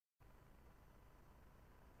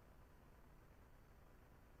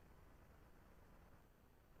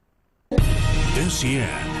This year,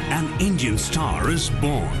 an Indian star is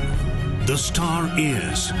born. The star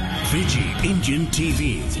is Fiji Indian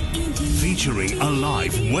TV, featuring a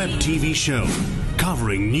live web TV show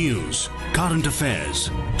covering news, current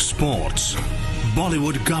affairs, sports,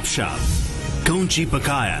 Bollywood gupshup, Kaunchi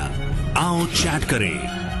Pakaya, Aao Chat Kare,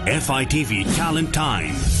 FITV Talent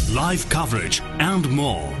Time, live coverage and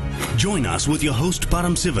more. Join us with your host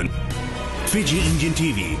Param Sivan. Fiji Indian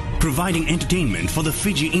TV, providing entertainment for the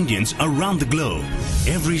Fiji Indians around the globe.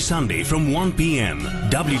 Every Sunday from 1 p.m.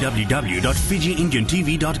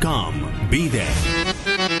 www.fijiindiantv.com. Be there.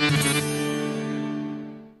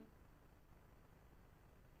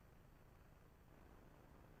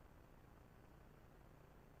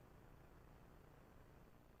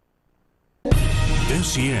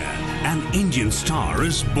 This year, an Indian star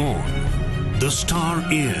is born. The star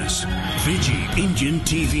is Fiji Indian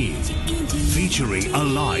TV, featuring a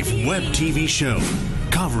live web TV show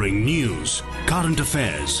covering news, current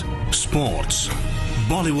affairs, sports,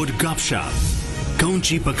 Bollywood gupshup,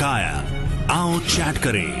 Kaunchi Pakaya, Aao Chat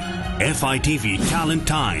Kare, FITV Talent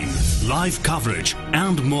Time, live coverage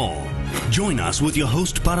and more. Join us with your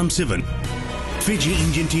host Param Sivan. Fiji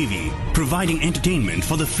Indian TV, providing entertainment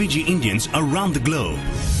for the Fiji Indians around the globe.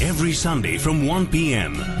 Every Sunday from 1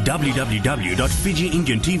 p.m.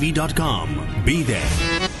 www.fijiindiantv.com. Be there.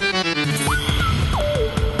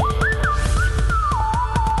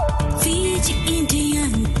 Fiji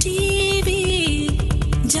Indian TV,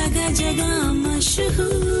 jaga jaga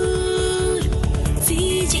mashhoor.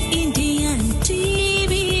 Fiji Indian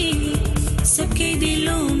TV, सबके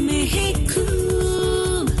दिलों में है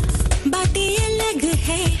खूब. बातें अलग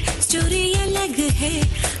है, story अलग है,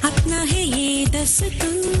 अपना है ये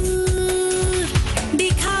दस्तूर.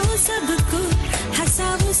 दिखाओ सबको,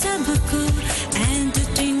 हंसाओ सबको,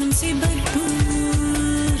 एंटरटेनमेंट से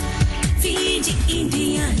भरपूर. फीजी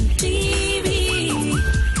इंडियन टीवी,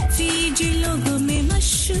 फीजी लोगों में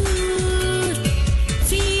मशहूर.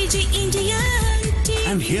 Fiji Indian TV.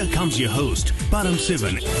 And here comes your host, Param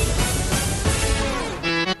Sivan.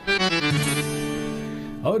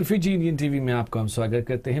 और फिजी इंडियन टीवी में आपको हम स्वागत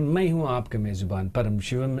करते हैं. मैं हूं आपका मेजबान परम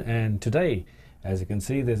Shivam and today as you can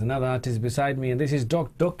see there's another artist beside me and this is Doc.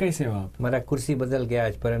 Doc कैसे हो आप? हमारा कुर्सी बदल गया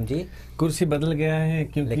आज परम जी. कुर्सी बदल गया है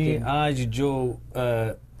क्योंकि आज जो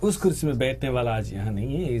उस कुर्सी में बैठने वाला आज यहाँ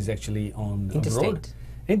नहीं है. is actually on road.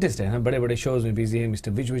 Interstate. हाँ, बड़े-बड़े shows में busy है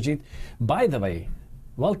Mr. Vijwajit. By the way,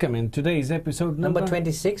 welcome in today's episode number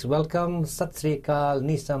 26. Welcome, Sat Sri Akal,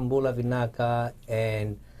 Nisam Bola Vinaka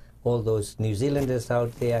and all those New Zealanders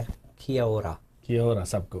out there. Kia ora. Kia ora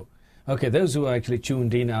सबको. Okay, those who are actually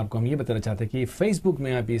tuned in, आपको हम ये बताना चाहते हैं कि Facebook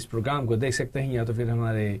में आप इस प्रोग्राम को देख सकते हैं या तो फिर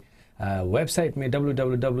हमारे वेबसाइट में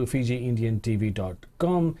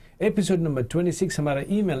www.fijiindiantv.com. एपिसोड नंबर 26 हमारा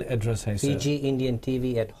ईमेल एड्रेस है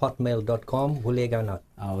fijiindiantv@hotmail.com. भूलेगा ना.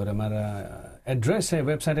 और हमारा एड्रेस है,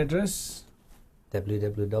 website address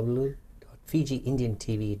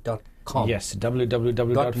www.fijiindiantv.com. Yes,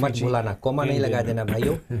 www. मत भूलाना, कोमा नहीं लगा देना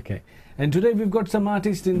भाइयों. Okay. And today we've got some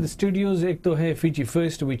artists in the studios. एक तो है Fiji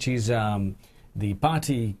First, which is the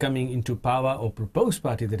party coming into power, or proposed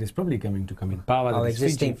party that is probably coming to come in power. Our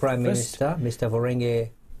existing Prime Minister, Mr. Vorenge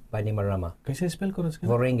Bainimarama. कैसे spell करो उसका?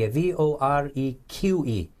 Vorenge,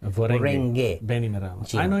 Voreque. Vorenge Bainimarama.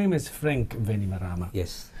 I know him as Frank Bainimarama.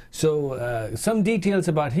 Yes. So some details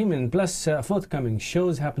about him and plus forthcoming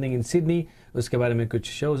shows happening in Sydney. उसके बारे में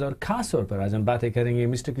कुछ shows और खास तौर पर आज हम बातें करेंगे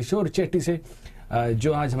मिस्टर किशोर चेट्टी से,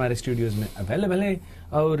 जो आज हमारे स्टूडियोज में अवेलेबल है.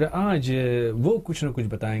 और आज वो कुछ न कुछ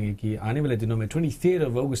बताएंगे कि आने वाले दिनों में 23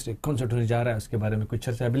 अगस्त एक कॉन्सर्ट होने जा रहा है, उसके बारे में कुछ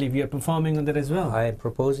चर्चा. I believe you are performing on that as well. I am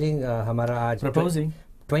proposing. हमारा आज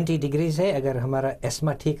 20 डिग्रीज है. अगर हमारा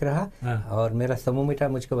एस्मा ठीक रहा और मेरा थर्मोमीटर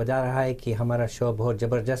मुझको बता रहा है कि हमारा शो बहुत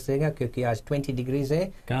जबरदस्त रहेगा क्योंकि आज 20 डिग्रीज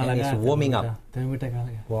है. Warming up. थर्मोमीटर कहाँ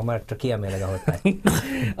लगा? वो हमारा ट्रकिया में लगा होता है.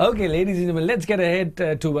 Okay ladies and gentleman, let's get ahead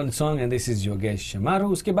to one song and this is Yogesh Shemaroo.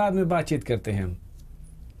 उसके बाद में बातचीत करते हैं हम.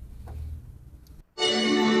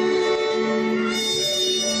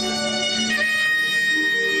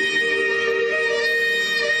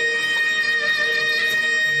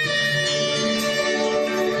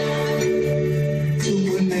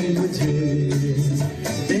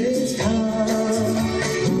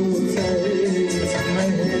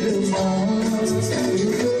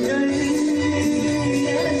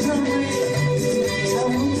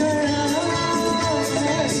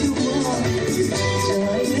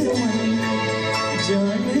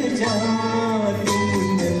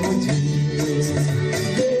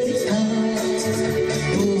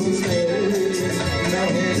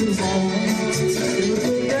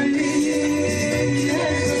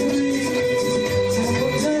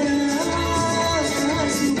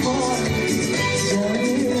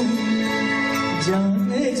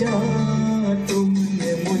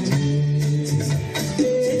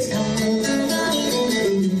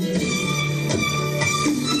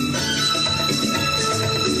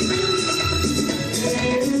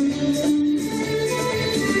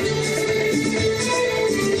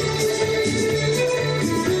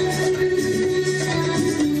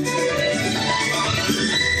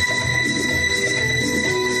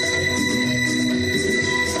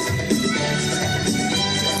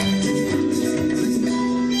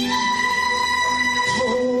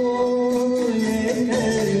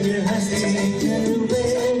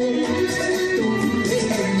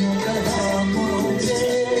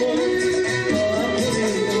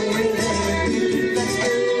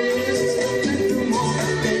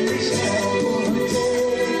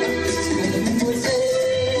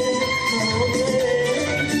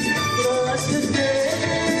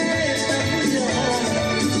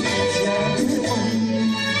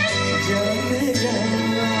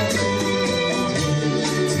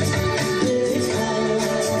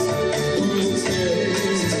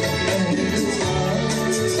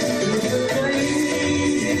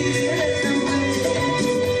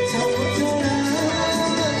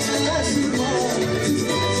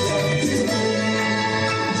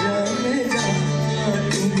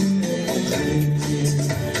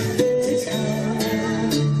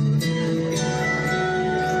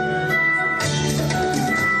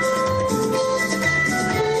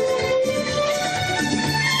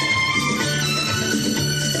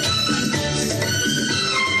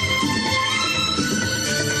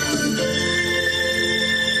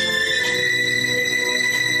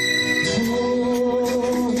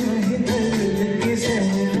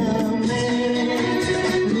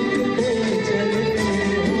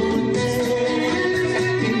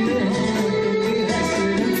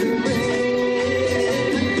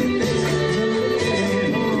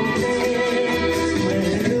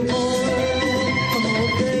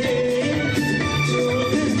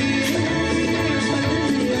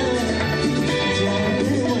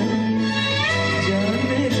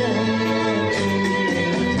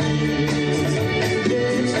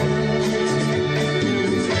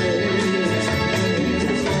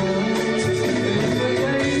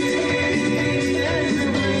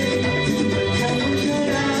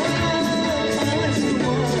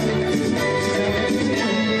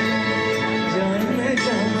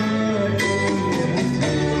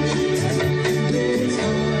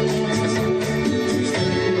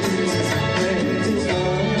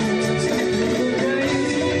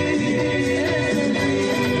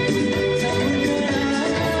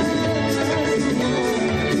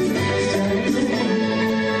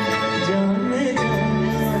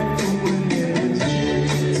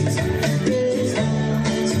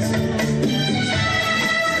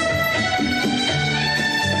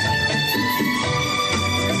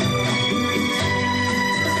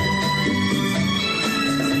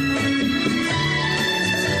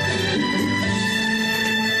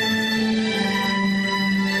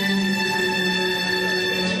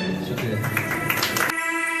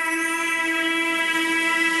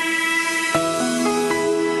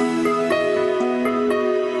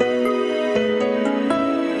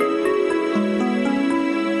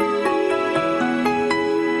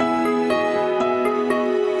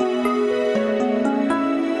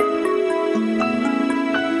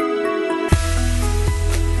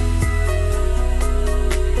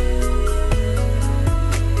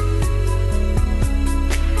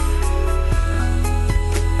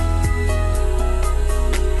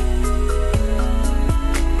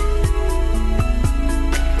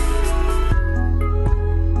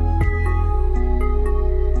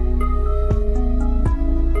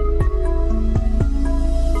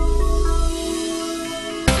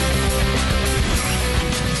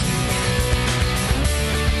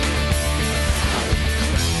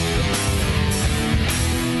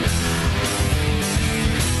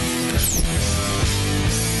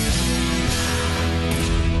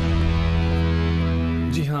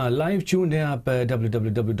 लाइव ट्यून्ड है आप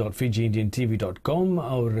www.fijiindiantv.com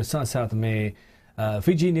और साथ साथ में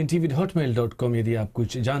fijiindiantv.hotmail.com यदि आप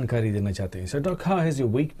कुछ जानकारी देना चाहते हैं. So Doc, how has your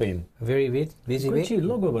week been? Very busy week. कुछ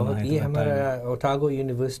लोगो बना है. ये हमारा ओटागो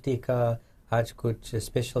यूनिवर्सिटी का आज कुछ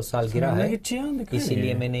स्पेशल सालगिरह है,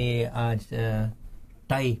 इसीलिए मैंने आज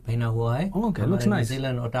टाई पहना हुआ है. Okay, looks nice.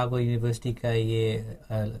 New Zealand Otago university का ये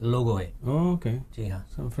लोगो है. Okay. जी हाँ.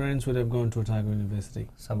 Some friends would have gone to Otago University.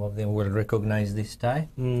 Some of them will recognize this tie.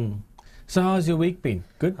 So how's your week been?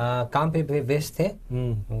 Good. काम पे व्यस्त थे.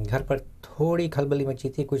 घर पर थोड़ी खलबली मची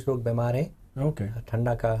थी, कुछ लोग बीमार हैं. Okay.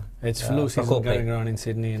 ठंडा का It's flu season going around in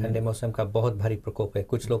Sydney. ठंडे मौसम का बहुत भारी प्रकोप है.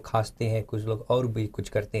 कुछ लोग खांसते हैं, कुछ लोग और भी कुछ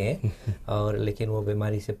करते हैं और लेकिन वो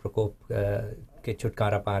बीमारी से प्रकोप के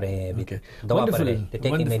छुटकारा पा रहे हैं अभी. दवा पर हैं. They're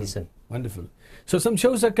taking medicine. Wonderful. So some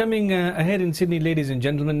shows are coming ahead in Sydney, ladies and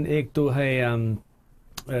gentlemen. एक तो है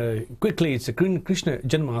quickly, it's a Krishna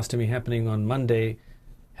Janmashtami happening on Monday.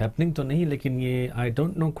 Happening तो नहीं, लेकिन ये I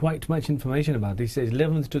don't know quite much information about this. It says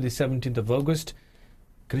 11th to the 17th of August.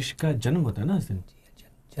 Krishna का जन्म होता है ना इस दिन.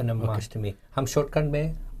 जन्माष्टमी. हम शॉर्टकट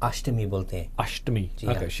में अष्टमी बोलते हैं. अष्टमी.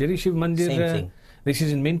 Okay. श्री शिव मंदिर. This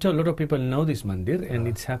is in Minto. A lot of people know this mandir and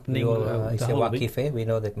it's happening. इससे वाकिफ है. We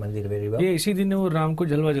know that मंदिर very well. ये इसी दिन वो राम को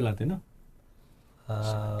जलवा जलाते ना.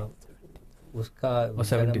 उसका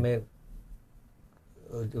जन्म में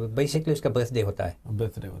basically उसका birthday होता है.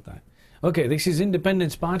 Birthday होता है. Okay, this is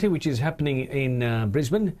Independence Party, which is happening in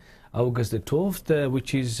Brisbane, August the 12th,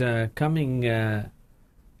 which is coming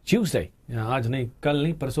Tuesday. आज नहीं, कल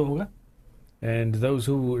नहीं, परसों होगा. And those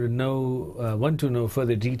who know, want to know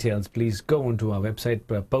further details, please go onto our website,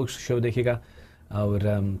 post show देखिएगा और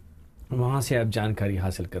वहाँ से आप जानकारी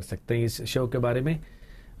हासिल कर सकते हैं इस शो के बारे में.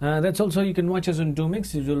 That's also, you can watch us on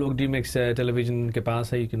DMix. जो लोग DMix television के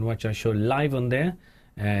पास है, you can watch our show live on there.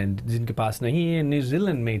 And जिनके पास नहीं है, New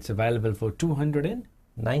Zealand में it's available for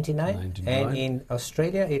 $299. And in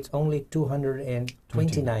Australia it's only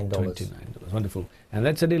 $229. Wonderful. And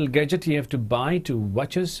that's a little gadget you have to buy to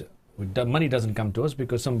watch us. The money doesn't come to us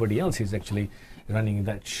because somebody else is actually running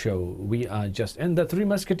that show. We are just, and the Three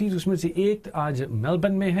Musketeers, उसमें से एक आज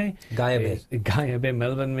Melbourne में है. गायब है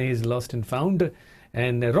Melbourne में. He's lost and found.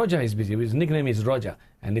 And Roger is busy. His nickname is Roger,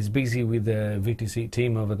 and he's busy with the VTC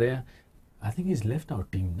team over there. I think he's left our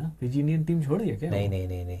team, ना? Fiji Indian team छोड़ दिया क्या?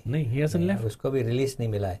 नहीं, he hasn't left. उसको भी release नहीं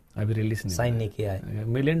मिला है. अभी रिलीज नहीं. साइन नहीं किया है. $1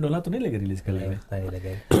 million तो नहीं लगे रिलीज करने में. नहीं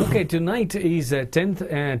लगे. Okay, tonight is 10th.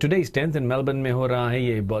 Today is 10th, and Melbourne में हो रहा है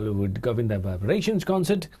ये Bollywood Govinda Vibrations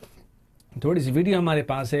concert. थोड़ी सी वीडियो हमारे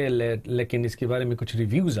पास है, लेकिन इसके बारे में कुछ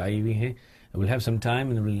रिव्यूज आई हुई हैं. We'll have some time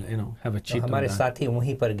and we'll have a cheat. हमारे साथी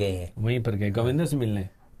वहीं पर गए हैं. वहीं पर गए गोविंदा से मिलने.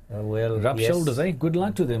 Well, rub shoulders, eh? Good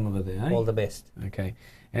luck to them over there. All the best. Okay.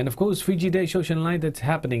 And of course, Fiji Day Social Night that's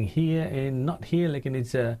happening here, and not here, like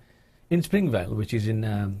it's in Springvale, which is in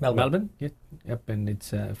Melbourne. Yep, and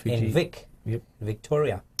it's Fiji. In Vic. Yep.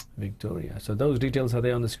 Victoria. So those details are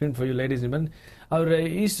there on the screen for you, ladies and gentlemen. और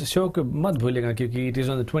इस show को मत भूलिएगा क्योंकि it is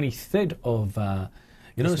on the 23rd of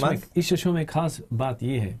इस show में खास बात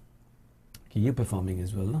ये है कि you performing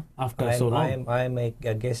as well, ना? After so long. I'm a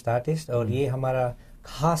guest artist और ये हमारा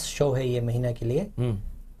खास शो है ये महीना के लिए.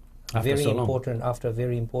 Very important. After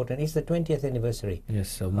very important. It's the 20th anniversary.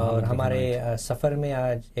 Yes. So और हमारे सफर में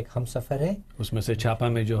आज एक हम सफर है. उसमें से छापा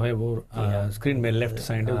में जो है वो स्क्रीन में लेफ्ट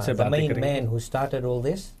साइड है उससे बातें करेंगे. The main man who started all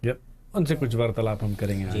this. Yep. उनसे कुछ वार्तालाप हम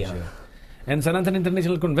करेंगे आज. And Sanatan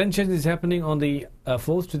International Convention is happening on the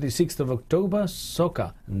 4th to the 6th of October. Soccer,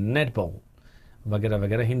 netball, वगैरह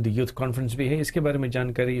वगैरह. हिंदी यूथ कॉन्फ्रेंस भी है. इसके बारे में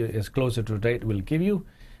जानकारी is closer to date will give you.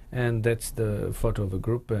 And that's the photo of a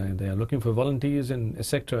group. They are looking for volunteers and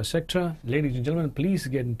etc. etc. Ladies and gentlemen, please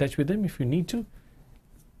get in touch with them if you need to.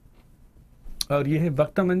 और ये है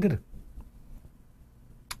वक्ता मंदिर.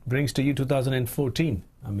 Brings to you 2014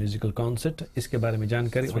 a musical concert. इसके बारे में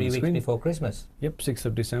जानकारी 3 weeks before Christmas. Yep, 6th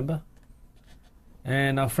of December.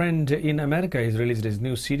 And our friend in America has released his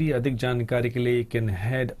new CD. अधिक जानकारी के लिए you can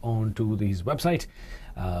head on to his website.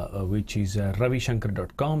 Which is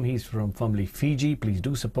ravishankar.com. He's from formerly Fiji. Please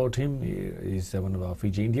do support him. He is one of our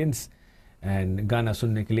Fiji Indians. And गाना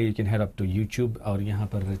सुनने के लिए you can head up to YouTube और यहाँ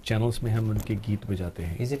पर channels में हम उनके गीत बजाते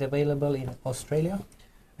हैं. Is it available in Australia?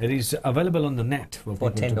 It is available on the net for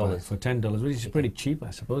 $10. For $10, which is pretty cheap,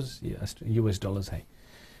 I suppose. Yes, US dollars है.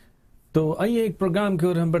 तो आइए एक प्रोग्राम की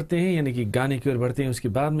ओर हम बढ़ते हैं, यानी कि गाने की ओर बढ़ते हैं. उसके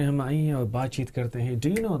बाद में हम आइए और बातचीत करते हैं. Do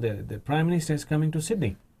you know that the Prime Minister is coming to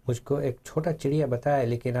Sydney? मुझको एक छोटा चिड़िया बताया,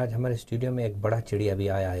 लेकिन आज हमारे स्टूडियो में एक बड़ा चिड़िया भी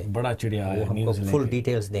आया है. बड़ा चिड़िया आया है. वो हमको full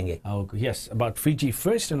details देंगे. Yes, about Fiji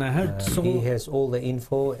first, and I heard he has all the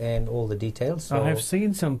info and all the details. So I have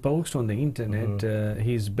seen some posts on the internet.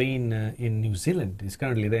 He's been in New Zealand. He's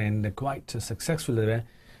currently there and quite successful there.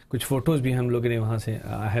 कुछ photos भी हम लोगों ने वहाँ से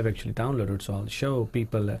I have actually downloaded, so I will show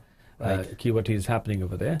people कि what is happening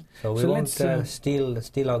over there. So we won't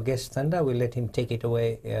steal our guest thunder. We'll let him take it away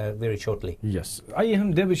very shortly. Yes. आइए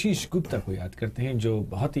हम देवाशीष गुप्ता को याद करते हैं जो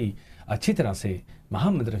बहुत ही अच्छी तरह से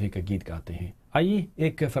मोहम्मद रफ़ी का गीत गाते हैं. आइए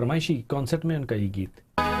एक फरमाइशी कॉन्सर्ट में उनका ये गीत.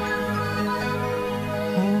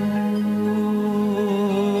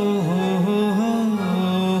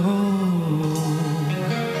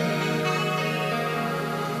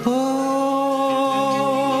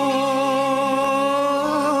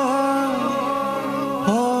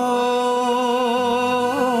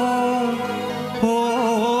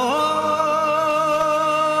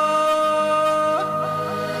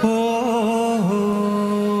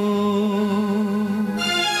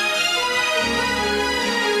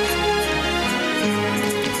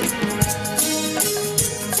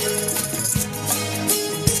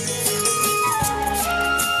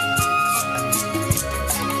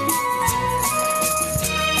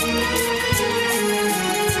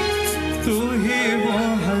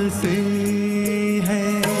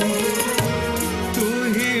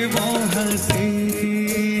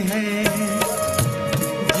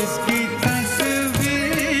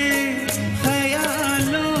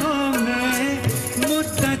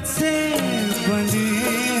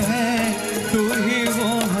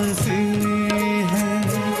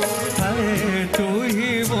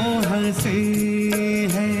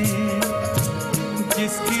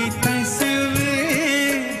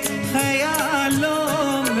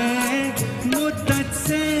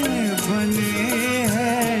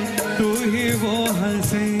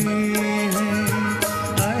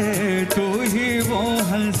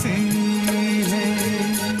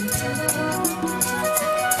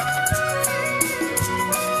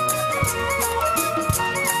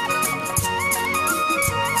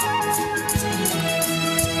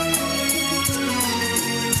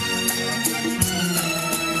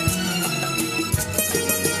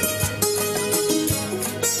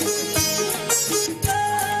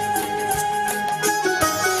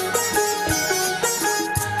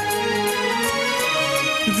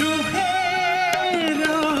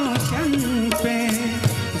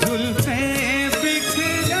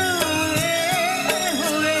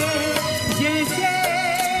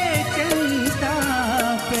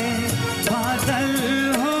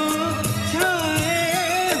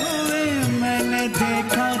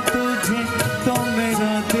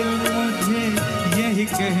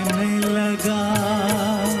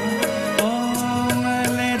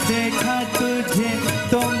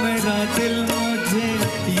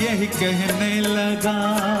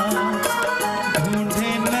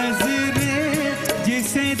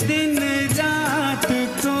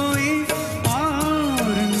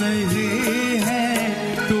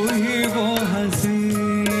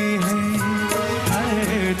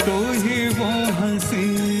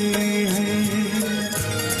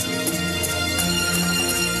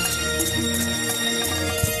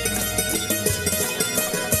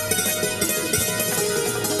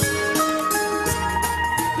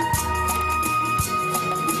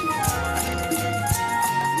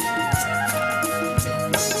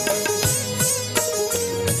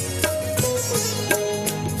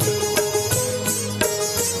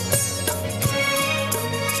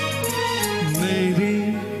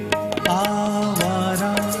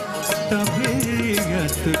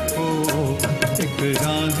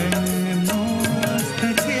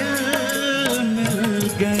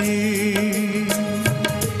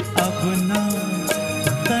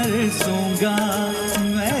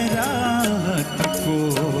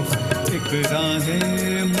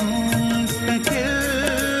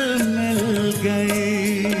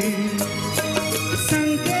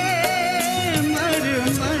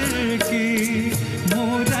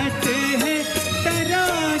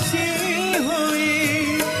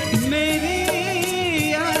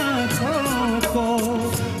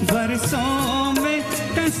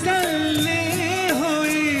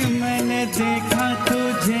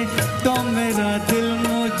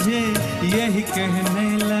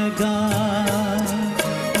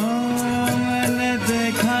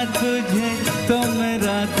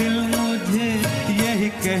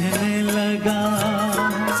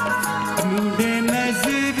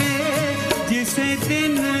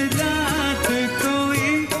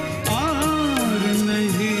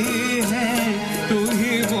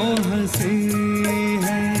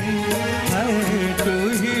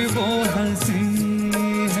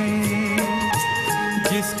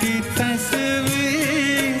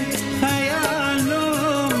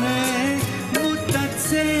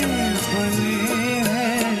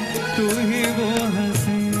 तू ही वो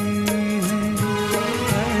हंसी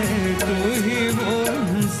है, तू ही वो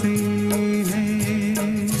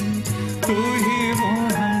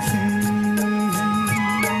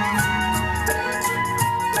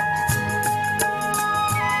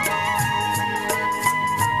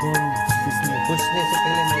उससे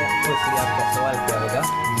पहले मैं आपका सवाल क्या होगा,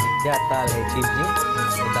 क्या ताल है चीफ जी?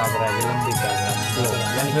 दादरा विलंबी दादरा,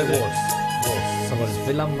 यानी कि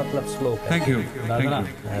विलंब मतलब slow. Thank you Dadra.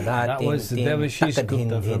 That was Devashish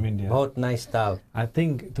Gupta from India. बहुत नाइस ताल। I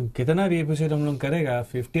think तुम कितना भी एपिसोड हम लोग करेगा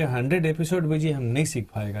 50 या 100 एपिसोड भी जी हम नहीं सीख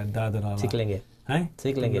पाएगा दादरा। सीख लेंगे,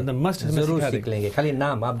 सीख लेंगे, जरूर सीख लेंगे। खाली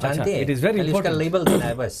नाम आप जानते हैं, it is very important, label देना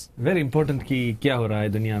है बस। वेरी इंपॉर्टेंट कि क्या हो रहा है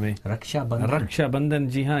दुनिया में। रक्षाबंधन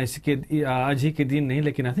जी हाँ, इसके आज ही के दिन नहीं,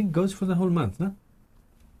 लेकिन I think goes for the whole month ना।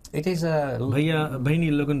 इट इज भैया बहनी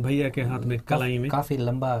लोगन भैया के हाथ में कलाई में काफी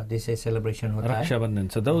लंबा जैसे सेलिब्रेशन होता है Rakshabandhan.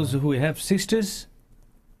 So those who have sisters,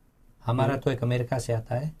 हमारा तो एक अमेरिका से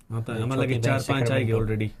आता है, हमारा लगे 4-5 आएगी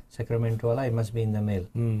ऑलरेडी। सैक्रामेंटो वाला, it must be in the mail.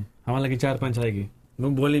 हमारा लगे 4-5 आएगी,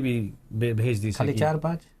 मैं बोली भी भेज दी। खाली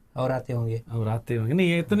 4-5 और आते होंगे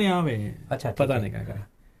नहीं, इतने आवे। अच्छा, पता नहीं क्या करें।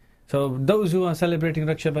 So those who are celebrating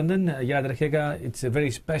Rakshabandhan, याद रखिएगा, it's a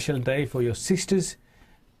very special day for your sisters.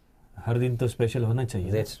 हर दिन तो स्पेशल होना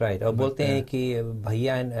चाहिए। That's right। और बोलते हैं कि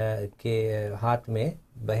भैया के हाथ में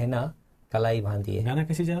बहना कलाई बांधी है। गाना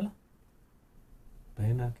कैसे जाला?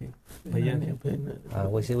 बहना के भैया के हाँ,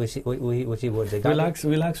 वैसी बोल दे।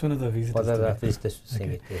 We'll ask one of the visitors to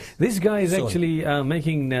sing it. This guy is actually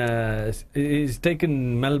making is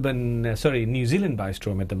taken New Zealand by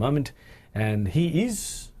storm at the moment, and he is.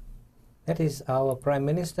 That is our Prime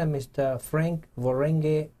Minister, Mr. Frank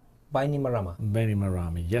Vorenge Bainimarama.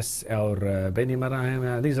 Bainimarama, yes. Our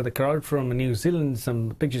Bainimarama, these are the crowd from New Zealand. Some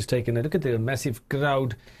pictures taken. Look at the massive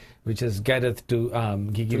crowd which has gathered to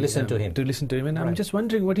listen to him. To listen to him. And I'm just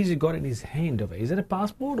wondering what he's got in his hand over. Is it a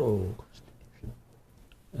passport or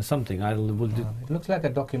something? It looks like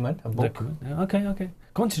a document, a book. Okay.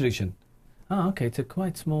 Constitution. Okay, it's a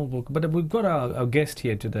quite small book. But we've got our guest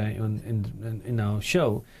here today in our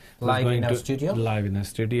show. Live in our studio? Live in our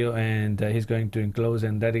studio, and he's going to enclose,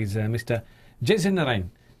 and that is Mr. Jason Narayan.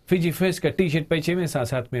 Fiji First का T-shirt पहचे में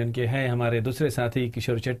साथ में उनके हैं हमारे दूसरे साथी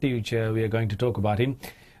किशोर चट्टी, which we are going to talk about him.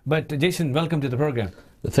 But Jason, welcome to the program.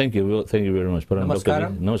 Thank you very much.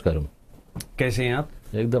 नमस्कारम। कैसे हैं आप?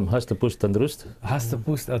 एकदम हस्त पुष्ट तंदुरुस्त। हस्त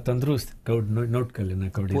पुष्ट और तंदुरुस्त। कोड नोट कर लेना,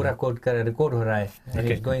 कोड पूरा कोड कर रिकॉर्ड हो रहा है,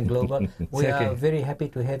 and it's going global. We are very happy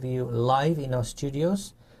to have you live in our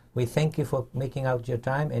studios. We thank you for making out your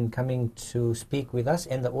time and coming to speak with us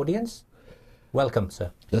and the audience. Welcome, sir.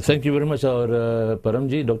 Thank you very much. और परम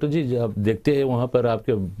जी, doctor जी, आप देखते हैं वहाँ पर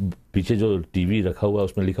आपके पीछे जो टीवी रखा हुआ है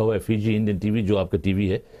उसमें लिखा हुआ है फीजी इंडियन टीवी, जो आपका टीवी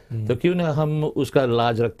है, तो क्यों ना हम उसका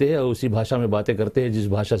लाज रखते हैं और उसी भाषा में बातें करते हैं जिस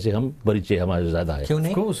भाषा से हम परिचय हमारे ज्यादा है। क्यों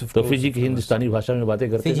नहीं? तो फीजी की हिंदुस्तानी भाषा में बातें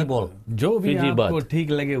करते हैं। जो भी आपको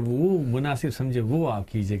ठीक लगे, वो मुनासिब समझे, वो आप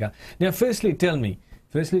कीजिएगा। Now, firstly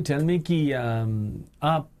tell me कि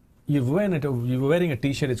आप you were wearing a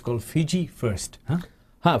t-shirt. It's called Fiji First, huh?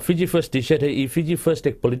 हाँ, फिजी फर्स्ट टी शर्ट है। ये फिजी फर्स्ट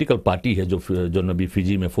एक पॉलिटिकल पार्टी है जो नबी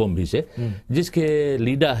फिजी में फॉर्म भी से, जिसके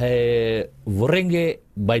लीडर है वोरेंगे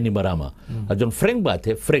बाइनिमरामा। और जो फ्रैंक बात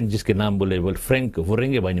है, फ्रैंक जिसके नाम बोले फ्रैंक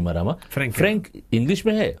वोरेंगे बाइनिमरामा। फ्रैंक इंग्लिश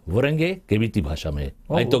में है, वोरेंगे केवीती भाषा में है,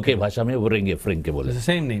 आयतो के भाषा में वोरेंगे फ्रैंक के बोले।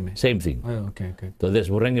 सेम नेम है, सेम थिंग। ओके। तो this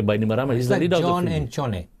वोरेंगे बाइनिमरामा is the leader of John and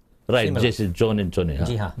चोने, right, जैसे जॉन एंड चोने।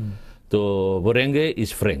 जी हाँ। तो वोरेंगे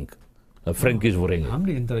इज फ्रैंक, फ्रैंक इज वोरेंगे।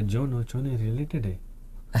 हमने इन तरह जॉन और चोने रिलेटेड है,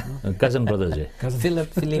 कजन ब्रदर्स है।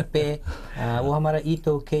 फिलिपे वो हमारा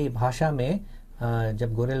ईटो के भाषा में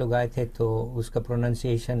जब गोरे लोग आए थे तो उसका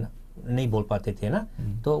प्रोनाउंसिएशन नहीं बोल पाते थे ना,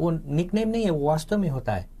 तो वो निकनेम नहीं है, वो वास्तव में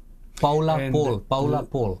होता है Paula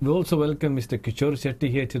Paul. We also welcome Mr. Kishore Shetty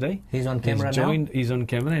here today. He's on camera now. He's on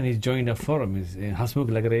camera and he's joined a forum. He's Hasmukh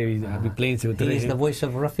lag rahe hai, abhi planes se utre. He is the voice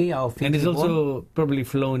of Rafi, our Fiji. And he's also probably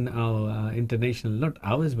flown our international, not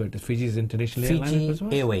ours, but Fiji's international Fiji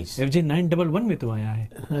airline. Airways. FJ 911 में तो आया है.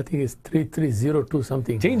 I think it's 3302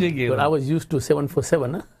 something. Change again. But I was used to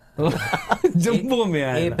 747, huh? जम्बो में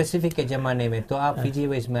आया. ये Pacific के जमाने में तो आप Fiji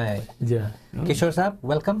Airways में आए. Yeah. किशोर साहब,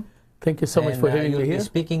 welcome. Thank you so much for having me here. You're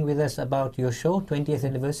speaking with us about your show, 20th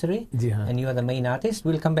anniversary, and you are the main artist.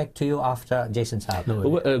 We'll come back to you after Jason Saab.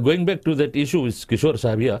 Going back to that issue with Kishore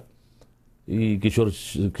Saab here, Kishore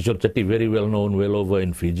Chetty, very well known, well over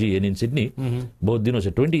in Fiji and in Sydney. बहुत दिनों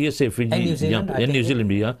से 20 years से Fiji and New Zealand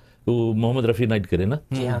भी यहाँ वो Mohammad Rafi night करे ना,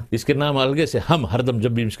 इसके नाम अलग से हम हरदम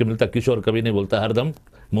जब भी इसके मिलता, किशोर कभी नहीं बोलता, हरदम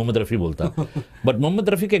मोहम्मद रफ़ी बोलता। बट मोहम्मद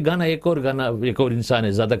रफ़ी के गाना एक और इंसान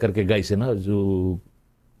है ज़्यादा करके गाई से ना, जो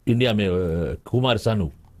इंडिया में कुमार सानू,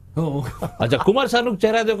 अच्छा, कुमार सानू का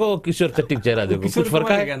चेहरा देखो, किशोर चट्टी का चेहरा देखो, कुछ फर्क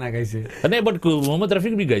है? गाना गाइसे नहीं, बट मोहम्मद रफी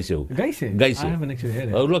भी गाइसे हो, गाइसे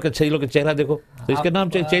और लोग के चेहरा देखो, तो इसका नाम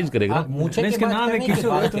चेंज करेगा ना, इसका नाम है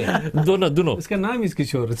किशोर, दोनों इसका नाम इस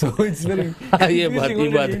किशोर, सो इट्स वेरी ये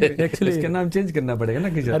बात है। एक्चुअली इसका नाम चेंज करना पड़ेगा ना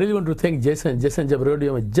किशोर। I really want to thank Jason जब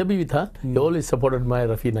रेडियो में जब भी था, he always supported my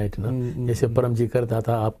Rafi night ना, जैसे परम जी करता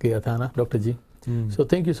था, आपके था ना doctor ji, so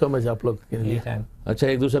thank you so much आप लोग के लिए। अच्छा,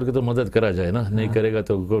 एक दूसरे की तो मदद करा जाए ना, नहीं करेगा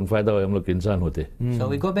तो कौन फायदा हो, हम लोग इंसान होते। So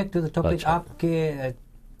we go back to the topic, आपके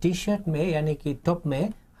टी शर्ट में यानी कि टॉप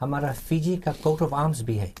में हमारा फिजी का कोट ऑफ आर्म्स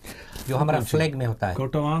भी है, जो हमारा फ्लैग में होता है।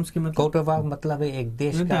 कोट ऑफ आर्म्स की मतलब, कोट ऑफ आर्म्स मतलब है एक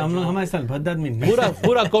देश का, हम लोग हमारे साथ भद्द आदमी नहीं,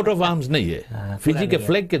 पूरा कोट ऑफ आर्म्स नहीं है फिजी के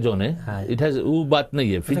फ्लैग के जो है, इट हैज वो बात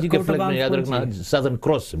नहीं है। फिजी के फ्लैग में याद रखना सदर्न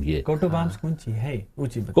क्रॉस भी है। कोट ऑफ आर्म्स कौन सी है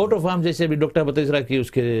ऊंची? कोट ऑफ आर्म्स जैसे अभी डॉक्टर बता रहा कि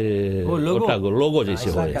उसके लोगो जैसे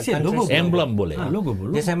हो, एम्बलम बोले,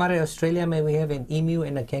 जैसे हमारे ऑस्ट्रेलिया में we have an ईम्यू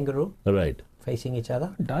and a kangaroo right facing each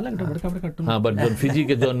other. हाँ, बट जो फिजी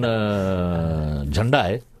के जो झंडा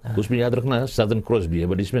है उसमें याद रखना सदर्न क्रॉस भी है,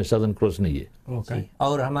 बट इसमें सदर्न क्रॉस नहीं है।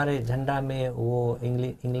 और हमारे झंडा में वो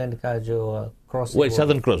इंग्लैंड का जो क्रॉस, वो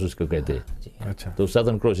सदर्न क्रॉस उसको कहते हैं। अच्छा, तो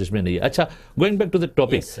सदर्न क्रॉस इसमें नहीं है। अच्छा, going back to the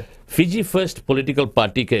topic, Fiji first political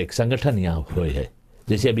party के एक संगठन यहाँ हुए है,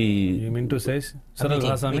 जैसे अभी सरल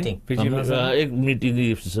भाषा में एक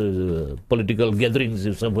मीटिंग, पॉलिटिकल गैदरिंग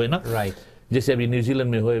सब हुए ना, राइट। जैसे अभी न्यूजीलैंड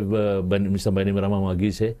में हुए मिस्टर बैनीमरामा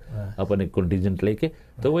मागी से अपन एक कॉन्टिजेंट लेके,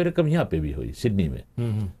 तो वही रकम यहाँ पे भी हुई सिडनी में।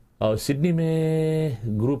 और सिडनी में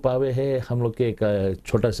ग्रुप आवे है, हम लोग के एक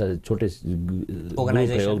छोटे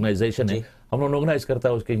ऑर्गेनाइजेशन है, हम लोग ऑर्गेनाइज करता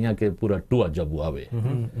है उसके यहाँ के पूरा टूर जब वो आवे,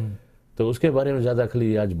 तो उसके बारे में ज्यादा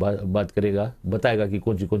खाली आज बात करेगा, बताएगा कि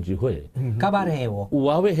कौन सी हुए। कब आ रहे हैं वो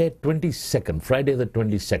आवे है 22 फ्राइडे द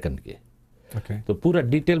 22 के। तो पूरा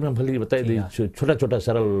डिटेल में भले बताइए, छोटा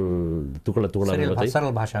सरल टुकड़ा में बताइए,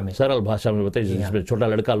 सरल भाषा में बताइए, जिसमें छोटा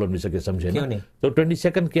लड़का लोग भी सके समझे ना। तो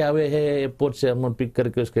 22 के आवे है, एयरपोर्ट से हम लोग पिक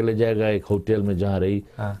करके उसके ले जाएगा एक होटल में जहाँ रही,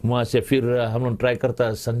 वहां से फिर हम लोग ट्राई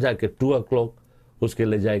करता संजा के 2 o'clock उसके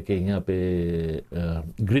ले जाए के यहाँ पे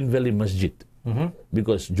ग्रीन वैली मस्जिद,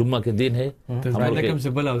 बिकॉज जुम्मा के दिन है, तो हम से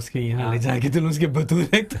बोला उसके यहाँ ले जाके तो उसके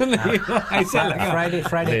बतूरे तो नहीं ऐसा लगा।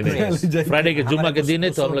 फ्राइडे के जुम्मा के दिन है,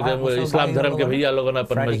 तो हम लोग इस्लाम धर्म के भैया लोगों ने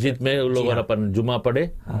अपन मस्जिद में लोगों ने अपन जुम्मा पढ़े,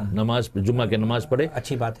 नमाज जुम्मा के नमाज पढ़े,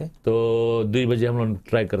 अच्छी बात है। तो 2 बजे हम लोग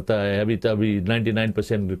ट्राई करता है, अभी तो अभी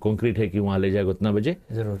 99% कॉन्क्रीट है कि वहाँ ले जाएगा उतना बजे,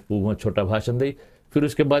 वो वहाँ छोटा भाषण दे। फिर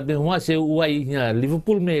उसके बाद में वहां से हुआ यहाँ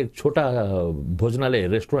लिवरपूल में एक छोटा भोजनालय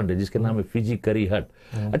रेस्टोरेंट है जिसके नाम है फिजी करी हट।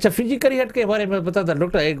 अच्छा, फिजी करी हट के बारे में बताता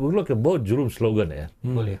डॉक्टर, एक उन लोग के बहुत जुर्म स्लोगन है यार,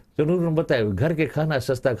 बोलिए। तो उन्होंने बताया घर के खाना,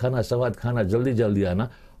 सस्ता खाना, स्वाद खाना, जल्दी आना,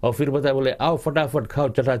 और फिर बताया बोले आओ फटाफट खाओ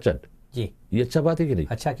चटाचट जी। ये अच्छा बात है कि नहीं?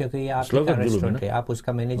 अच्छा, क्योंकि ये आपका रेस्टोरेंट है, आप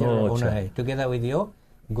उसका मैनेजर ओनर है, together with your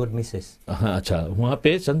good Mrs. हाँ, अच्छा, वहाँ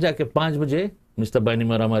पे संध्या के 5 बजे मिस्टर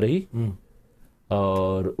बैनीमरामा रही,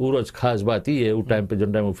 और रोज खास बात ही है, वो टाइम पे जो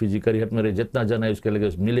टाइम फिजी करी हट में रहे, जितना जन है उसके लगे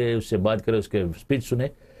मिले, उससे बात करे, उसके स्पीच सुने,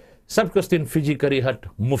 सबको उस दिन फिजी करी हट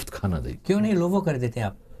मुफ्त खाना दी। क्यों नहीं लोगो कर देते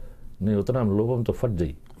आप? नहीं, उतना लोगों में तो फट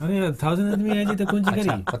जाई। अरे 1000 आदमी आए जी तो कौन सी करी,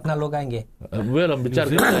 कितना लोग आएंगे? वेल, हम विचार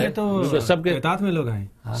करते हैं तो सबके साथ में लोग आए,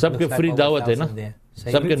 सबके फ्री दावत है ना,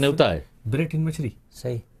 सबके न्योता है, ब्रेड इन मछली,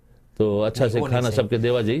 सही, तो अच्छा से खाना सबके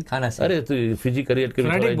देवा जाई। अरे तो फिजी करियर के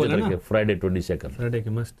फ्राइडे 22 फ्राइडे के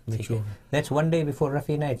मस्त, that's one day before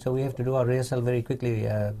Rafi night, so we have to do our rehearsal very quickly.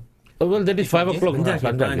 Well, that is 5 o'clock.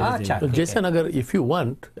 So Jason, agar if you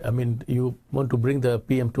want, I mean, you want to bring the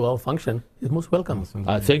PM to our function, is most welcome.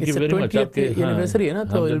 Thank you very much. It's a 20th anniversary है ना,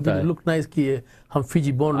 तो it will look nice कि हम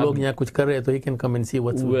Fiji bond लोग यहाँ कुछ कर रहे हैं, तो he can come and see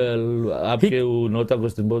what's. Well, आपके वो नौता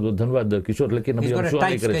कुछ दिन बहुत धन्यवाद किशोर, लेकिन अभी हम शो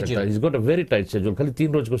नहीं कर सकता. He's got a very tight schedule. खाली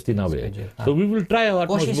 3 रोज कुछ दिन आवे. So we will try our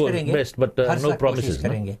utmost best, but no promises.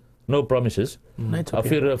 No promises.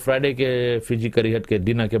 फिर फ्राइडे के फिजी करी हट के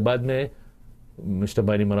डिनर के बाद में मिस्टर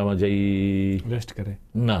बैनीमरामा जाई रेस्ट करे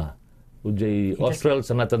ना, उजई ऑस्ट्रेल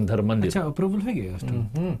सनातन धर्म मंदिर। अच्छा, अप्रूवल है क्या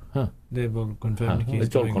ऑस्ट्रेल? हां, दे वो कंफर्म की,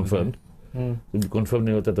 इट्स ऑल कंफर्म। कंफर्म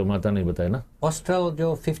नहीं होता तो माता नहीं बताए ना। ऑस्ट्रेल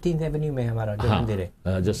जो 15th एवेन्यू में हमारा जो मंदिर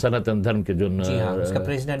है, जो सनातन धर्म के जो जी हां, उसका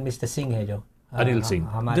प्रेसिडेंट मिस्टर सिंह है, जो Anil Singh.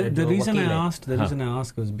 The reason I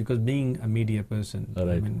asked was because being a media person,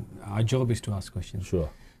 I mean, our job is to ask questions. Sure.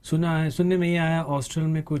 सुनने में ये आया ऑस्ट्रेल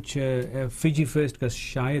में कुछ फिजी फर्स्ट का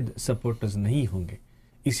शायद सपोर्टर्स नहीं होंगे,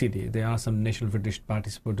 इसीलिए there are some national British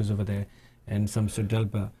party supporters over there and some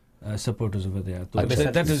Sudalpa supporters over there. तो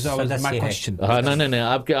that is my question. हाँ, नहीं,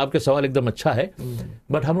 आपके सवाल एकदम अच्छा है,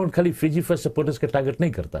 बट हम लोग खाली फिजी फर्स्ट सपोर्टर्स के टारगेट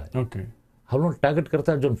नहीं करता है। Okay. हम लोग टारगेट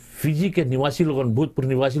करता है जो फिजी के निवासी लोग, भूतपूर्व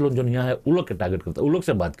निवासी लोग जो यहाँ है, उन लोग के टारगेट करता है, उन लोग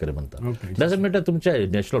से बात करे बनता। डजंट मैटर तुम चाहे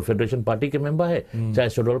नेशनल फेडरेशन पार्टी के मेंबर है, चाहे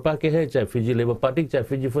सोडोल्पा के है, चाहे फिजी लेबर पार्टी, चाहे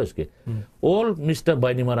फिजी फर्स्ट के, all mister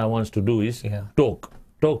बाइनीमरा wants to do is talk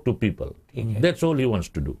to people, that's all he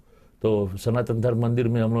wants to do. तो सनातन धर्म मंदिर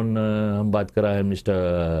में हम बात करा है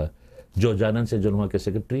मिस्टर जो जानन से, जो वहाँ के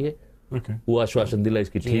सेक्रेटरी है, वो आश्वासन दिला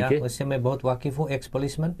इसकी ठीक है। उससे मैं बहुत वाकिफ हूँ। एक्स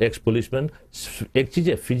पुलिसमैन एक चीज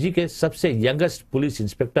है, फिजी के सबसे यंगेस्ट पुलिस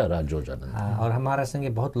इंस्पेक्टर रहा जो जानन। और हमारा संगे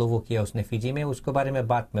बहुत लोगों किया उसने फिजी में, उसके बारे में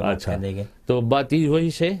बात में अच्छा कर देंगे। तो बात ही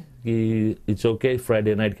वही से कि इट्स ओके,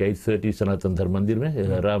 फ्राइडे नाइट के 8:30 सनातन धर्म मंदिर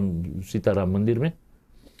में, सीताराम मंदिर में।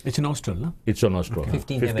 इट्स ऑन ऑस्ट्रल ना? इट्स ऑन ऑस्ट्रल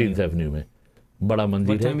 15th एवेन्यू में बड़ा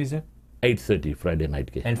मंदिर है। 8:30 फ्राइडे नाइट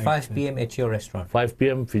के, and 5 PM at your restaurant. 5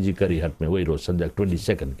 PM Fiji करी हट में, वही रोज संध्या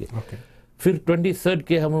 22 के। फिर 23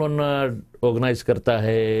 के हम लोग ऑर्गेनाइज करता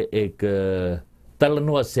है एक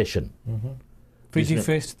तलनवा session, Fiji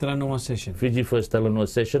First Talanoa session. Fiji First Talanoa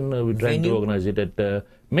session. We're trying to organize it at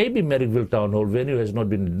maybe Merrickville Town Hall. Venue has not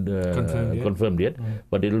been confirmed yet,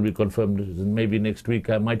 but it will be confirmed maybe next week.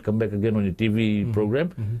 I might come back again on a TV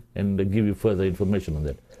program and give you further information on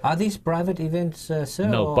that. Are these private events, sir?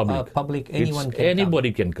 No, or public. Public. Anyone can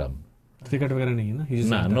anybody can come. Ticket वगैरह नहीं है ना?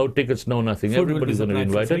 Nah, no tickets, no nothing. Everybody is going to be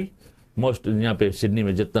invited. Most यहाँ पे Sydney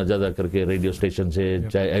में जितना ज्यादा करके रेडियो स्टेशन से,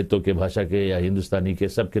 चाहे ऐतो के भाषा के या हिंदुस्तानी के,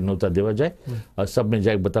 सबके न्योता देवा जाए और सब में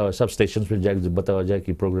जाए बतावा, सब स्टेशन पे जाए बतावा जाए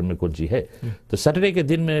कि प्रोग्राम में कौन सी है। तो सैटरडे के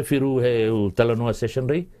दिन में फिर वो है तलनवा सेशन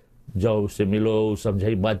रही, जाओ उससे मिलो,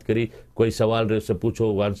 समझाई, बात करी, कोई सवाल रहे उससे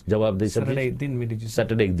पूछो, जवाब दे सकते।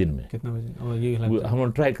 सैटरडे एक दिन में कितना बजे हम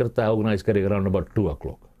लोग ट्राई करता है ऑर्गेनाइज करेगा अराउंड अबाउट 2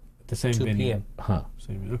 o'clock। 2 PM। हाँ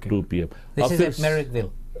 2 PM। This is at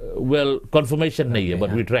Merrickville. Well, confirmation नहीं है,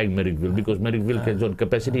 but we trying Merrickville because Merrickville के जो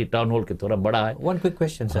capacity town hall के थोड़ा बड़ा है। One quick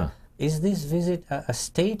question, sir. Is this visit a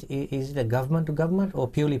state? Is it a government to government or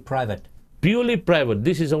purely private? Purely private.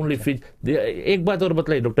 This is only Fiji. एक बात और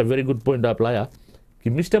बतलाई डॉक्टर, वेरी गुड पॉइंट आप लाया कि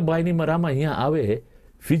मिस्टर बाइनीमरामा यहाँ आवे है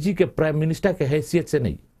फिजी के प्राइम मिनिस्टर के हैसियत से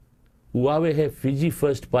नहीं, वो आवे है फिजी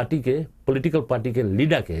फर्स्ट पार्टी के पॉलिटिकल पार्टी के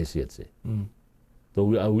लीडर के हैसियत से। तो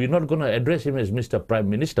we are not going to address him as Mr. Prime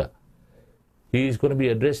Minister. He is going to be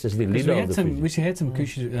addressed as the leader of the Fiji. We had some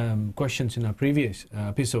questions in our previous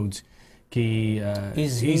episodes.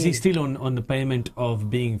 Is he still on the payment of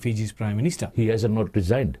being Fiji's Prime Minister? He has not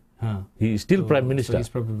resigned. He is still Prime Minister. So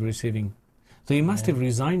he's probably receiving. So he must have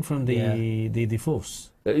resigned from the force.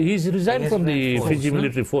 He's resigned from the Fiji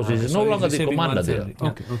military force. He is no longer the commander there.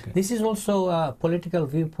 Okay. This is also a political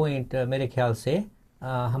viewpoint, मेरे ख्याल से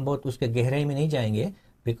हम बहुत उसके गहराई में नहीं जाएंगे,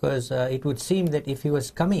 because it would seem that if he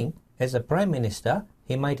was coming as a prime minister,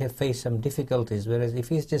 he might have faced some difficulties, whereas if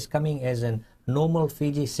he's just coming as a normal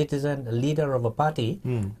Fiji citizen, leader of a party,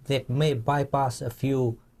 that may bypass a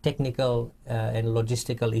few technical and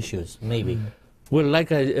logistical issues, maybe. Well,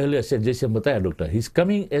 like I earlier said, जैसे बताया doctor, he's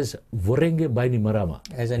coming as Vorenge Bainimarama.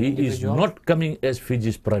 As an he individual? is not coming as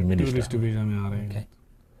Fiji's prime minister. Tourist visa में आ रहे हैं। Okay.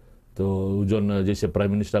 तो जो जैसे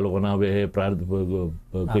prime minister लोग आवे है,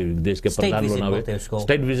 देश के प्रधान लोग आवे,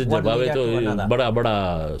 स्टेट विजिट जब आवे तो बड़ा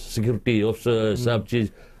बड़ा सिक्योरिटी ऑफिसर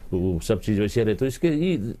सब चीज वैसे रहे, तो इसके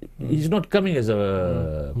he is not coming as a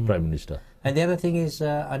prime minister. And the other thing is,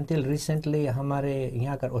 until recently हमारे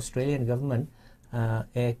यहाँ का ऑस्ट्रेलियन गवर्नमेंट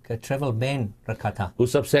एक ट्रेवल बैन रखा था। वो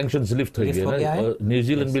सब सैंक्शंस लिफ्ट हो गए ना,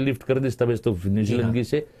 न्यूजीलैंड भी लिफ्ट कर दी तब तो न्यूजीलैंड की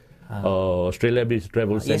से ऑस्ट्रेलिया भी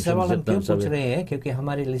ट्रैवल ये सवाल हम क्यों पूछ रहे हैं, क्योंकि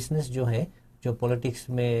हमारे लिसनर्स जो है जो पॉलिटिक्स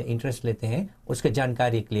में इंटरेस्ट लेते हैं उसके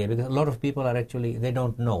जानकारी के लिए, because lot of people are actually they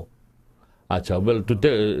don't know. अच्छा, well to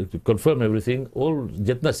confirm everything, all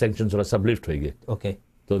जितना सैंक्शंस वाला सब लिफ्ट हो गए। ओके,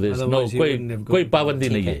 तो देयर इज नो कोई पाबंदी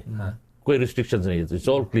नहीं है, कोई रिस्ट्रिक्शंस नहीं है, it's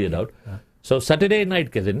all cleared out. So Saturday night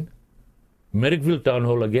के दिन मेरिकविल टाउन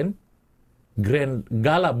हॉल अगेन ग्रैंड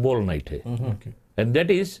गाला बॉल नाइट है, and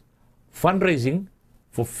that is fund raising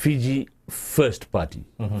for Fiji First Party,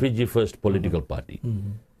 Fiji First Political Party.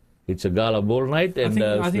 It's a gala ball night, and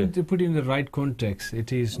I think to put it in the right context,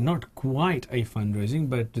 it is not quite a fundraising,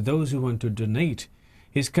 but to those who want to donate,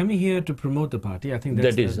 he's coming here to promote the party. I think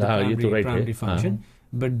that's the primary function.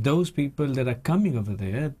 But those people that are coming over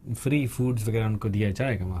there, free foods वगैरह उनको दिया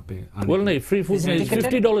जाएगा वहाँ पे। Well, नहीं, free food is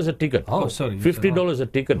 $50 a ticket. Oh, sorry, $50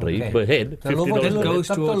 a ticket रही per head. $50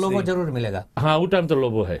 goes to लोगो जरूर मिलेगा। हाँ, वो टाइम तो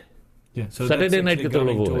लोगो है। Yeah, so Saturday night के तो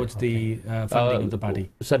लोगो है। Towards the funding of the party.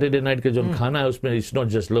 Saturday night के जो खाना है उसमें it's not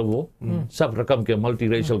just लोगो, सब रकम के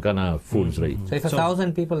multiracial खाना foods रही। So if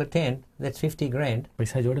 1,000 people attend, that's 50 grand.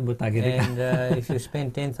 पैसा जोड़े बहुत आगे देगा। And if you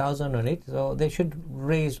spend 10,000 on it, so they should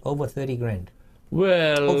raise over 30 grand.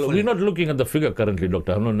 Well, we're not looking at the figure currently,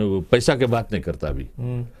 doctor. हम लोग पैसा के बात नहीं करता अभी।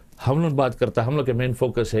 हम लोग बात करता, हम लोग के मेन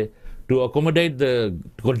फोकस है to accommodate the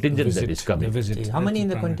contingent that is coming. How many in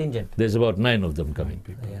the contingent? There's about 9 of them coming.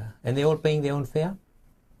 Yeah. And they all paying their own fare?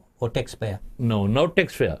 Or taxpayer? No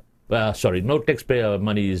taxpayer. No taxpayer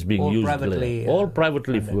money is being all used. All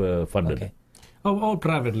privately funded. Okay. All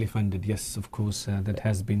privately funded, yes, of course. That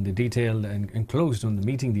has been the detail and enclosed on the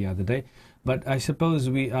meeting the other day. But I suppose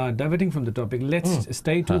we are diverting from the topic. Let's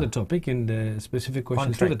stay to the topic and specific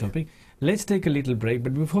questions to the topic. Let's take a little break.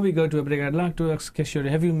 But before we go to a break, I'd like to ask Kishore,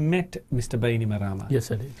 have you met Mr. Bainimarama? Yes,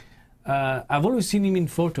 I did. I've always seen him in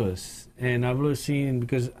photos, and I've always seen,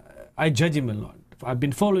 because I judge him a lot. I've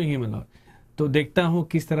been following him a lot. तो देखता हूँ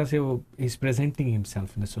किस तरह से वो is presenting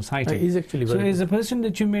himself in the society. He's actually very so as a person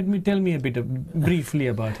that you met me, tell me a bit briefly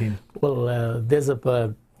about him. Well, there's a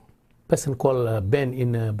person called Ben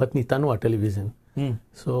in Batni Tanwa television.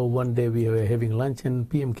 So one day we were having lunch and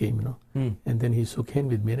PM came, and then he shook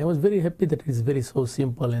hand with me. And I was very happy that he's very so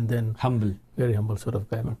simple and then humble, very humble sort of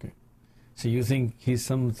guy. Okay. So you think he's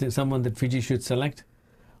someone that Fiji should select?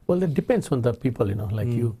 Well, that depends on the people, like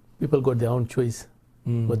you. People got their own choice,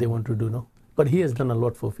 what they want to do, But he has done a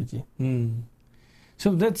lot for Fiji. So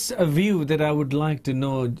that's a view that I would like to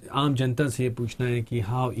know. Aam Janta se puchna hai ki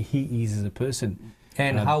how he is as a person.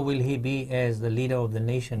 And how will he be as the leader of the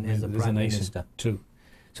nation, as the Prime Minister? True.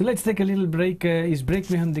 So let's take a little break. इस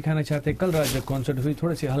break में हम दिखाना चाहते हैं कल रात जो concert हुई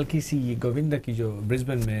थोड़ी सी हल्की सी ये गोविंदा की जो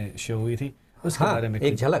ब्रिस्बेन में शो हुई थी उसके बारे में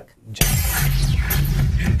एक झलक.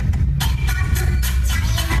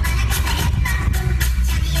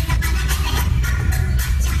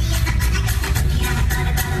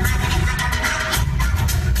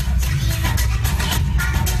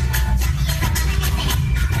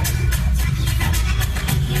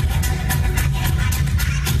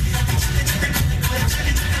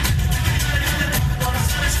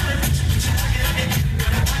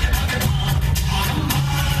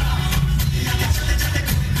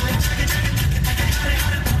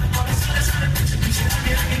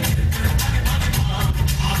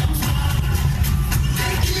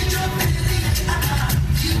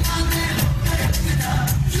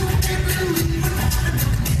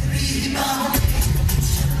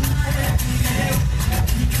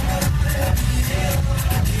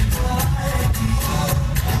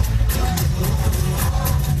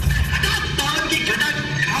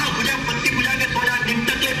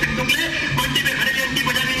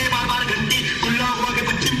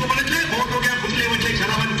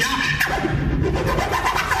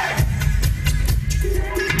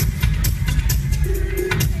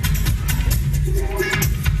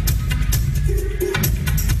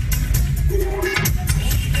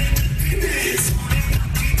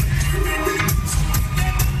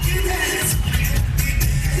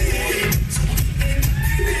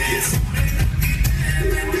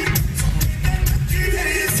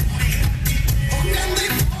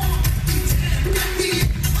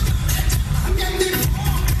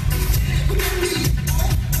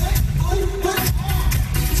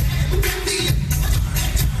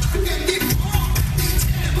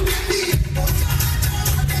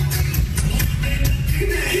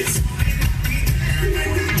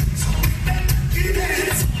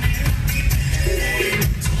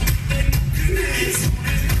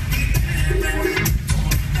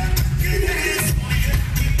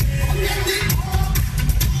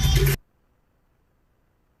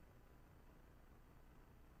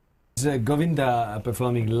 Govinda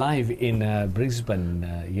performing live in Brisbane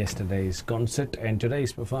yesterday's concert, and today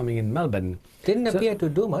is performing in Melbourne. Didn't appear to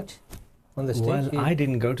do much on the stage. Well, I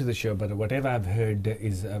didn't go to the show, but whatever I've heard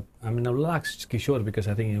is, I'll ask Kishore because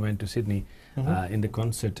I think he went to Sydney in the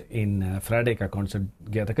concert in Friday का concert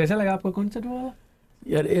गया था. कैसा लगा आपको concert वाला?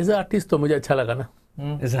 यार as an artist तो मुझे अच्छा लगा ना.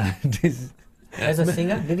 As an artist. As a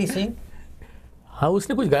singer, did he sing? हाँ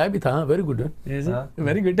उसने कुछ गाया भी था. हाँ very good.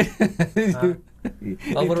 Very good.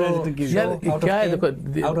 Overall,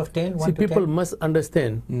 out of 10, see, people must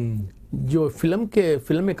understand जो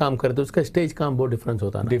फिल्म में काम करते हैं उसका स्टेज काम बहुत डिफरेंस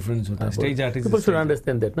होता है ना. डिफरेंस होता है. Stage artist people should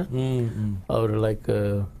understand that ना. और like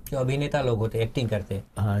जो अभिनेता लोग होते एक्टिंग करते हैं.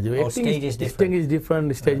 हाँ जो एक्टिंग is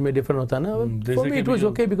different, स्टेज में डिफरेंट होता है ना. For me it was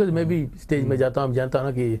okay because maybe stage में जाता हूँ जानता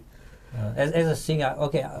हूँ ना कि as a singer,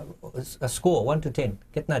 okay, a score 1 to 10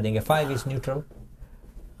 कितना देंगे? 5 is neutral.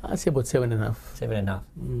 I say about 7.5.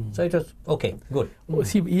 7.5. So it was okay, good.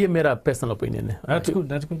 See, ये मेरा personal opinion है.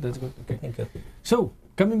 That's good. Okay. Thank you. So,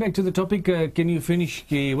 coming back to the topic, can you finish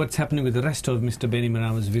what's happening with the rest of Mr.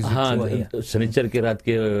 Bainimarama's visit? हाँ, शनिचर के रात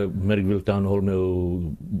के मेरिकविल town hall में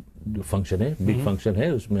वो function है, बिग फंक्शन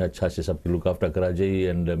है, उसमें अच्छा से सबकी लुक आफ्टर करा जाए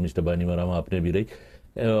एंड मिस्टर बानीमारामा अपने भी रही.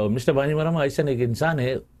 मिस्टर बानीमारामा ऐसा एक इंसान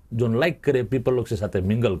है जो लाइक करे पीपल लोग से साथ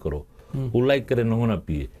मिंगल करो, वो लाइक करे नंगो ना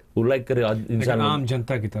पिए, वो लाइक करे इंसान आम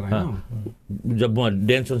जनता की तरह। हाँ, जब वहाँ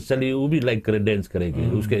डांस चली वो भी लाइक करे, डांस करेगी।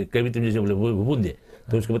 उसके कभी तुम जैसे बोले बूंदे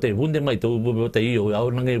तो उसको बताइए बूंदे माई तो वो बताइए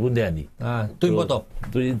और नंगे बूंदे आनी तुम वो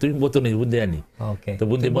तो नहीं बूंदे आनी। तो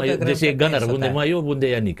बूंदे माई जैसे एक गाना बूंदे माई वो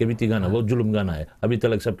बूंदे आनी कविती गाना बहुत जुलूम गाना है अभी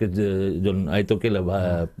तक सबके जो आए तो के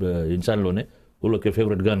इंसान लोग ने वो लोग के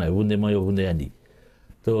फेवरेट गाना है बूंदे माई बूंदे आनी।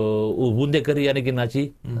 तो वो बूंदे करी यानी कि नाची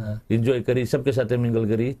इंजॉय करी सबके साथ मिंगल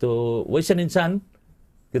करी। तो वैसा इंसान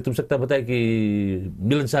कि तुम सकता बताए कि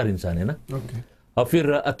मिलनसार इंसान है ना। और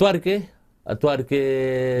फिर अतवार के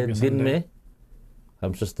दिन में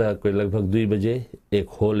हम सोचता कोई लगभग 2 बजे एक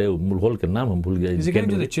हॉल है, हॉल का नाम हम भूल गए।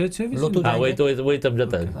 हाँ वही तब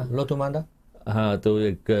जाता है लोतू मांदा। हाँ तो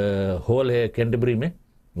एक हॉल है कैंटरबरी में,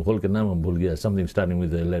 हॉल का नाम हम भूल गया, something starting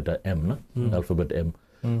with later M ना, अल्फाबेट एम।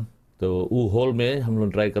 तो वो हॉल में हम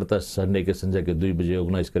लोग ट्राई करता संडे के संजय के 2 बजे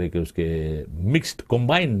ऑर्गेनाइज करके उसके मिक्स्ड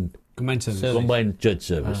कंबाइंड चर्च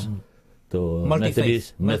सर्विस। तो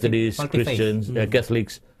Methodist Christians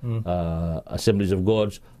Catholics assemblies of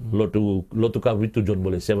God's लोतू का वितु जोन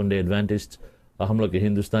बोले 7 डे एडवेंटिस्ट, हम लोग के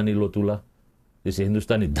हिंदुस्तानी लोतूला जैसे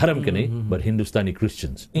हिंदुस्तानी धर्म के नहीं बट हिंदुस्तानी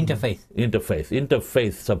क्रिश्चियंस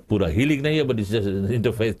इंटरफेथ सब पूरा हीलिंग नहीं है but it's just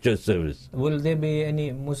interfaith church service. Will there be any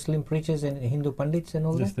Muslim preachers and Hindu pandits and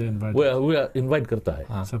all that? We are invite करता है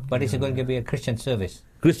but it's going to be a Christian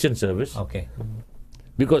service. Okay.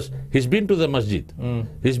 Because he's been to the masjid,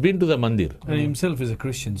 he's been to the mandir, and himself is a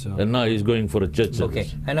Christian, so and now he's going for a church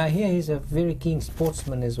service. Okay, and I hear he's a very keen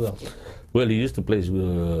sportsman as well. Well, he used to play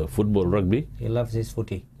football, rugby. He loves his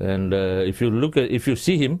footy. And if you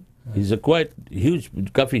see him, he's a quite huge,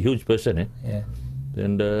 काफी huge person है. Yeah.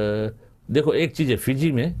 And देखो एक चीज है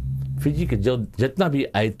Fiji में, Fiji के जितना भी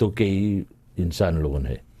आयतों के इंसान लोगों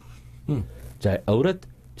है, चाहे औरत,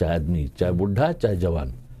 चाहे आदमी, चाहे बुढ़ा, चाहे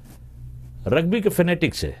जवान, रग्बी के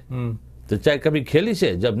फेनेटिक्स है। तो चाहे कभी खेली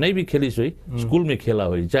से जब नहीं भी खेली हुई स्कूल में खेला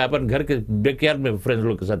हुई, चाहे अपन घर के बैकयार्ड में फ्रेंड्स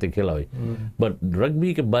लोग के साथ खेला हुई, बट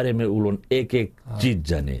रग्बी के बारे में वो लोग एक चीज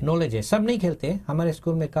जाने, नॉलेज है। सब नहीं खेलते, हमारे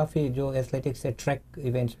स्कूल में काफी जो एथलेटिक्स से ट्रैक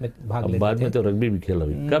इवेंट्स में भाग लेते थे। बाद में तो रग्बी भी खेला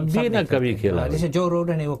हुई, कभी ना कभी खेला। जैसे जो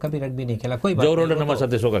रोडन है वो कभी रग्बी नहीं खेला, कोई बात जो रोडन हमारे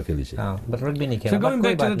साथ सोका खेली से, बट रग्बी नहीं खेला। So going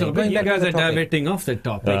back to the topic, you guys are diverting off the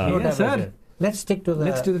topic. Yes, sir. Let's stick to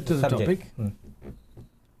the topic.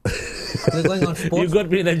 We're going on sports. You got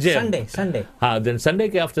me in a jam. Sunday. हाँ, then Sunday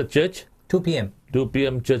के after church 2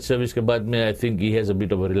 p.m. church service के बाद में I think he has a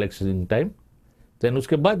bit of a relaxing time. Then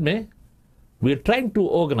उसके बाद में we're trying to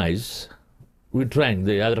organize,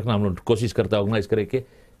 याद रखना हम लोग कोशिश करता है organize करे के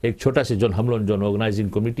एक छोटा से जो हम लोग जो organizing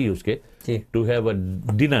committee है उसके to have a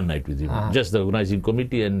dinner night with him, just the organizing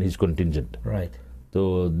committee and his contingent. Right. So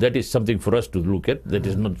that is something for us to look at. That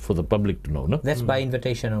is not for the public to know. No. That's by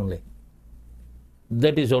invitation only.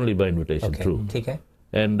 That is only by invitation. Okay. True. ठीक है.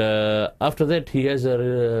 And after that he has a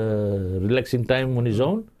relaxing time on his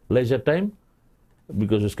own, leisure time,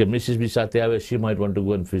 because उसके missus भी साथ आवे, she might want to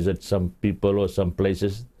go and visit some people or some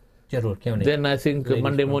places. जरूर, क्यों नहीं. Then I think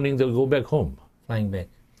Monday morning they'll go back home. Flying back.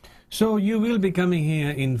 So you will be coming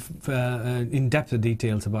here in depth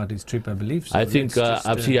details about his trip, I believe. So I think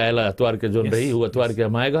आपसी आयला अतवार के जो रही वो अतवार के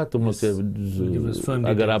हम आएगा, तुम लोग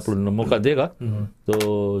के अगर आप लोग ने मौका देगा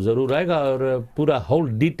तो जरूर आएगा और पूरा whole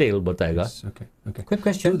detail बताएगा. Okay. Quick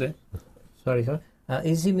question. Sorry, sir.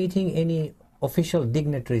 Is he meeting any official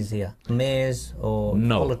dignitaries here, mayors or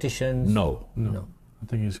politicians? No. I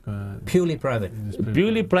think it's purely private.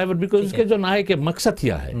 Purely private because उसके जो आए के मकसद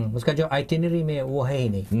क्या है? उसका जो itinerary में वो है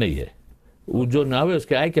ही नहीं है. वो जो नावे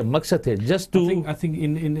उसके आए के मकसद है just to. I think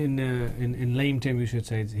in lame term you should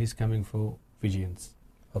say he's coming for Fijians.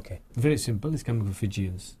 Okay. Very simple. He's coming for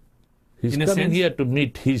Fijians. He's coming here to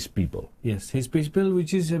meet his people. Yes, his people,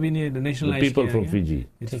 which is the nationalized. The people from Fiji.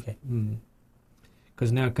 Okay.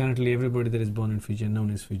 Because now currently everybody that is born in Fiji are known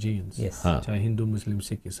as Fijians. Yes. चाहे हिंदू मुस्लिम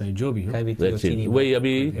सिख ईसाई जो भी हो. That's it. वही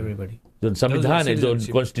अभी जो संविधान है जो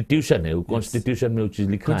कॉन्स्टिट्यूशन है वो कॉन्स्टिट्यूशन में वो चीज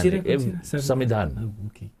लिखा है संविधान.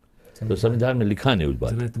 तो संविधान में लिखा है उस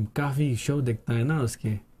बात. तुम काफी शो देखता है ना उसके.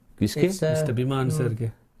 किसके? मिस्टर विमान सर के.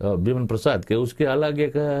 विमान प्रसाद के उसके अलग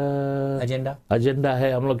एक एजेंडा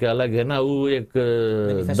है, हम लोग के अलग है ना. वो एक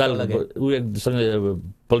दल वो एक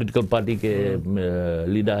पॉलिटिकल पार्टी के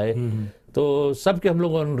लीडर है. तो सबके हम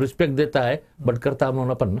लोग रिस्पेक्ट देता है बट करता हम लोग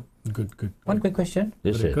अपन ना. Good. One quick question.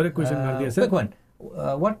 Yes, sir. Correct question, quick one.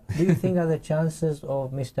 What do you think are the chances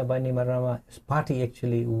of Mr. Bainimarama's party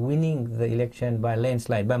actually winning the election by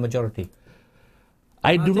landslide, by majority?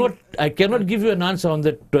 I cannot give you an answer on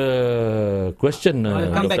that question.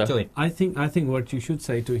 I'll come back to it. I think what you should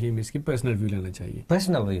say to him is कि personal view लेना चाहिए.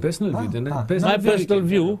 Personal view. My personal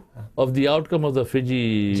view of the outcome of the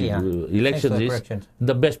Fiji elections is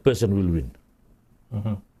the best person will win.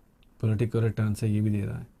 Politically correct answer ये भी दे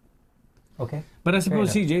रहा है. Okay. But I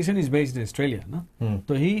suppose see, Jason is based in Australia, no?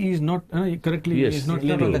 So he is not correctly. Yes. He is not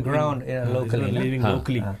He's not living on the ground locally. He's not living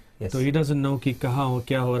locally. Yes. So he doesn't know कि कहाँ हो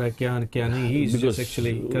क्या हो रहा है क्या नहीं. He is Because just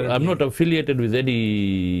actually. I'm not affiliated with any.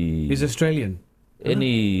 He's Australian.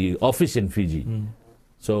 Any office in Fiji.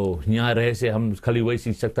 So यहाँ रहे से हम खाली वही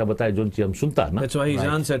शिक्षकता बताए जो चीज हम सुनता ना. That's why he's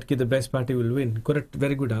answered कि the best party will win. Correct.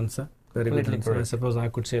 Very good answer. Very good answer. I suppose I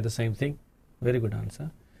could say the same thing. Very good answer.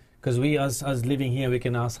 Because we, us living here, we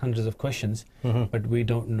can ask hundreds of questions, but we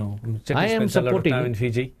don't know. I am spends a lot of supporting- time in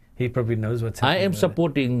Fiji. He probably knows what's I happening. am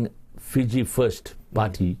supporting Fiji First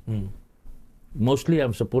Party. Mostly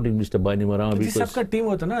I'm supporting Mr. Bainimarama जिस because सबका team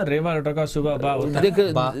होता है ना रेवा लटका सुबह बा होता है.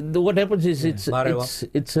 देखो, what happens is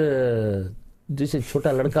it's जैसे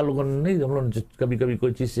छोटा लड़का लोगों ने नहीं, हम लोग कभी कभी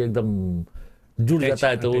कोई चीज से एकदम जुड़ जाता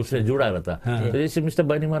है तो उससे जुड़ा रहता है. तो जैसे मिस्टर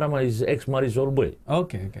बाइनीमारामा इज एक्स मारिस ओल्ड बॉय,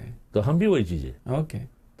 Okay, okay, तो हम भी वही चीज है. okay.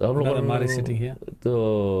 तो हम Another लोग Maris sitting here. तो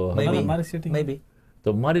Another Maris sitting. Maybe.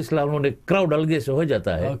 तो मारिस ला उन्होंने क्राउड अलगे से हो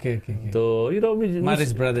जाता है. Okay, okay, okay. तो you know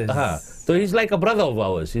Maris brothers. हाँ, तो he's like a brother of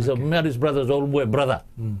ours. He's a Maris brothers old boy brother.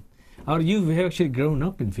 और you have actually grown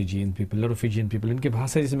up in Fijian people, a lot of Fijian people. इनके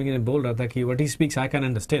भाषा जैसे मैं बोल रहा था कि what he speaks I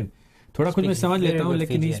can understand. थोड़ा कुछ मैं समझ लेता हूँ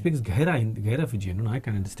लेकिन he speaks गहरा Fijian, I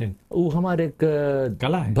can understand. वो हमारे एक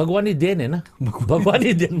कला है. भगवानी देन है ना.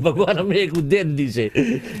 भगवानी देन, भगवान हमें एक देन दी से,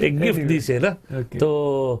 एक गिफ्ट दी से ना.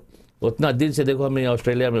 तो उतना दिन से देखो हमें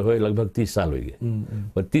ऑस्ट्रेलिया में हुए लगभग 30 साल हो गए.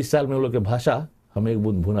 और 30 साल में वो लोग की भाषा हमें एक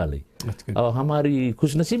बूंद भुना ली. और हमारी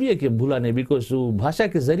खुशनसीबी है कि भूला नहीं, बिकॉज भाषा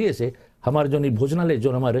के जरिए से हमारे जो नहीं भोजनालय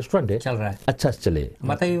जो हमारा रेस्टोरेंट है चल रहा है, अच्छा से चले.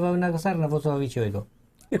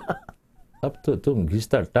 अब तो तुम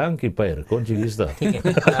घिसता टांग की पैर, कौन सी घिसता. ठीक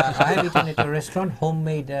है. I have eaten at a restaurant,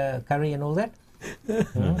 homemade curry and all that.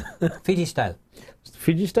 Fiji style.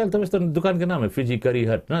 Fiji style तो वैसे दुकान के नाम है फिजी करी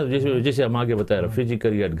हट ना. जैसे हम आगे बताया रहा, फिजी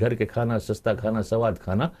करी हट, घर के खाना, सस्ता खाना, स्वाद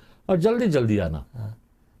खाना और जल्दी जल्दी आना.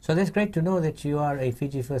 So that's great to know that you are a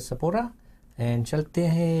Fiji First supporter. And चलते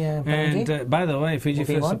हैं. And by the way, Fiji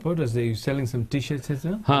Moving First on. supporters, they selling some t-shirts as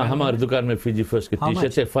well. हाँ, हमारी दुकान में फिजी फर्स्ट के टी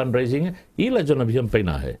शर्ट है, fund rising है. ये ला जो अभी हम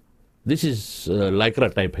पहना है, दिस इज लाइक्रा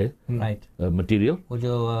टाइप है Right. मटेरियल. वो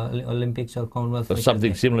जो Olympics और Commonwealth.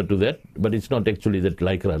 Something similar to that, but it's not actually that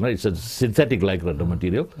lycra. No, it's a synthetic lycra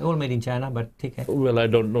material. All made in China, but ठीक है. Well, I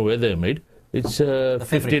don't know where they're made. It's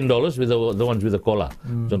 $15 with the ones with the collar.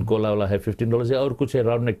 जो collar वाला है $15 है, और कुछ है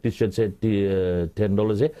round neck T shirt है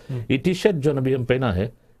 $10 है. ये टी शर्ट जो अभी हम पहना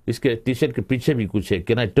है, इसके टी शर्ट के पीछे भी कुछ है.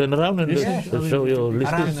 Can I turn around and show you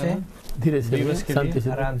आराम list? से, धीरे से, शांति से.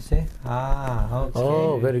 आराम से. हाँ, okay.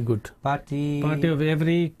 Oh, very good. Party of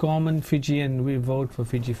every common Fijian, we vote for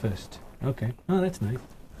Fiji First. Okay. Oh, that's nice.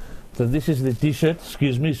 So this is the T-shirt.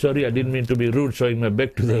 Excuse me, sorry, I didn't mean to be rude, showing my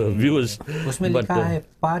back to the viewers. उसमें लिखा है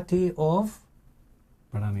Party of.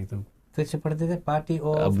 पढ़ा नहीं तो. फिर से पढ़ते थे Party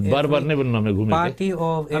of. अब बार-बार नहीं बनना मैं घूमे. Party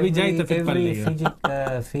of अभी जाए तो फिर पढ़ every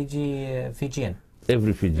Fijian.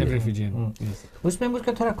 Every Fijian. Every Fijian. Yes. उसमें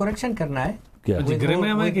मुझे थोड़ा correction करना है. क्या?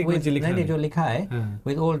 नहीं जो लिखा है,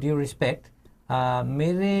 with all due respect,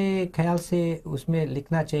 मेरे ख्याल से उसमें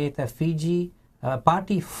लिखना चाहिए था Fiji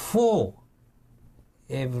Party for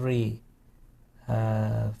every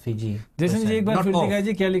Fiji. जैसे मुझे एक बार फिर दिखाई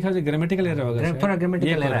जी क्या लिखा है, ग्रामेटिकल एरर होगा. थोड़ा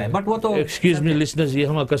ग्रामेटिकल एरर है, बट वो तो. एक्सक्यूज मी लिसनर्स, ये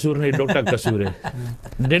हमारा कसूर नहीं, डॉक्टर का कसूर है.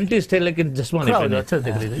 डेंटिस्ट है लेकिन चश्मा नहीं पहना. अच्छा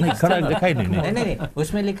दिख रही है. नहीं, खड़ा दिखाई नहीं. नहीं,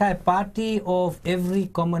 उसमें लिखा है party of every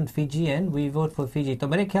common Fijian we vote for Fiji. तो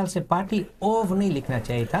मेरे ख्याल से पार्टी ऑफ नहीं लिखना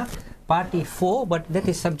चाहिए था, party for, but that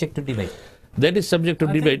is subject to debate. That is subject to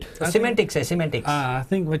debate. Semantics है, semantics. I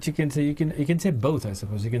think what you can say, you can say both, I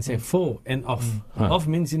suppose. You can say for and off. Off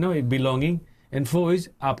means belonging, and for is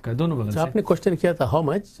आपका, दोनों बगल से. आपने question किया था how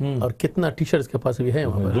much और कितना टी-शर्ट्स के पास भी है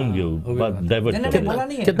वहाँ पर. घूम गए, बात डाइवर्ट कर नहीं, बोला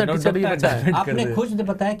नहीं है. कितना टी-शर्ट ये बचा है. आपने खुद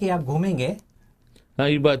बताया कि आप घूमेंगे. हाँ,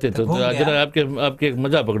 ये बात है. तो जरा आपके एक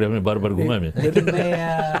मजा पकड़े हमें बार-बार घुमा में. लेकिन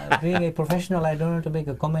मैं being a professional, I don't want to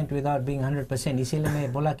make a comment without being 100%. इसीलिए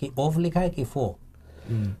मैं बोला कि off लिखा है कि for.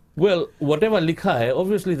 Well, whatever likha hai,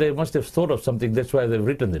 obviously they must have thought of something. That's why they've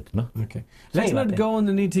written it, no? Okay. Let's not go on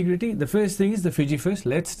the nitty-gritty. The first thing is the Fiji First.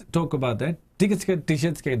 Let's talk about that. Tickets के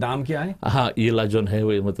t-shirts के दाम क्या है? हाँ, ये ला zone है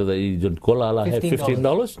वो मतलब ये जोन कोला वाला है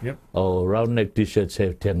 $15. Yep. और round neck t-shirts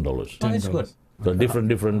है $10. Oh, that's good. So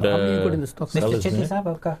different. How many you got in the stock? Mr. Chetty साहब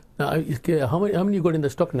आपका. इसके how many you got in the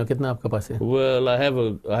stock now? कितना आपके पास है? Well, I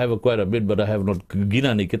have quite a bit, but I have not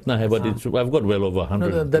गिना नहीं कितना है, but I've got well over 100.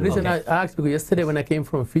 No, the reason I asked because yesterday when I came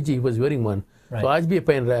from Fiji, he was wearing one. तो आज भी ये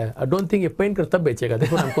पहन रहा है. I don't think ये पहन कर तब बेचेगा.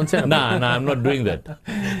 देखो I'm concerned. ना I'm not doing that.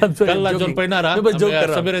 कल जोन पहना रहा,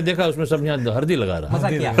 सवेरे देखा उसमें सब यहाँ हल्दी लगा रहा. मजा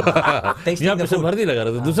किया. यहाँ पे सब हल्दी लगा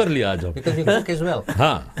रहा था. दूसरा लिया आज हम. Because you cook as well.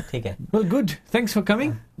 हाँ. ठीक है. Well, good. Thanks for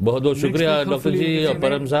coming. बहुत बहुत शुक्रिया डॉक्टर जी और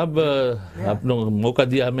परम साहब, आपने मौका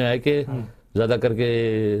दिया हमें आए के ज्यादा करके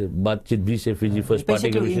बातचीत भी से फिजी फर्स्ट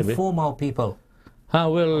पार्टी के विषय में. Inform our people. हाँ,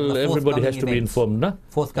 well, everybody has to be informed ना.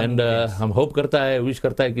 And हम होप करता है, विश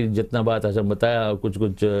करता है कि जितना बात आज हम बताया, कुछ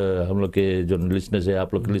हम लोग के जो लिसनर्स है,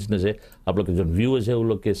 आप लोग के लिसनर्स है, आप लोग के जो व्यूअर्स है, उन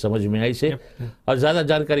लोग के समझ में आई से. और ज्यादा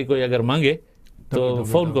जानकारी कोई अगर मांगे तो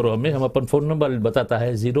फोन करो हमें. हम अपन फोन नंबर बताता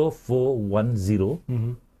है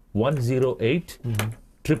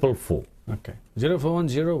 0410-108-444. Okay.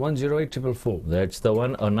 0410-108-444. That's the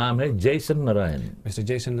one. और नाम है जैसन Narayan. Mr.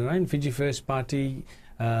 Jason Narayan, Fiji First Party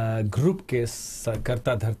group के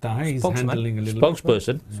करता धरता है. He's handling a little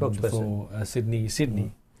spokesperson for Sydney.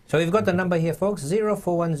 So we've got the number here, folks.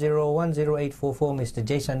 0410-108-44. Mr.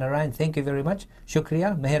 Jason Narayan, thank you very much.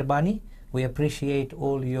 Shukriya, meherbani. We appreciate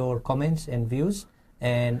all your comments and views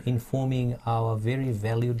and informing our very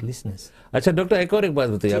valued listeners. अच्छा doctor, एक और एक बात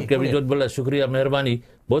बताइए. आपके अभी जो बोला शुक्रिया मेहरबानी,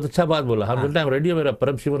 बहुत अच्छा बात बोला. हम बोलते हैं रेडियो मेरा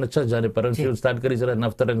परम शिवन अच्छा जाने. परम शिवन स्टार्ट करी जरा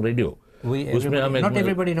नवतरंग रेडियो. उसमें हमें not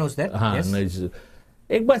everybody knows that. हाँ, yes.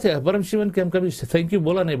 एक बात है, परम शिवन के हम कभी थैंक यू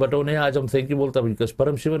बोला नहीं, बट उन्हें आज हम थैंक यू बोलता. बिकॉज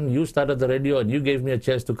परम Sivan you started the radio and you gave me a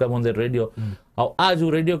chance to come on the radio. और आज वो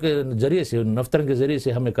रेडियो के जरिए से, नवतरंग के जरिए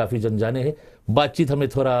से हमें काफी जन जाने हैं. बातचीत हमें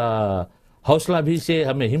थोड़ा हौसला भी से,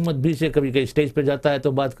 हमें हिम्मत भी से, कभी कहीं स्टेज पे जाता है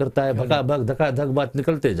तो बात करता है, भगा भग धका धक बात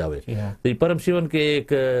निकलते जावे. तो ये परम शिवन के एक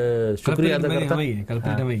शुक्रिया अदा करता है.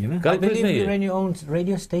 कल्पित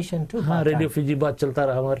रेडियो स्टेशन टू. हाँ, रेडियो फिजी बात चलता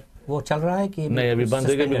रहा हमारा. वो चल रहा है कि नहीं, अभी बंद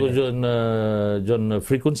हो गया. बिकॉज जो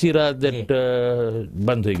फ्रीक्वेंसी रहा दैट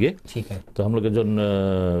बंद हो गया. ठीक है. तो हम लोग जो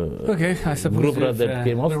Okay, I suppose group run that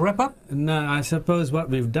came off. We'll wrap up. No, I suppose what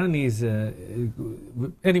we've done is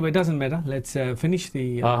anyway, doesn't matter. Let's finish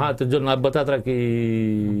the. हाँ, तो जो आप बताता रहा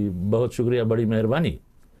कि बहुत शुक्रिया, बड़ी मेहरबानी.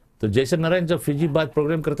 तो जैसे नारायण जब फिजी बात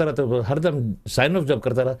प्रोग्राम करता रहा तो हरदम साइन ऑफ जब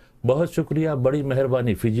करता रहा, बहुत शुक्रिया, बड़ी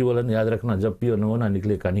मेहरबानी. फिजी वाला याद रखना, जब पियो नवना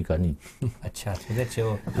निकले कहानी कहानी. अच्छा, that's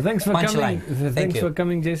your Thanks for punchline. coming. Thanks for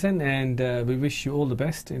coming, Jason, and we wish you all the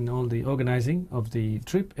best in all the organizing of the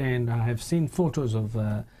trip. And I have seen photos of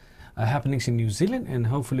happenings in New Zealand, and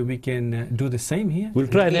hopefully we can do the same here.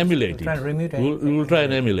 We'll try and emulate it. We'll try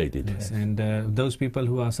and emulate it. Yes, and those people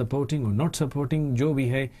who are supporting or not supporting, जो भी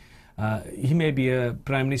है, he may be a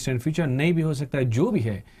prime minister in future, नहीं भी हो सकता है, जो भी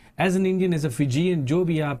है. As an Indian, as a Fijian, जो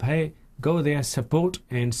भी आप है, go there, support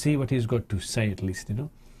and see what he's got to say at least, you know.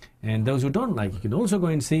 And those who don't like, you can also go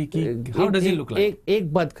and see कि how does he look like.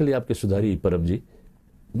 एक बात खाली आपके सुधारी परम जी.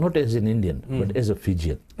 Not as an Indian, but as a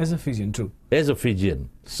Fijian. As a Fijian, true. As a Fijian,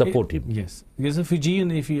 support him. Yes. As a Fijian,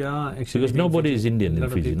 if you are actually... Because nobody is Indian in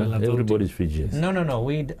Fiji, no? Everybody is Fijian. No.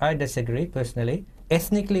 I disagree personally.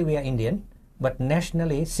 Ethnically, we are Indian, but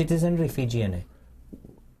nationally, citizenry Fijian है.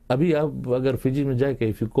 अभी आप अगर Fiji में जाके,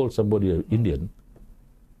 if you call somebody Indian,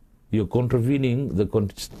 you're contravening the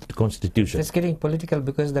constitution. It's getting political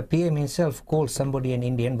because the PM himself called somebody an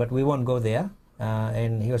Indian, but we won't go there.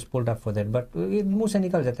 And he was pulled up for that. But मुंह से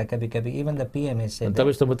निकल जाता कभी-कभी. Even the PM has said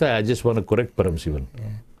that. तब बताया, I just want to correct Param Sivan.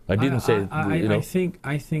 I didn't say, you know.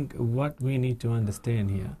 I think what we need to understand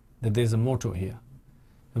here, that there's a motto here.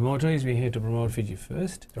 The motto is we're here to promote Fiji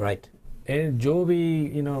first. Right. And जो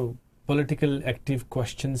भी, you know, political active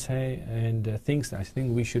questions है and things, I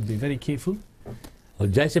think we should be very careful. और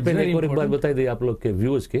जैसे पहले एक और एक बात बताई दी आप लोग के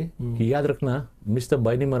व्यूअर्स के कि याद रखना, mister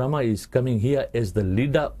बाइनीमरामा is coming here as the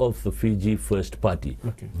leader of the Fiji First Party,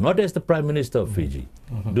 not as the Prime Minister of Fiji.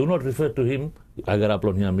 Do not refer to him. अगर आप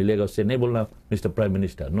लोग यहाँ मिलेगा उससे नहीं बोलना Mr. Prime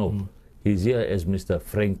Minister. No, he's here as Mr.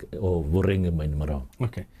 Frank or Vorenge Bainimarama.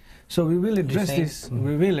 Okay, so we will address this.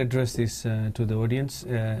 We will address this to the audience.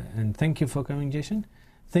 And thank you for coming, Jason.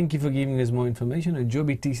 Thank you for giving us more information. And जो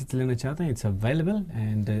भी T-shirt लेना चाहते हैं, it's available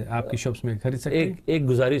and आपकी shops में खरीद सकते हैं. एक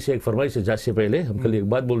गुजारिश है, एक फरमाइश है. जाने से पहले हम कल एक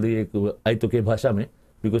बात बोल दी एक आयतों के भाषा में,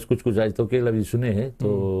 बिकॉज कुछ आयतों के लफ्ज़ सुने हैं तो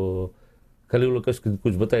कल लोग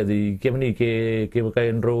कुछ बताए दी कि मनी के बकाए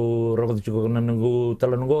इंड्रो रमत चिको नंगो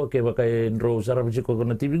तलनगो के बकाए इंड्रो सारा चिको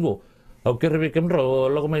करना तीबिगो और के रबे केमरो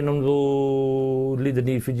लोग में नंगो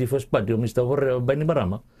लीडनी फिजी फर्स्ट पार्टी मिस्टर होरे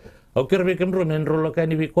बाइनीमरामा और के रबे केमरो में इंड्रो लोग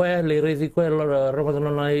कानी भी कोया ले रही थी कोया रमत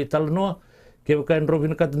नंगो तलनो के बकाए इंड्रो भी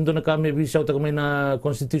नका तंदो नका में भी साउथ में ना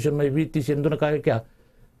कॉन्स्टिट्यूशन में भी तीस इंदो नका क्या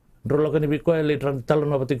Rolo kan ibi ko le talo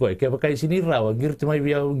na pati ko e kaya kai sini raw gir mai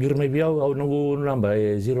biaw au nungu namba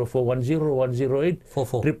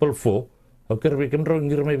 0410-108-444 au kerbi kemro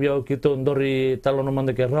gir mai biaw kito ndori talo no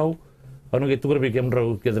manda ke raw anu ke tukur bi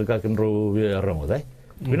kemro ke derka kemro raw dai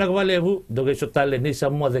विनकवाले who दोगे सुताले नि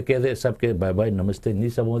समोदे कहदे सबके bye bye नमस्ते नि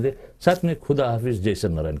समोदे साथ में खुदा हाफिज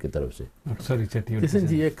जैसन नारायण की तरफ से सॉरी चेट्टी किशन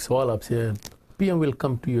जी एक सवाल आपसे PM will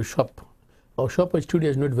come to your shop और shop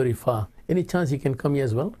studio is not very far any chance he can come here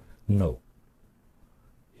as well No,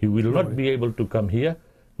 he will not be able to come here.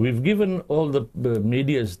 We've given all the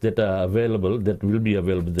medias that are available, that will be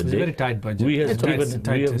available that It's day. a very tight budget. We have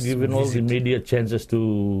Tight given all the visit. media chances to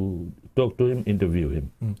talk to him, interview him.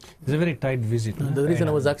 It's a very tight visit. The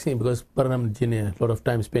reason I was asking because Param ji ने a lot of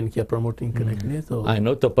time spent किया promoting correctly so I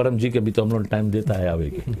know, तो परम जी के भी तो हम लोग time देता है आवे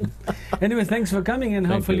के. Anyway, thanks for coming and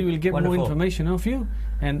Thank hopefully you. we'll get more Wonderful. information of you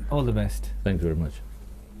and all the best. Thank you very much.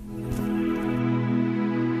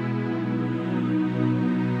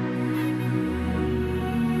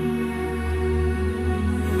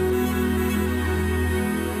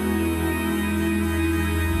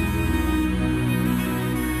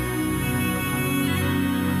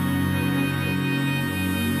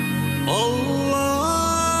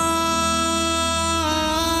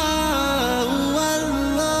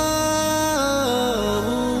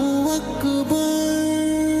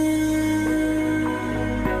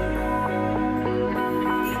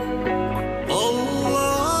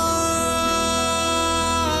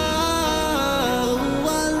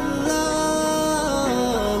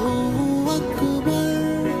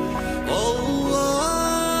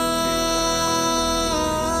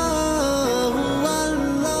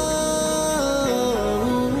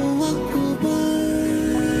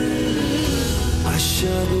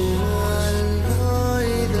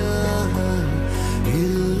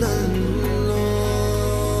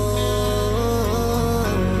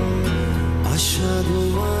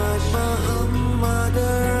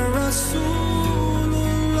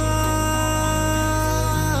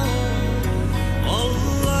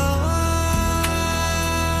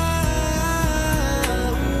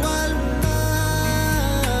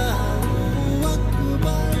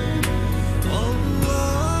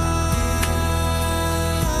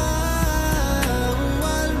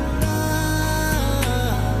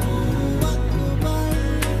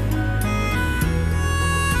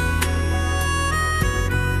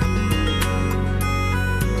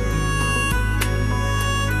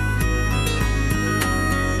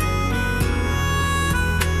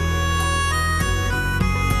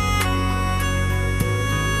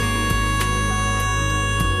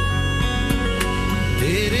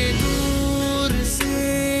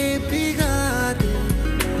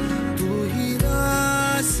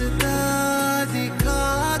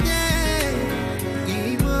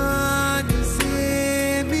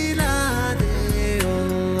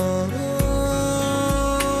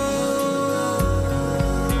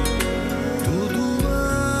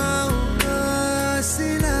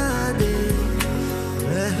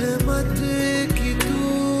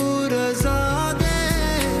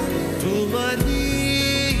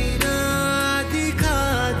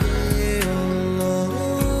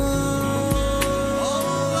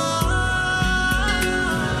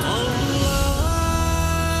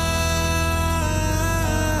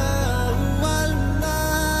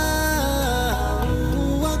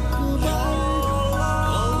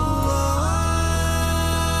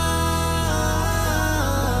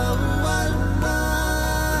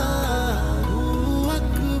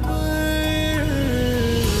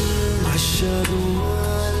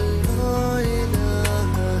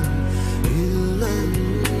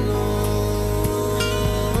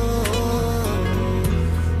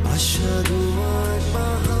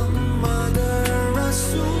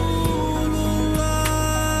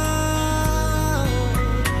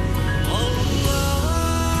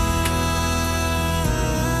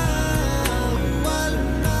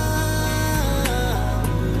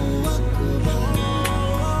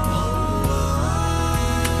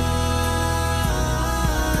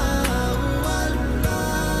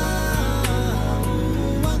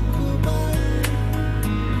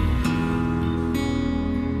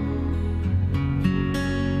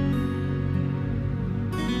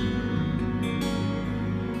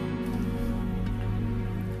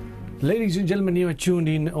 Ladies and gentlemen, you are tuned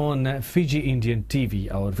in on Fiji Indian TV.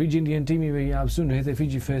 और Fiji Indian TV में आप सुन रहे थे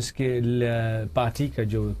Fiji Fest के party का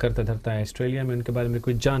जो करता धरता है ऑस्ट्रेलिया में, उनके बारे में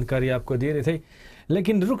कुछ जानकारी आपको दे रहे थे.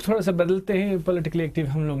 लेकिन रुख थोड़ा सा बदलते हैं. पॉलिटिकली एक्टिव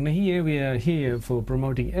हम लोग नहीं है. We are here for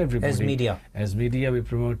promoting everybody. As media, we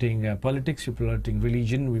promoting politics, we promoting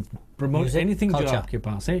religion, we promote anything जो आपके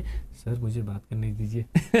पास है. सर मुझे बात करने दीजिए.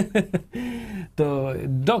 तो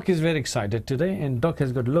Doc is very excited today and Doc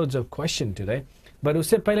has got loads of questions today. But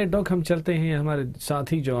उससे पहले डॉक हम चलते हैं. हमारे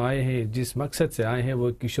साथी जो आए हैं, जिस मकसद से आए हैं,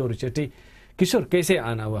 वो किशोर चेट्टी. किशोर, कैसे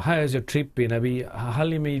आना हुआ? How is your trip been? अभी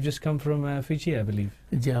हाल ही में you just come from Fiji I believe.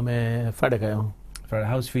 जी हाँ, मैं फाड़क आया हूँ. पर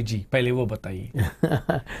हाउस फिजी पहले वो बताइए।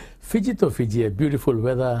 फिजी तो फिजी है, ब्यूटीफुल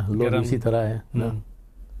वेदर, लोग इसी तरह है ना।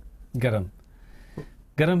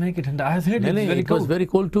 गरम है कि ठंडा? I have heard it's very cold. Very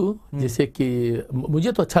cold to, जैसे कि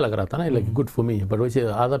मुझे तो अच्छा लग रहा था ना, like good for me, but वैसे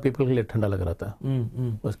अदर पीपल के लिए ठंडा लग रहा था।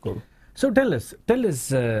 बस cold. So tell us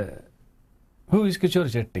who is Kishore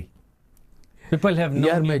Shetty? People have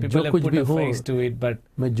known you, people have put a face to it, but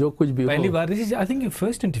मैं जो कुछ भी पहली बार, this is I think your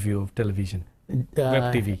first interview of television, web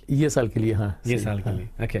TV. ये साल के लिए, हाँ ये साल के लिए।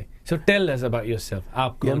 Okay, so tell us about yourself.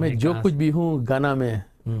 आप यार मैं जो कुछ भी हूँ, गाना में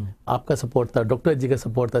आपका सपोर्ट था, डॉक्टर जी का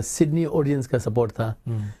सपोर्ट था, सिडनी ऑडियंस का सपोर्ट था।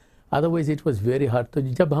 Otherwise it was very hard. तो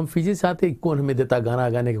जब हम फिजी से आते, कौन हमें देता गाना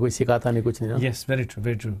गाने का, कोई सिखाता नहीं, कुछ नहीं। Yes, very true,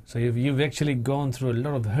 very true. So you've actually gone through a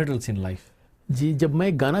lot of hurdles in life. जी, जब मैं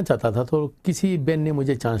गाना चाहता था तो किसी बैंड ने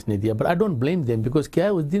मुझे चांस नहीं दिया, but I don't blame them, because क्या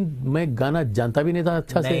है, उस दिन मैं गाना जानता भी नहीं था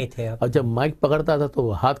अच्छा से, और जब माइक पकड़ता था तो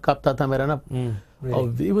हाथ कांपता था मेरा ना।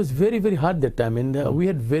 और it was very very hard that time, and we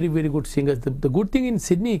had very very good singers. The good thing in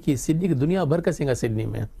Sydney की दुनिया भर का सिंगर सिडनी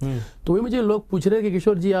में। तो वही मुझे लोग पूछ रहे कि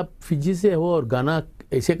किशोर जी आप फिजी से हो और गाना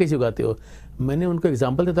ऐसे कैसे गाते हो। मैंने उनको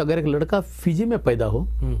एग्जाम्पल देता, अगर एक लड़का फिजी में पैदा हो,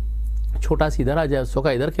 छोटा सी इधर आ जाए,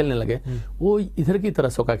 सोका इधर खेलने लगे, वो इधर की तरह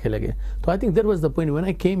सोका खेलेंगे। तो I think that was the point when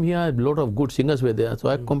I came here, lot of good singers way there, so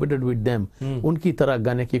I कॉम्पिटेड with them, उनकी तरह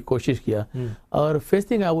गाने की कोशिश किया। और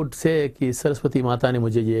first thing I would say कि सरस्वती माता ने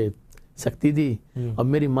मुझे ये शक्ति दी, और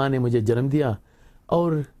मेरी माँ ने मुझे जन्म दिया,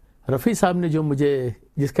 और रफ़ी साहब ने जो मुझे,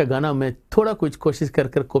 जिसका गाना मैं थोड़ा कुछ कोशिश कर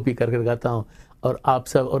कॉपी कर गाता हूँ, और आप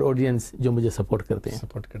सब और ऑडियंस जो मुझे सपोर्ट करते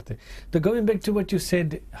हैं। तो going back to what you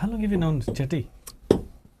said, how long have you known Chetty?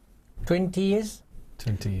 20 years.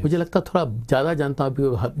 मुझे लगता थोड़ा ज्यादा जानता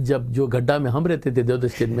हूँ, जब जो गड्ढा में हम रहते थे देवदर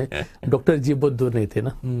स्टेट में, डॉक्टर जी बहुत दूर नहीं थे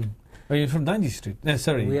ना। Are you from Danji Street? No,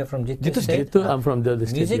 sorry. We are from Jittu State. I'm from Deodar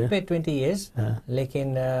State. Music पे 20 years,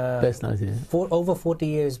 लेकिन over 40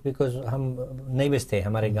 years because हम neighbors थे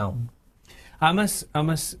हमारे गांव। I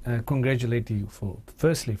must congratulate you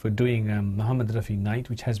firstly for doing Muhammad Rafi Night,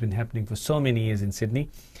 which has been happening for so many years in Sydney.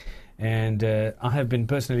 And I have been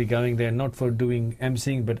personally going there, not for doing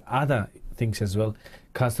emceeing but other things as well.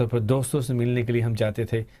 खासतौर पर दोस्तों से मिलने के लिए हम जाते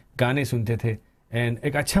थे, गाने सुनते थे, and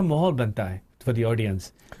एक अच्छा माहौल बनता है for the audience.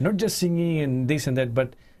 Not just singing and this and that,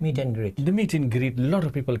 but meet and greet. The meet and greet. A lot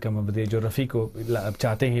of people come over there जो रफ़ी को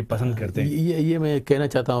चाहते हैं, पसंद करते हैं। ये मैं कहना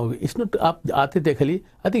चाहता हूँ, इट्स नॉट आप आते थे खाली।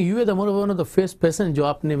 I think you are the one of the first person जो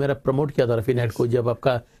आपने मेरा प्रमोट किया था रफ़ी नाइट को, जब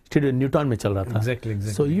आपका स्टूडियो न्यूटन में चल रहा था। Exactly.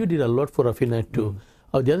 So you did a lot for Rafi night to.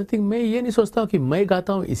 और द अदर थिंग, मैं ये नहीं सोचता हूँ कि मैं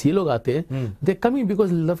गाता हूँ इसी लोग आते हैं, दे कमिंग बिकॉज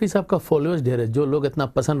रफ़ी साहब का फॉलोअर्स ढेर है, जो लोग इतना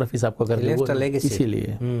पसंद रफ़ी साहब को करते हैं,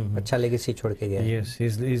 इसीलिए अच्छा लेगेसी छोड़ के गया। Yes,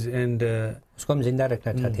 he's and उसको हम जिंदा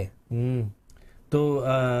रखना चाहते हैं। तो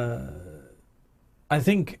I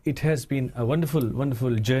think it has been a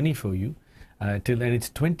wonderful journey for you till, and it's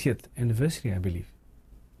 20th anniversary, I believe.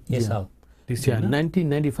 Yes, sir.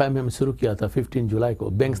 1995 में हम शुरू किया था 15 जुलाई को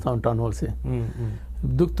बैंक्सटाउन टाउन हॉल से।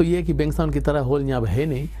 दुख तो ये है कि बैंक्सटाउन की तरह हॉल यहाँ है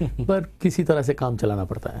नहीं, पर किसी तरह से काम चलाना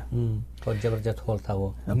पड़ता है। बहुत जबरदस्त हॉल था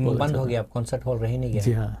वो, बंद हो गया, अब कॉन्सर्ट हॉल रह नहीं गया।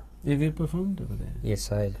 जी हाँ। Have you performed over there?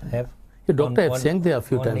 Yes, I have. The doctor have sang there a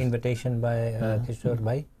few times. On invitation by Kishore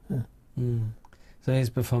bhai. So he's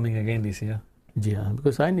performing again this year. जी हाँ,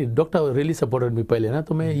 because I knee doctor really supported me पहले ना,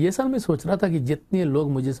 तो मैं ये साल में सोच रहा था कि जितने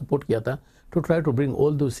लोग मुझे सपोर्ट किया था, to try to bring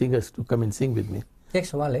all those singers to come and sing with me. एक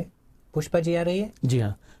सवाल है, पुष्पा जी आ रही है? जी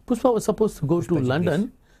हाँ, Pushpa was suppose to go to London.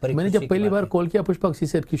 मैंने जब पहली बार कॉल किया Pushpa, she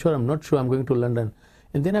said Kishore I am not sure I am going to London,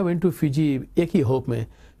 and then I went to Fiji, एक ही होप में।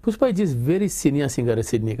 Pushpa is very senior singer है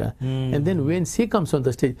सिडनी का, and then when she comes on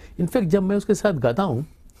the stage, in fact जब मैं उसके साथ गाता हूँ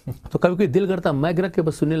तो कभी कोई दिल करता माइक रख के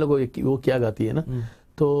बस सुनने लगो वो क्या गाती है ना।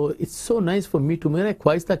 तो it's so nice for me to, मेरा एक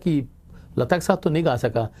ख्वाहिश था कि लता के साथ तो नहीं गा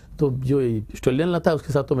सका, तो जो ऑस्ट्रेलियन लता है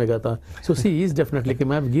उसके साथ तो मैं गाता। सो सी इज डेफिनेटली कि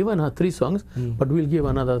मैं have given her 3 songs, but we will give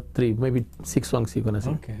another 3 may be 6 songs he gonna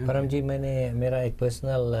सिंग। परम जी, मेरा एक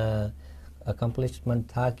पर्सनल अकम्प्लिशमेंट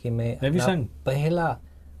था कि मैं पहला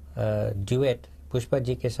ड्यूएट पुष्पा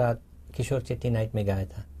जी के साथ किशोर चेट्टी नाइट में गाया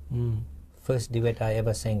था। First duet I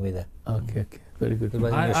ever sang with her. Okay, very good.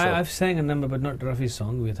 I've sang a number, but not Rafi's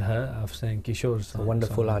song with her. I've sang Kishore's song. A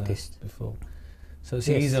wonderful artist before. So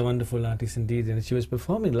she is a wonderful artist indeed, and she was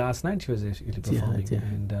performing last night. She was actually performing,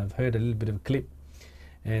 and I've heard a little bit of a clip.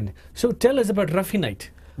 And so tell us about Rafi Night.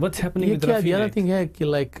 What's happening with Rafi Night? The other thing है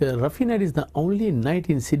कि like Rafi Night is the only night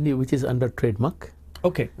in Sydney which is under trademark.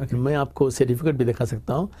 Okay मैं आपको certificate भी दिखा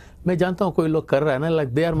सकता हूँ. मैं जानता हूँ कोई लोग कर रहा है ना, लाइक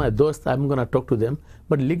दे आर माय दोस्त, I am gonna talk to them,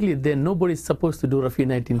 but legally they nobody is supposed to do Rafi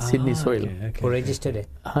night in Sydney soil. वो रजिस्टर्ड है.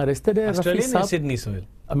 हाँ, रजिस्टर्ड है. रफी साहब Sydney soil,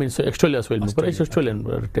 I mean Australia soil में, पर ऑस्ट्रेलियन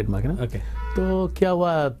ट्रेडमार्क है ना. तो क्या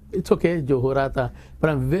हुआ, इट्स ओके जो हो रहा था, पर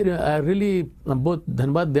आई रियली बहुत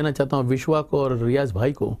धन्यवाद देना चाहता हूँ विश्वा को और रियाज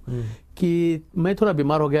भाई को कि मैं थोड़ा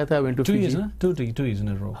बीमार हो गया था. टू इयर्स इन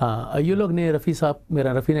अ रो. हाँ, ये लोग ने रफी साहब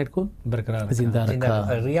मेरा रफी नाइट को बरकरार जिंदा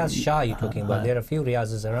रखा. रियाज Shah you talking about, there are a few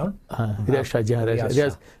रियाज़ेस around. हाँ, रियाज शाह जी. हाँ,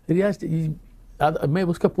 रियाज मैं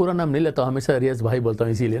उसका पूरा नाम नहीं लेता हूँ, हमेशा रियाज भाई बोलता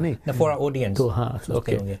हूँ, इसीलिए नहीं फॉर ऑडियंस. तो हाँ,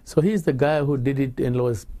 okay. So he is the guy who did it and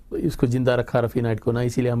was इसको जिंदा रखा रफी नाइट को ना,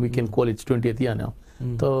 इसीलिए हम we can call it's 20th year now.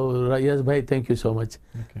 तो रियाज भाई thank you so much.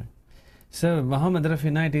 Sir, Mohammad Rafi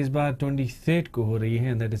night इस बार 23rd को हो रही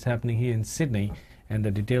है, and that is happening here in Sydney, and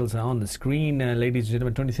the details are on the screen. Ladies and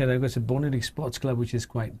gentlemen, 23rd August at Bonatic Sports Club, which is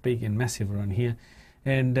quite big and massive around here.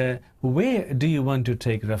 And where do you want to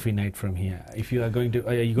take Rafi Night from here? If you are going to,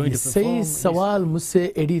 are you going to perform? सही सवाल मुझसे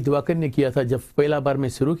AD दुआकर ने किया था जब पहला बार मैं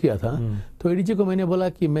शुरू किया था. तो एडी जी को मैंने बोला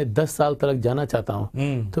कि मैं 10 साल तक जाना चाहता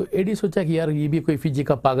हूँ. तो एडी सोचा कि यार ये भी कोई फिजी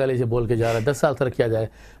का पागल ऐसे बोल के जा रहा है, 10 साल तक किया जाए.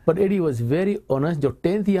 But AD was very honest. जो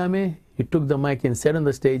 10th ईयर में he took the mic and said on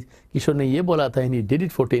the stage, किशोर ने ये बोला था, and he did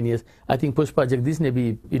it for 10 years. I think Pushpa Jagdish ने भी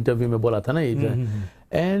इंटरव्यू में बोला था ना ये.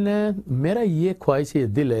 एंड मेरा ये ख्वाहिश है,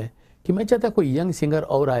 दिल है कि मैं चाहता कोई यंग सिंगर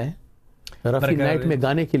और आए रफी नाइट में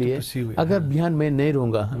गाने के लिए. अगर बिहान मैं नहीं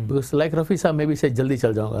रहूंगा, बिकॉज लाइक रफी साहब मैं भी से जल्दी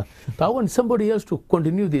चल जाऊंगा, तो I want somebody else to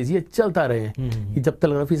continue this. ये चलता रहे कि जब तक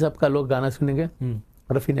रफी साहब का लोग गाना सुनेंगे,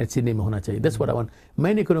 रफी नाइट सिडनी में होना चाहिए. That's what I want.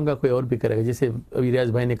 मैं नहीं करूंगा, कोई और भी करेगा, जैसे अभी रियाज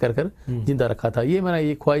भाई ने कर जिंदा रखा था. ये मेरा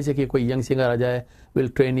ये ख्वाहिश है कि कोई यंग सिंगर आ जाए, विल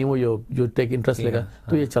ट्रेन यू, जो टेक इंटरेस्ट लेगा,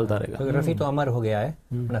 तो ये चलता रहेगा. रफी तो अमर हो गया है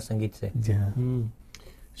अपना संगीत से. जी हाँ.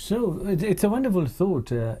 So it's a wonderful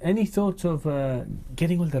thought. Any thoughts of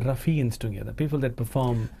getting all the Rafians together, people that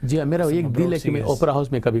perform? जी हाँ, मेरा एक दिल है कि मैं ओपेरा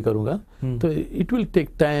हाउस में कभी करूँगा. तो it will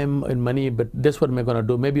take time and money, but that's what मैं gonna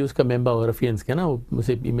do. Maybe उसका मेंबर और Rafians के ना वो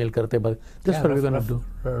मुझे ईमेल करते हैं, that's what we're gonna do.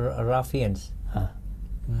 Rafians. हाँ.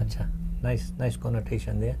 अच्छा. Nice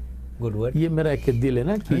connotation there. Good word. ये मेरा एक दिल है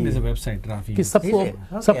ना कि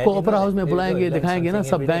सबको ओपेरा हाउस में बुलाएंगे, दिखाएंगे ना,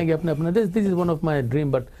 सब गाएंगे अपने अपने. This is one of my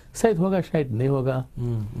dream, but शायद होगा शायद नहीं होगा.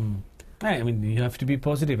 I mean, you have to be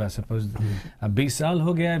positive, I suppose. अब 20 साल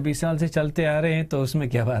हो गया है, 20 साल से चलते आ रहे हैं, तो उसमें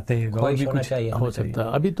क्या बात है, और भी कुछ हो सकता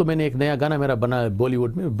है. अभी तो मैंने एक नया गाना मेरा बना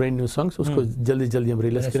बॉलीवुड में, ब्रांड न्यू सॉन्ग्स, उसको जल्दी हम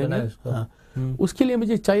रिलीज करेंगे. उसके लिए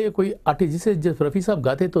मुझे चाहिए कोई आर्टिस्ट, जिसे जब रफी साहब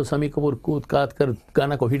गाते तो समी कपूर कूद काट कर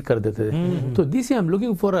गाना को हिट कर देते थे. तो this I am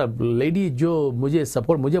looking for a lady जो मुझे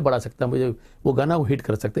सपोर्ट, मुझे बढ़ा सकता है, मुझे वो गाना को हिट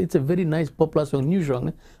कर सकता है. It's a very nice popular song, new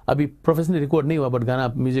song. अभी प्रोफेशनली रिकॉर्ड नहीं हुआ, बट गाना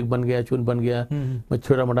म्यूजिक बन गया, ट्यून बन गया, मैं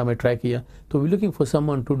छोटा मोटा में ट्राई किया. तो we looking for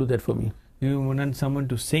someone to do that for me. You want someone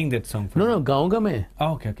to sing that song for you? No, गाऊंगा मैं.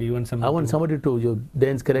 Okay. You want someone. I want somebody to जो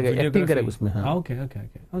dance करेगा, एक्टिंग करेगा उसमें. हाँ. Okay.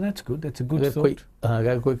 Oh, that's good. That's a good thought.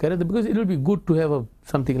 अगर कोई करे तो because it will be good to have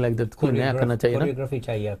something like that. कोई नया करना चाहिए ना. कोरियोग्राफी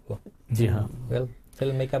चाहिए आपको. जी हाँ. Well,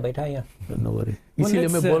 फिल्म मेकर बैठा है. No worry. इसीलिए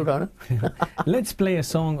मैं बोल रहा हूँ ना. Let's play a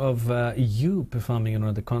song of you performing in one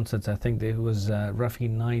of the concerts. I think there was Rafi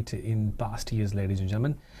Night in past years, ladies and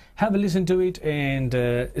gentlemen. Have a listen to it, and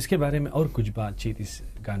इसके बारे में और कुछ बातचीत इस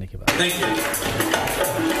गाने के बारे में.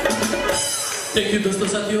 Thank you दोस्तों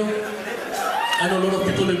साथियों. I know a lot of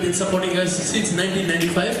people have been supporting us since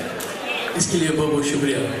 1995. इसके लिए बहुत बहुत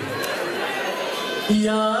शुक्रिया.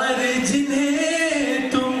 यार जिन्हें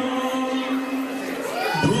तुम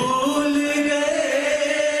भूल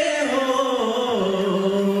गए हो,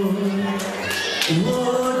 वो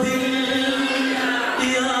दिल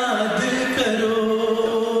याद करो.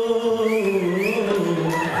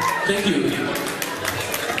 Thank you.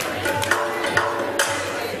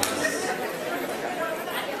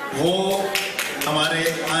 वो हमारे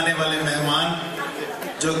आने वाले मेहमान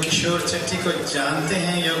जो किशोर चट्टी को जानते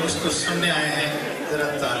हैं या उसको सुनने आए हैं, जरा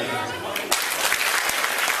ताली.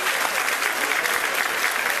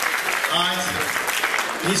 आज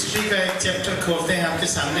हिस्ट्री का एक चैप्टर खोलते हैं आपके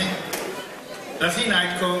सामने. रफी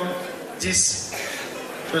नाइट को जिस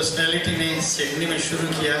पर्सनैलिटी ने सिडनी में शुरू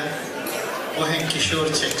किया वो है किशोर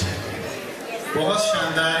चट्टी. बहुत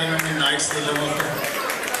शानदार इन्होंने नाइट्स दी लोगों को.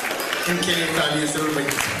 इनके लिए ताली जरूर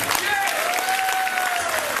बजी.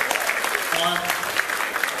 और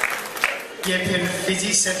ये फिर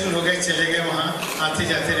फिजी सेटल हो गए, चले गए वहाँ, आते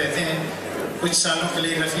जाते रहते हैं. कुछ सालों के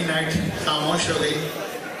लिए रफी नाइट खामोश हो गई.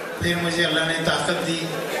 फिर मुझे अल्लाह ने ताकत दी,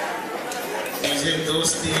 मुझे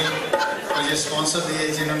दोस्त दिए, मुझे स्पॉन्सर दिए,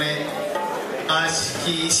 जिन्होंने आज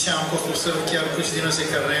की इस शाम को खूबसूरत किया और कुछ दिनों से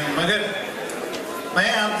कर रहे हैं. मगर मैं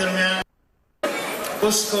आप दरमियान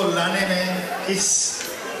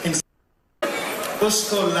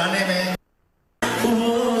उसको लाने में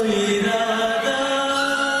वो इरादा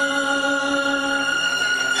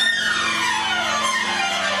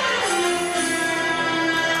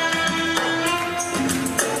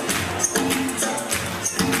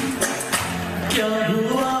क्या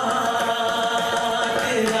हुआ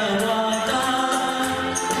तेरा वादा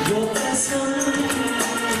वो कसम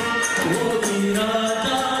वो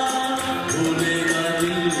इरादा भूलेगा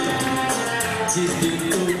दिल जिस दिन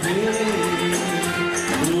तुम्हें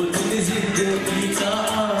वो दिन जिंदगी का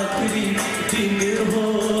आखिरी दिन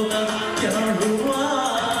होगा क्या हुआ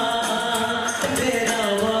तेरा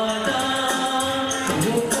वादा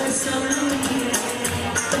वो कसम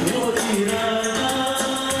वो इरादा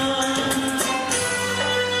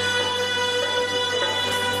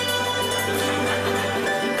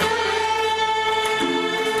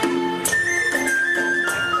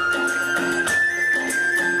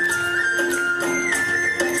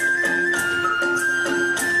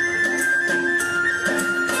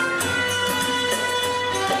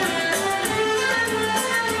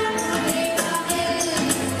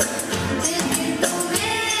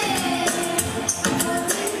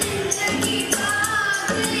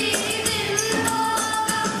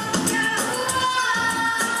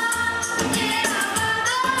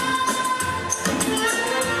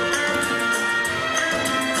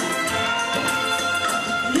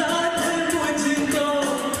याद है मुझको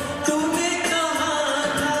तूने कहा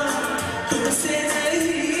था तुमसे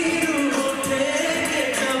नहीं रूठेंगे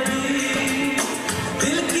कभी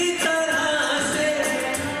दिल की तरह से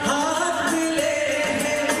हाथ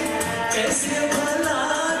मिलेंगे कैसे भला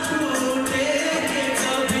छूटेंगे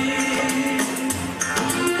कभी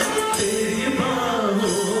तेरी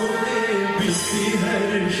बाहों में बीती हर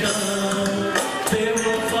शाम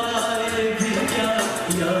बेवफाए भी क्या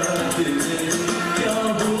याद नहीं क्या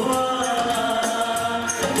हुआ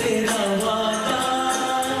तेरा वादा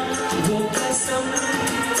वो कसम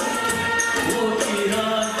वो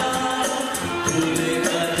इरादा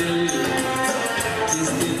भूलेगा दिल जिस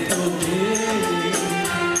दिन तुम्हें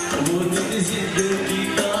वो दिन जिंदगी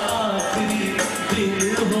का आखिरी दिन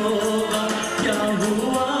होगा क्या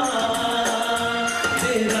हुआ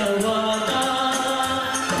तेरा वादा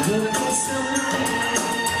वो कसम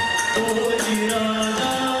वो इरादा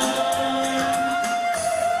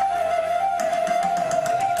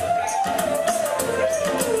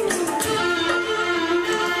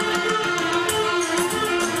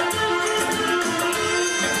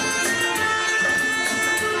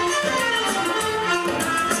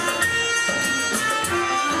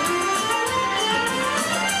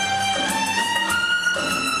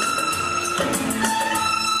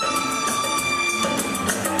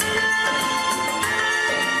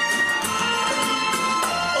ओ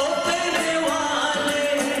पहले वाले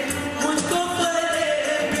मुझको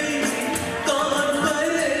फरेबी कौन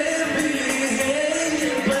फरेबी है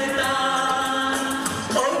ये बता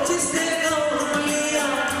ओ जिसने गम लिया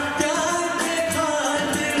प्यार के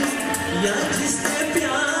खातिर या जिसने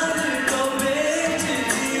प्यार को बेच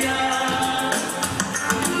दिया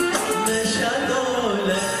नशा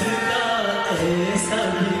दौलत का ऐसा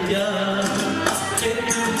भी क्या कि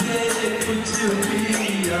तुझे कुछ भी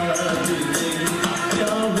याद नहीं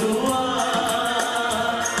क्या हुआ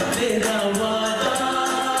तेरा वादा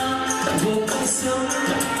वो कसम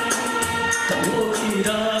वो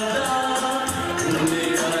इरादा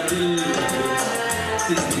भूलेगा दिल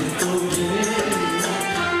जिस दिन तुम्हें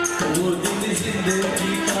वो दिन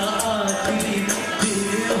जिंदगी का आखिरी दिन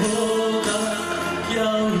होगा क्या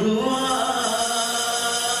हुआ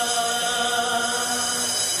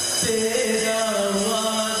तेरा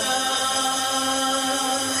वादा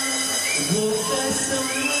वो कसम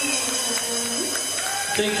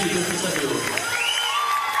Thank you, Dr. Sadio.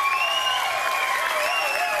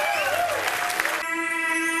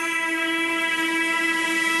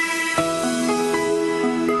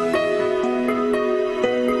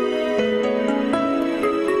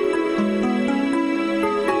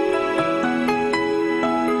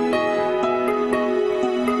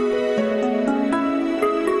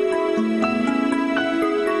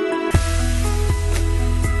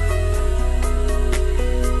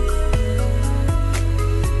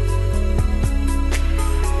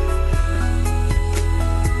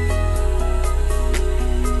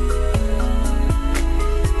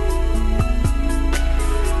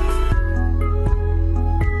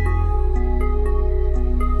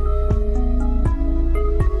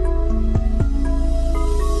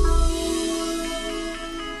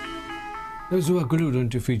 Those who are glued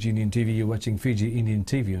onto Fiji Indian TV, you're watching Fiji Indian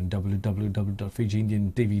TV on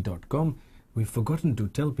www.fijiindiantv.com. we've forgotten to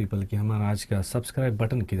tell people कि हमारा आज का सब्सक्राइब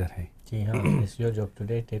बटन किधर है. जी हाँ, it's your job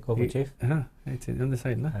today. Take over, Chief. हाँ, it's on the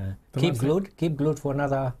side ना. Keep glued for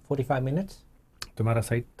another 45 minutes. तुम्हारा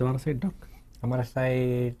साइड डॉक. हमारा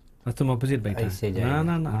साइड. बस तुम ऑपोजिट बैठा.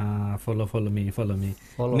 ना. Follow me.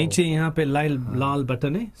 नीचे यहाँ पे लाल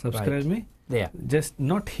बटन है सब्सक्राइब में. There. Just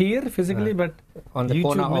not here physically, but on the YouTube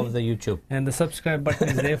corner of the YouTube. And the subscribe button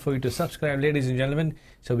is there for you to subscribe, ladies and gentlemen,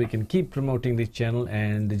 so we can keep promoting this channel.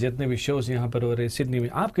 And जितने भी shows यहाँ पर हो रहे हैं Sydney में,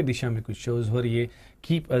 आपके दिशा में कुछ shows हो रही है,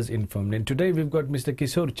 keep us informed. And today we've got Mr.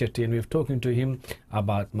 Kishore Chetty, and we've talking to him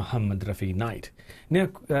about Muhammad Rafi Night. Now,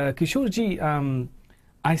 Kishore ji,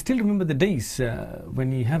 I still remember the days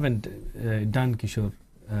when you haven't done Kishore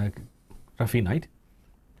Rafi Night.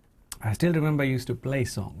 I still remember you used to play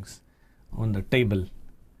songs on the table,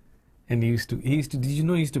 and he used to did you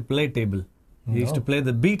know he used to play table? He used to play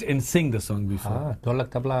the beat and sing the song before. Dholak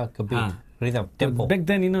tabla ka beat, rhythm, tempo. Back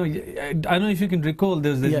then, you know, I don't know if you can recall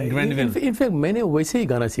there's this Granville. In fact, मैंने वैसे ही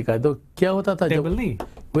गाना सीखा है. तो क्या होता था table नहीं,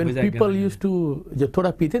 when people used to जब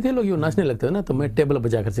थोड़ा पीते थे लोग, ये नाचने लगते थे ना, तो मैं टेबल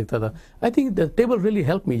बजा कर सीखता था. I think the table really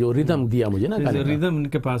helped me, जो रिदम दिया मुझे ना गाने का. रिदम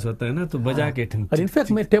उनके पास होता है ना, तो बजा के. और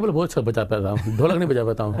इनफैक्ट मैं टेबल बहुत अच्छा बजा पाता हूँ, ढोलक नहीं बजा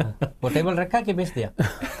पाता हूँ. वो टेबल रखा कि बेच दिया.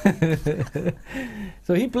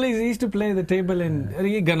 So he used to play the table, and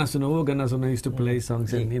ये गाना सुनो, वो गाना सुनो. He used to play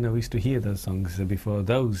songs, and you know, we used to hear those songs before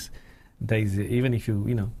those days, even if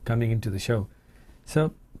you know, coming into the show.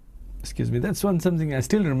 So, excuse me, that's something I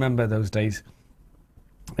still remember those days.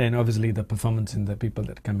 And obviously the performance and the people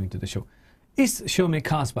that are coming to the show. इस show में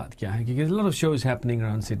खास बात क्या है? Because a lot of shows happening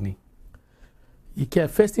around Sydney. Yeah,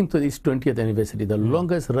 first thing to this 20th anniversary, the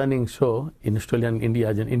longest running show in Australia and India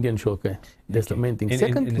is an Indian show. Okay? That's the main thing.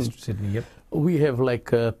 Second in thing, Sydney, yep. We have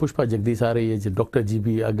like Pushpa Jagdish आ रही है, Dr.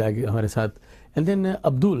 GB हमारे साथ, and then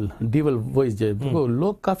Abdul Devil voice जो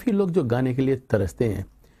लोग काफी लोग जो गाने के लिए तरसते हैं.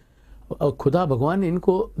 और खुदा भगवान ने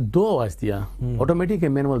इनको दो आवाज दिया, ऑटोमेटिक है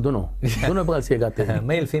मैनुअल दोनों बगल से गाते हैं,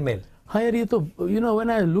 मेल फीमेल. हाँ यार, ये तो you know when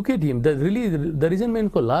I look at him, the reason मैं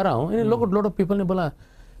इनको ला रहा हूँ, lot of people ने बोला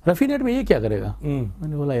रफी नेट में ये क्या करेगा.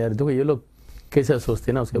 मैंने बोला यार देखो ये लोग कैसे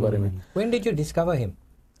सोचते हैं ना उसके बारे में. When did you discover him?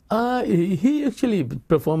 He actually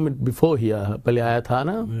performed before here. पहले आया था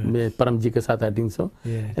ना परम जी के साथ, I think so.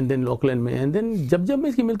 And then Auckland में, and then जब मैं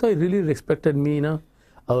इसकी मिलता हूँ, really respected me ना,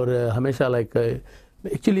 और हमेशा like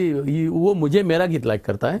एक्चुअली वो मुझे मेरा गीत लाइक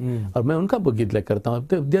करता है और मैं उनका गीत लाइक करता हूँ.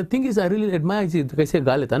 The thing is I really admire कैसे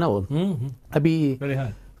गा लेता है ना वो. अभी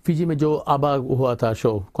फिजी में जो आबा हुआ था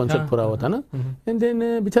शो, कॉन्सर्ट पूरा हुआ था ना, एंड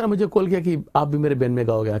देन बेचारा मुझे कॉल किया कि आप भी मेरे बैंड में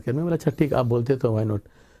गाओगे आकर. मैं बोला अच्छा ठीक, आप बोलते तो why not.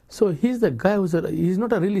 So he is the guy he is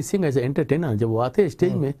not a really singer, as entertainer. जब वो आते हैं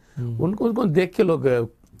स्टेज में, उनको देख के लोग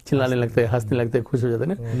चिल्लाने लगते हैं, हंसने लगते हैं, खुश हो जाते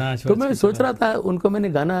हैं ना. तो मैं सोच रहा था उनको, मैंने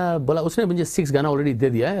गाना बोला, उसने मुझे 6 गाना ऑलरेडी दे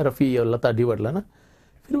दिया है, रफ़ी और लता डिवटला ना.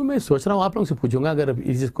 फिर मैं सोच रहा हूँ आप लोगों से पूछूंगा अगर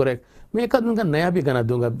इज इज करेक्ट, मैं एक आध उनका नया भी गाना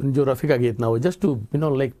दूंगा जो रफ़ी का गीत ना हो, just to you know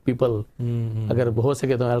like people. अगर हो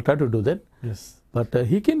सके तो I will try to do that. But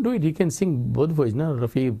he can do it, he can sing both voice ना.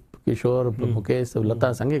 रफ़ी, किशोर, मुकेश,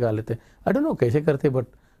 लता संगे गा लेते. आई डोंट नो कैसे करते, बट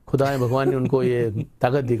खुदा भगवान ने उनको ये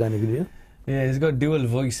ताकत दी गाने के लिए. Yeah, he's got dual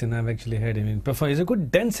voice, and I've actually heard him perform. He's a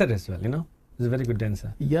good dancer as well, you know. He's a very good dancer.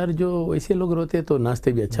 यार जो ऐसे लोग रोते हैं तो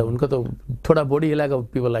नाचते भी अच्छा, उनका तो थोड़ा बॉडी हिलाएगा,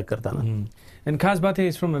 people like करता ना. And खास बात है,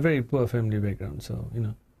 he's from a very poor family background, so you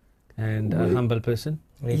know, and a humble person.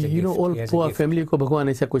 You know, all poor family को भगवान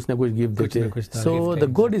ऐसा कुछ ना कुछ गिफ्ट देते हैं. So the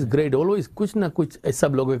God is great, always कुछ ना कुछ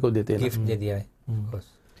सब लोगों को देते हैं. गिफ्ट दे दिया है.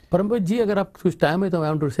 परमजीत जी, अगर आप कुछ टाइम है तो आई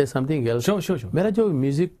वांट टू से समथिंग एल्स. Sure. मेरा जो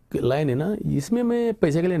म्यूजिक लाइन है ना, इसमें मैं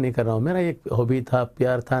पैसे के लिए नहीं कर रहा हूँ. मेरा एक हॉबी था,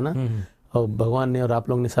 प्यार था ना, और भगवान ने और आप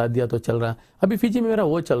लोगों ने साथ दिया तो चल रहा. अभी फिजी में मेरा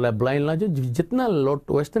वो चल रहा है, ब्लाइंड ला, जो जितना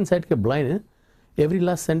वेस्टर्न साइड के ब्लाइंड है, every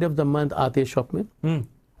last Sunday off the month आते हैं शॉप में,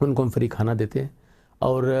 उनको हम फ्री खाना देते हैं.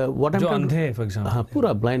 और व्हाट जो अंधे फॉर एग्जांपल, हाँ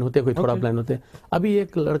पूरा ब्लाइंड होते हैं, कोई थोड़ा ब्लाइंड होते हैं. अभी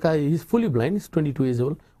एक लड़का is fully blind, 22 years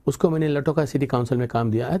old, उसको मैंने लटोका सिटी काउंसिल में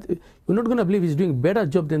काम दिया. You not gonna believe, is doing better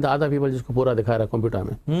job then the other people, जिसको पूरा दिखा रहा है कंप्यूटर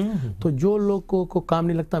में. तो जो लोग को काम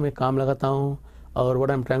नहीं लगता, मैं काम लगाता हूँ. और what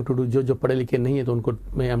I am trying to do, जो पढ़े लिखे नहीं है तो उनको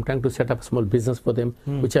मैं I am trying to set up small business for them,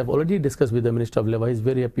 which I have already discuss with the minister of labour. Is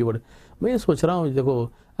very happy. मैं ये सोच रहा हूँ,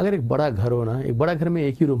 देखो अगर एक बड़ा घर हो ना, एक बड़ा घर में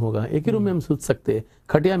एक ही रूम होगा, एक ही रूम में हम सोच सकते हैं,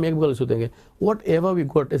 खटिया में एक बगल सोतेंगे. What ever we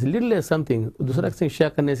got as little as something, दूसरा से शेयर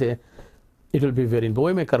करने से इट विल बी वेरी.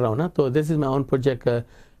 वो मैं कर रहा हूँ ना, तो this is my own project,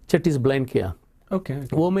 चट्टीज blind किया. ओके.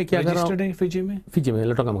 वो मैं क्या कर रहा हूँ, फिजी में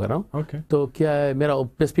लटो काम कर रहा हूँ. तो क्या है, मेरा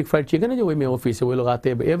पेसिफिक फ्राइड चिकन है जो वही में ऑफिस है, वो लोग आते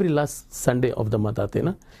हैं every last Sunday off the month आते हैं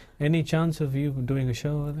ना. Any chance of you doing a show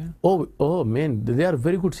over there? Oh man, they are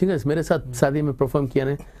very good singers. मेरे साथ शादी में perform किया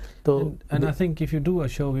ने. तो and I think if you do a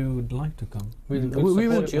show, we would like to come. we will do. We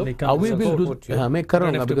will do. मैं कर रहा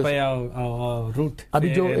हूँ because pay our route. अभी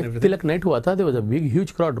जो तिलक नाइट हुआ था, there was a big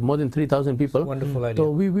huge crowd, more than 3,000 people. Wonderful idea.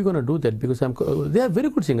 So we gonna do that because they are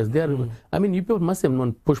very good singers. They are. I mean, you people must have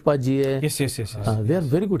known Pushpa ji है. Yes. They are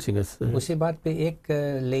very good singers. उसी बात पे एक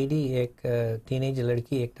lady, एक teenage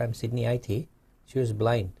लड़की एक time Sydney आई थी. She was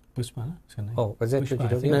blind. Pushpa, oh, was that Pushpa,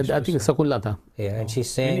 Pushpa? No, I think Sakulla tha. Yeah, and she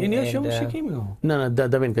sang. In your show, she came on. No,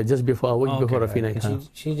 Davinka, just before, a week before Rafina.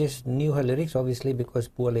 She just knew her lyrics, obviously, because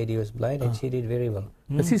poor lady was blind, and she did very well.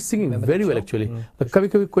 She's singing very well, actually.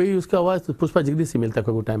 कभी-कभी कोई उसका आवाज पुष्पा जगदीश से मिलता है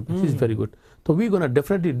कोई time पे. She's very good. So we're gonna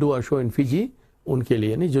definitely do a show in Fiji. उनके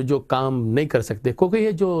लिए नहीं जो काम नहीं कर सकते कोई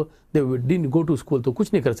है जो they didn't go to school तो कुछ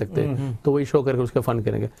नहीं कर सकते तो वही शो करके उसका फन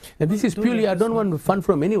करेंगे. And this is purely I don't want fun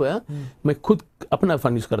from anywhere. मैं खुद अपना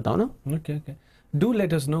फन यूज करता हूँ ना. Okay. Do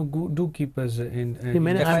let us know. Do keep us in.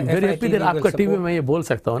 मैंने I'm very happy that आपका टीवी में ये बोल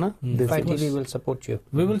सकता हूँ ना. FITV will support you.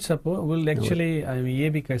 We will support. We'll actually I mean ये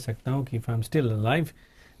भी कर सकता हूँ कि if I'm still alive.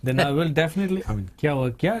 Then I will definitely. I mean,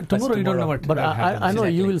 क्या? Tomorrow you don't know what. But I know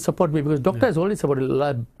you will support me because doctor has already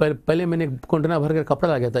supported. पहले मैंने container भर कर कपड़ा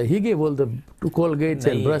लगा था. He gave all the Colgates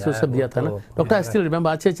and brush वो सब दिया था ना. Doctor I still remember.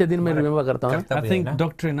 अच्छे दिन में remember करता हूँ. I think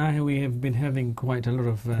doctor and I we have been having quite a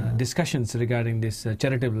lot of discussions regarding this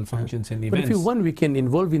charitable functions and events. But if you want, we can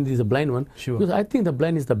involve in this blind one. Sure. Because I think the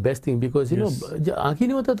blind is the best thing because you know आँख ही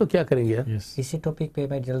नहीं होता तो क्या करेंगे यार. इसी topic पे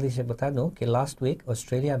मैं जल्दी से बता दूं कि लास्ट वीक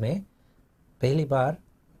ऑस्ट्रेलिया में पहली बार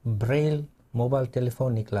ब्रेल मोबाइल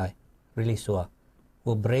टेलीफोन निकला है, रिलीज हुआ.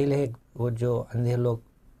 वो ब्रेल है वो जो अंधे लोग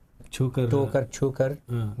छूकर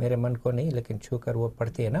मेरे मन को नहीं लेकिन छूकर वो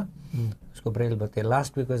पढ़ते हैं ना उसको ब्रेल बोलते हैं.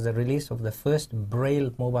 Last week was the release of the first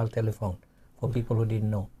Braille mobile telephone for people who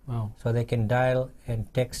didn't know. Wow. So they can dial and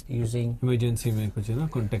text using emergency में कुछ ना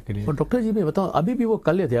कांटेक्ट के लिए. और डॉक्टर जी मैं बताऊं अभी भी वो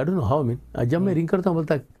कर लेते हैं. I don't know how I mean. जब मैं रिंग करता हूं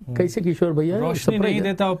बोलता कैसे किशोर भैया रोशनी नहीं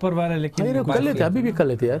देता ऊपर वाला लेकिन कर लेते अभी भी कर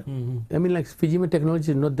लेते यार. I mean like Fiji में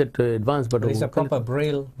technology is not that advanced but it's a proper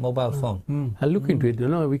braille mobile phone. I'll look into it.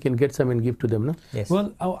 You know we can get some and give to them, no? Yes.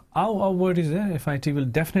 Well, our word is there. FIT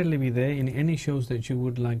will definitely be there in any shows that you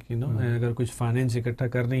would like. You know, अगर कुछ finance इकट्ठा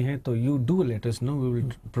करनी है तो you do let us know. We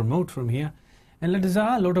will promote from here. And there's a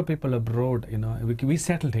lot of people abroad, you know, we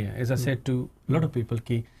settled here. As I said to a lot of people,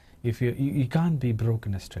 ki if you can't be broke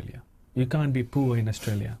in Australia. You can't be poor in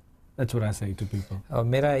Australia. That's what I say to people. और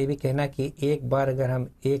मेरा ये भी कहना कि एक बार अगर हम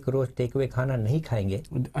एक रोज टेक अवे खाना नहीं खाएंगे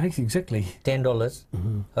exactly $10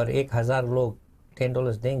 और 1,000 लोग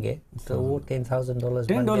 $10 देंगे तो वो $10,000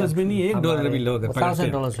 $10 भी नहीं $1 भी लोग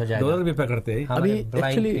 $1,000 हो जाएगा. डॉलर भी पकड़ते हैं अभी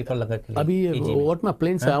एक्चुअली अभी what my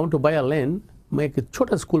plans I want to bye a land. मैं एक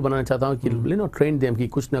छोटा स्कूल बनाना चाहता हूँ कि यू नो ट्रेन देम कि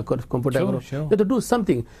कुछ ना कंफर्टेबल हो तो डू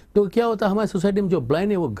समथिंग. तो क्या होता है हमारी सोसाइटी में जो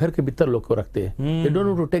ब्लाइंड है वो घर के भीतर लोग को रखते हैं. They don't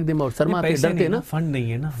want to take them out. शर्माते डरते हैं ना. फंड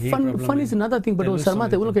नहीं है ना. Fund is another thing but वो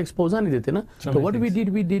शर्माते वो लोग एक्सपोजर नहीं देते ना. तो व्हाट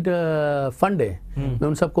वी डिड फंड है. मैं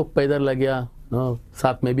उन सबको पैदल लग गया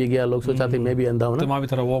साथ में भी गया. लोग सोचा थे मैं भी अंधा हूँ ना. तुम्हारा भी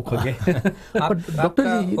थोड़ा वॉक हो गया.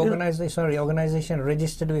 Doctor ji organisation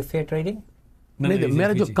registered with fair trading नहीं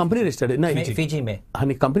मेरा जो कंपनी रजिस्टर्ड है ना फिजी में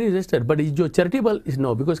हाँ कंपनी रजिस्टर्ड बट जो चैरिटेबल इज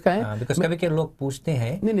नो बिकॉज क्या है बिकॉज कभी के लोग पूछते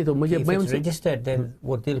हैं नहीं तो मुझे मैं उनसे रजिस्टर्ड देन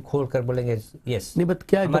वो दिल खोल कर बोलेंगे यस नहीं बट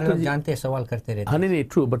क्या हमारे लोग जानते हैं सवाल करते रहते हैं. नहीं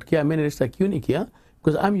ट्रू बट क्या मैंने रजिस्टर क्यों नहीं किया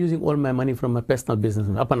because I am using all my money from my personal business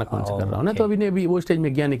में अपन अकाउंट से कर रहा हूँ ना. तो अभी अभी वो स्टेज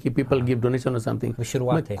में गया नहीं कि पीपल गिव डोनेशन और समथिंग.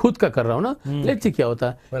 शुरुआत मैं खुद का कर रहा हूँ ना. लेट्स सी क्या होता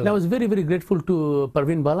है. I was very very grateful to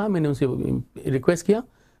Parveen बाला. मैंने उनसे रिक्वेस्ट किया.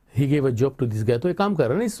 He gave a job to this guy. तो ये काम कर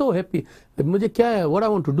रहा है. So happy. मुझे क्या है what I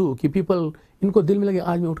want to do कि people इनको दिल में लगे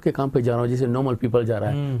आज मैं उठ के काम पे जा रहा हूँ जैसे normal people जा रहा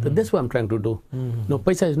है. तो that's what I'm trying to do. No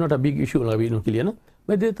पैसा is not a big issue अभी इनके लिए ना.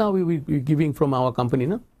 मैं देता हूँ we giving from our company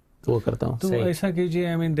ना. तो वो करता हूँ. तो ऐसा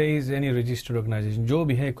कीजिए. I mean there is any registered organization जो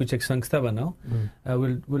भी है कुछ एक संस्था बनाओ.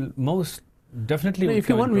 Will most definitely if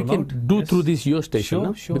you want we can do through this your station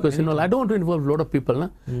sure, because you know I don't want to involve a lot of people ना.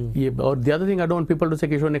 ये और the other thing I don't want people to say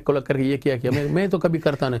किशोर ने call करके ये किया मैं तो कभी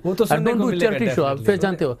करता नहीं. I don't do charity show. आप फिर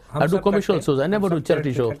जानते हो I do commercial shows. I never do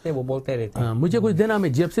charity show. वो बोलते रहते हैं मुझे कुछ देना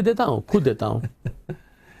मैं जेब से देता हूँ खुद देता हूँ.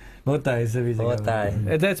 होता है सभी जगह होता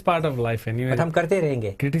है. That's part of life anyway. हम करते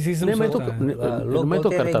रहेंगे. Criticism मैं तो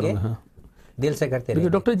करता रहूँगा. दिल से करते रहेंगे.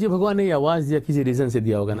 डॉक्टर जी भगवान ने आवाज दिया किसी रीजन से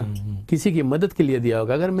दिया होगा ना. किसी की मदद के लिए दिया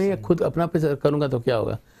होगा. अगर मैं खुद अपना पे करूंगा तो क्या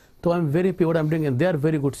होगा. तो I am very happy what I am doing and they are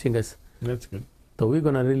very good singers. That's good. तो we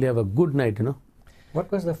gonna really have a good night you know.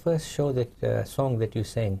 What was the first show that song that you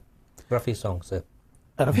sang Rafi song sir.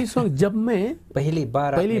 Rafi song जब मैं पहली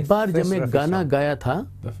बार जब मैं गाना गाया था.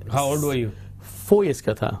 How old were you? 4 years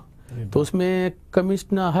का था. तो उसमें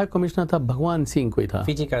हाई कमिश्नर था भगवान सिंह कोई था,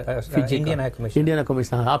 फिजी का इंडियन हाई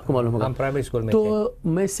कमिश्नर, आपको मालूम होगा। हम प्राइमरी स्कूल में तो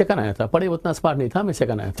मैं सेकंड आया था, पढ़े उतना स्मार्ट नहीं था, मैं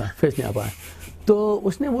सेकंड आया था, फेस नहीं आ पाया। तो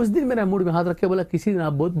उसने उस दिन मेरा मूड में हाथ रख के बोला किसी दिन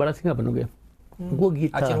आप बहुत बड़ा सिंगर बनोगे। वो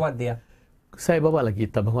गीत था, आशीर्वाद दिया, साईं बाबा वाला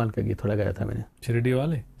गीत था, भगवान का गीत थोड़ा गाया था मैंने। शिरडी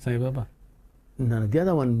वाले साईं बाबा ना दिया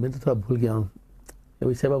था वन, मैं तो थोड़ा भूल गया हूँ।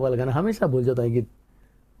 साईं बाबा वाला गाना हमेशा भूल जाता है, गीत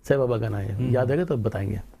साईं बाबा गाना है, याद आएगा तो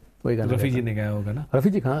बताएंगे। वही गाना रफी जी ने गाया होगा ना? रफी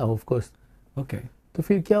जी हाँ ऑफ कोर्स। ओके। तो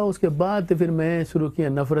फिर क्या उसके बाद फिर मैं शुरू किया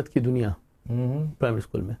नफरत की दुनिया प्राइमरी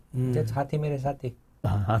स्कूल में। हाथी मेरे साथी,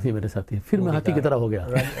 हाँ हाथी मेरे साथी, फिर मैं हाथी की तरह हो गया।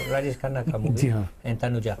 राजेश खन्ना का मूवी। जी हाँ,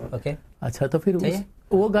 तनुजा। ओके अच्छा। तो फिर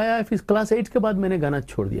वो गाया, फिर क्लास 8 के बाद मैंने गाना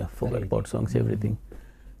छोड़ दिया, फॉरगॉट अबाउट सॉन्ग्स एवरीथिंग।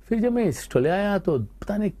 फिर जब मैं ऑस्ट्रेलिया आया तो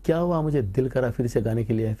पता नहीं क्या हुआ, मुझे दिल करा फिर से गाने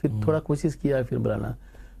के लिए, फिर थोड़ा कोशिश किया फिर बुलाना।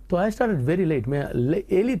 तो आई स्टार्टेड वेरी लेट, मैं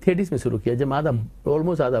अर्ली 30s में शुरू किया, जब आधा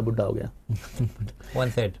ऑलमोस्ट आधा बुढ़ा हो गया।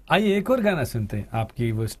 1/3। आइए एक और गाना सुनते हैं,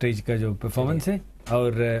 आपकी वो स्टेज का जो परफॉर्मेंस है।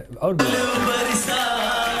 और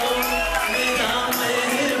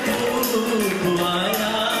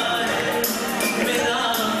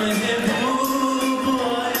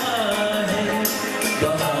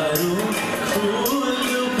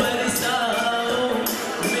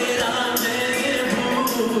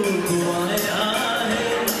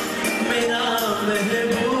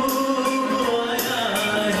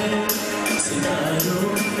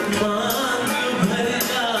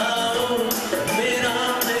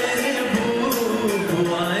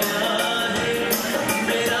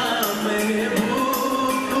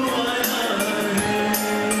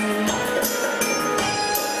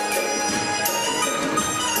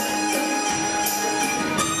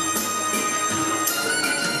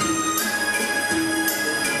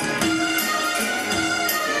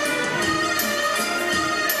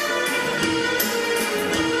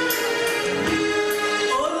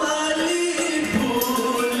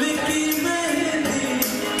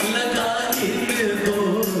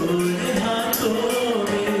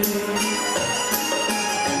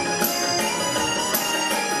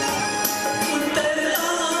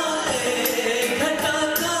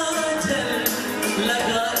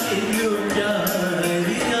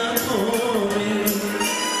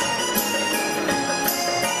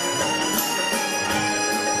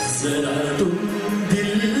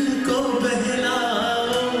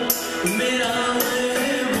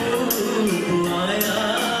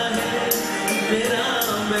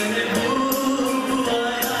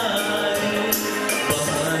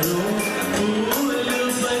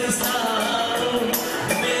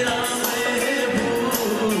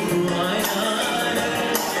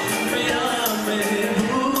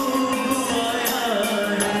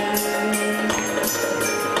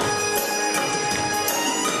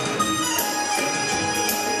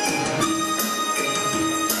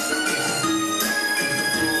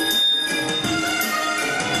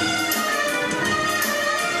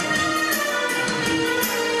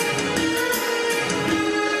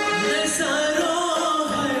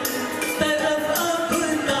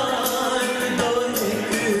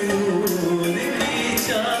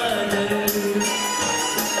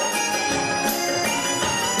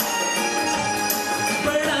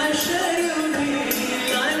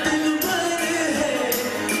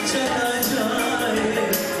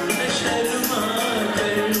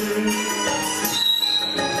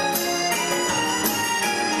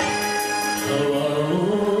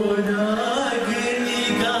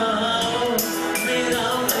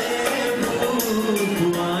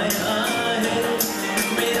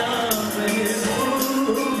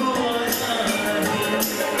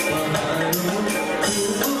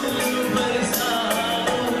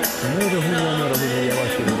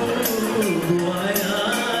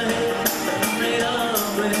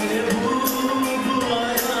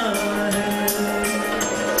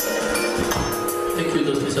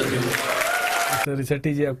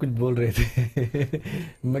शेट्टी जी आप कुछ बोल रहे थे।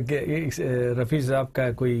 रफी साहब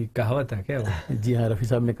का कोई कहावत है क्या वो? जी हाँ, रफी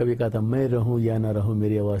साहब ने कभी कहा था मैं रहूं या ना रहूं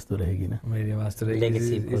मेरी आवाज तो रहेगी ना, मेरी आवाज तो रहेगी।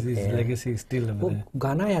 Legacy still. वो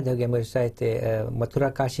गाना याद हो गया मेरे, शायद मथुरा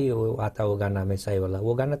काशी आता वो गाना में, साई वाला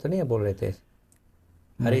वो गाना तो नहीं बोल रहे थे?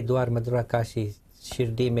 हरिद्वार मथुरा काशी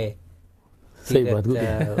शिरडी में। सही बात,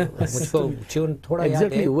 मुझको ट्यून थोड़ा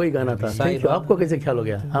याद है, वही गाना था। आपको कैसे ख्याल हो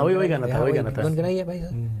गया? हाँ वही गाना था, वही गाना था। गुनगुनाइए भाई,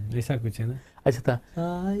 ऐसा कुछ है ना। अच्छा था,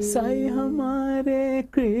 साई हमारे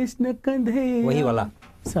कृष्ण कंधे, वही वाला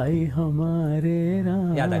साई हमारे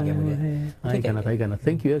राम, याद आ गया मुझे। गाना था, गाना।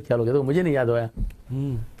 थैंक यू, ख्याल हो गया, तो मुझे नहीं याद आया।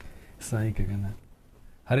 साई का गाना,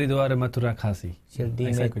 हरिद्वार मथुरा काशी शिरडी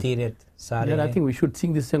में तीर्थ सारे। I think we should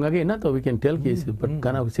Singh this song again ना, तो वी कैन टेल कि बट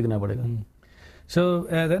गाना सीखना पड़ेगा। So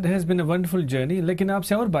that has been a wonderful journey. लेकिन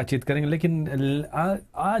आपसे और बातचीत करेंगे, लेकिन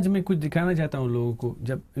आज मैं कुछ दिखाना चाहता हूँ लोगों को.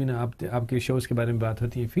 जब आपके शोज के बारे में बात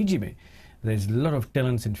होती है फिजी में, there is a lot of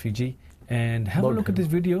talents in Fiji, and have a look at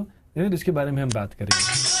this video. इसके बारे में हम बात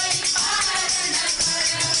करेंगे.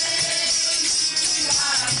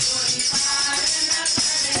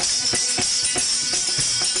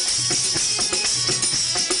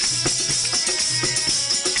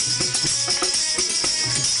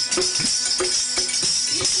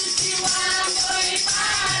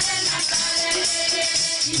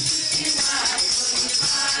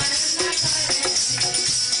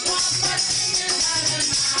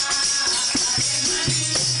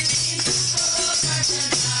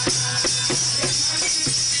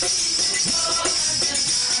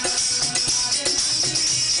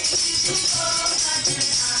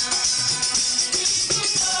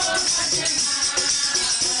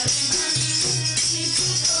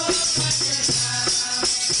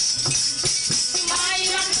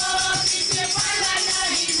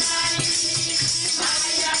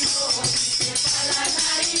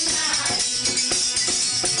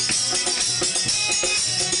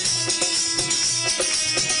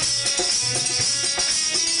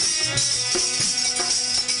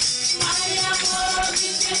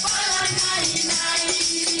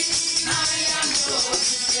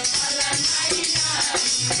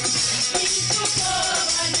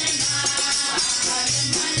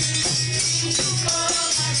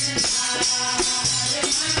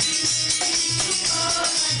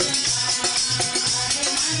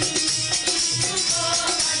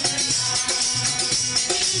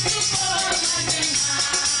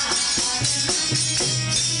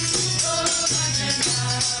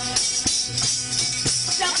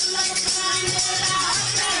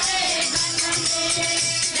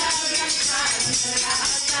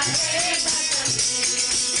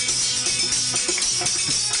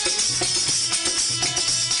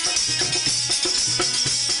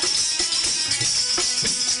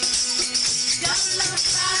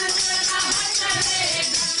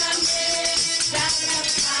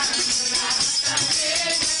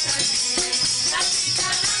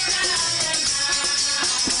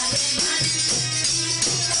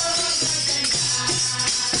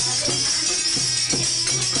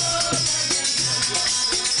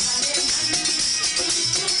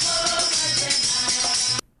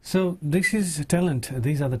 So this is talent.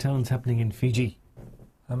 These are the talents happening in Fiji.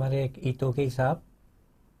 हमारे एक ईतोकी साहब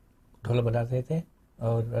ढोल बजाते थे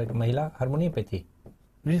और एक महिला हारमोनियम पे थी.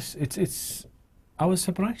 Yes, it's. I was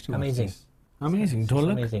surprised to Amazing. watch this. Amazing.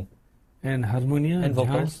 Dholak Amazing. and harmonia And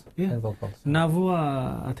vocals. Yeah. And vocals.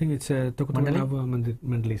 Navua, I think it's Tokoto Mandali? Navua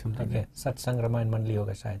Mandali something. Okay. सत्संग रामायण मंडली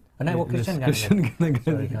होगा शायद. नहीं वो Yes, क्रिश्चियन Christian गाना. गाना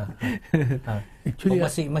Sorry, हाँ. हाँ. Actually, वो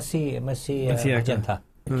मसीह भजन था.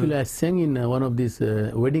 actually I sang in one of these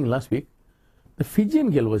wedding last week. The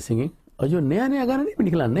Fijian girl was singing. और जो नया नया गाना नहीं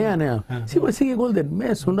निकला, नया सी was singing all that.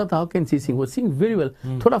 मैं सुन रहा था, how can she sing? वो sing very well.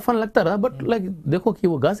 थोड़ा फन लगता रहा, but like देखो कि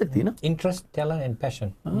वो गा सकती है ना. Interest, talent and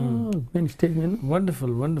passion. When stage में ना.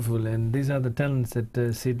 Wonderful, wonderful, and these are the talents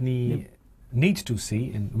that Sydney needs to see,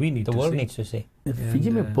 and we need The to world see. needs to see. Fiji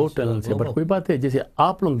में बहुत टैलेंट है, बट कोई बात है जैसे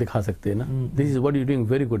आप लोग दिखा सकते हैं ना. This is what you doing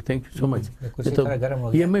very good, thank you so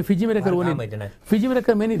much. ये मैं फिजी में रहकर वो नहीं, फिजी में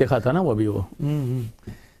रहकर मैं नहीं दिखाता ना वो अभी वो.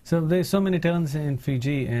 So there's so many talents in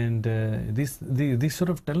Fiji, and these sort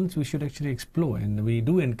of talents we should actually explore, and we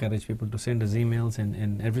do encourage people to send us emails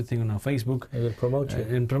and everything on our Facebook. I will promote you.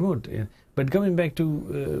 And promote. But coming back to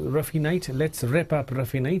Ruffy Night, let's wrap up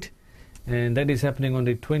Ruffy Night, and that is happening on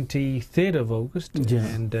the 23rd of August.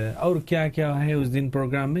 Yeah. And और क्या है उस दिन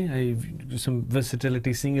programme में? Some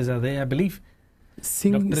versatility singers are there, I believe.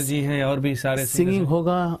 Doctor जी है और भी सारे सिंगिंग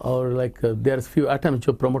होगा और like there are few items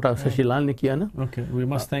जो प्रमोटर शशिलाल ने किया ना. Okay, we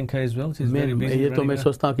must thank her as well. She is very busy. ये तो मैं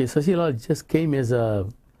सोचता हूँ कि Shashilal just came as a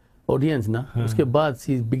audience ना, उसके बाद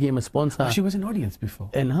she became a sponsor. She was an audience before.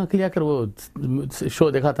 And हाँ क्लियर कर वो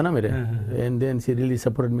शो देखा था ना मेरे, and then she really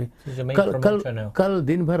supported me. कल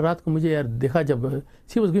दिन भर रात को मुझे यार देखा जब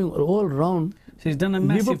she was going all round. She is done a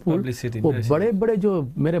massive publicity. वो बड़े बड़े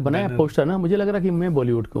जो मेरे बनाया पोस्टर ना, मुझे लग रहा कि मैं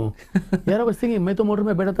बॉलीवुड को हूँ यार. आई वाज थिंकिंग मैं तो मोटर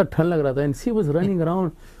में बैठा था, ठंड लग रहा था, and she was running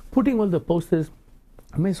around putting all the posters.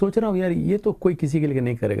 मैं सोच रहा हूँ यार ये तो कोई किसी के लिए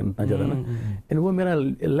नहीं करेगा इतना ज़्यादा ना. एंड वो मेरा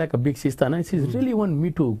लाइक अ बिग चीज था ना. She is really want me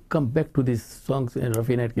to come back to this songs and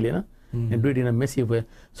Rafi night के लिए ना, and do it in a massive way.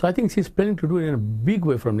 So I think she's planning to do it in a big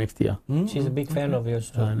way from next year. She's a big fan of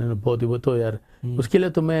yours too. बहुत ही वो तो यार उसके लिए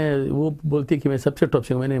तो मैं वो बोलती है कि मैं सबसे टॉप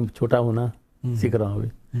सिंगर, मैंने छोटा हूँ ना, सीख रहा हूँ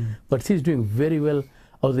अभी. But she is doing very well.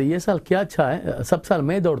 और ये साल क्या अच्छा है, सब साल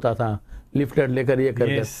मैं दौड़ता था लिफ्टेड लेकर ये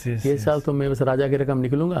करके. ये साल तो मैं बस राजा की रकम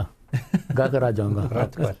निकलूंगा, गा कर आ जाऊंगा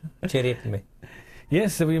रात भर चैरियट में.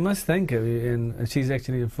 Yes, we must thank her. And she's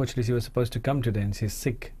actually, unfortunately, she was supposed to come today and she's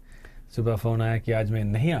sick. सुबह फोन आया कि आज मैं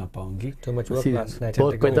नहीं आ पाऊंगी.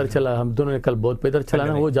 बहुत पैदल चला, हम दोनों ने कल बहुत पैदल चला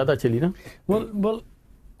ना, वो ज़्यादा चली ना. Well,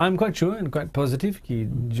 I'm quite sure and quite positive कि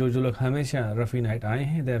जो लोग हमेशा रफ़ी नाइट आए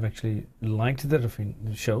हैं, they have actually liked the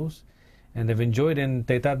Rafi shows and they've enjoyed. And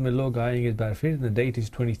तेताब में लोग आएंगे इस बार फिर. The date is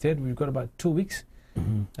 23rd. We've got about 2 weeks.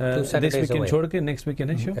 This weekend छोड़ के next weekend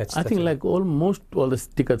है show. I think like almost all the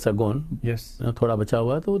tickets are gone. Yes. थोड़ा बचा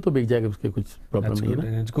हुआ है तो वो तो बिक जाएगा, उसके कुछ problem नहीं है ना.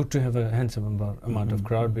 And it's good to have a handsome amount of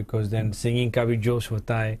crowd because then singing का भी जोश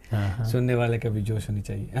होता है, सुनने वाले का भी जोश होनी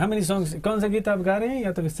चाहिए. How many songs? कौन सा गीत आप गा रहे हैं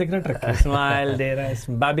या तो secret रखा? Smile दे रहा है,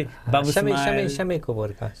 बाबू smile. शमी कपूर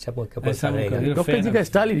का रहेगा. डॉक्टर जी का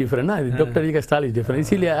स्टाइल ही डिफरेंट ना, डॉक्टर जी का स्टाइल ही डिफरेंट,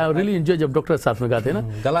 इसीलिए आई रियली एंजॉय जब डॉक्टर साथ में गाते हैं ना.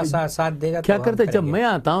 गला साथ देगा. क्या करते जब मैं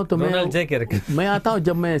आता हूँ तो मैं आता हूँ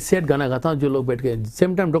जब मैं सेट गाना गाता हूँ, जो लोग बैठ के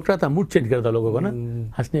सेम टाइम डॉक्टर आता मूड चेंज करता लोगों को ना,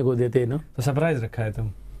 हंसने को देते ना. तो सरप्राइज रखा है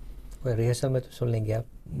तुम. रिहर्सल में तो सुन लेंगे आप,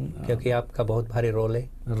 क्योंकि आपका बहुत भारी रोल है.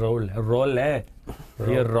 रोल है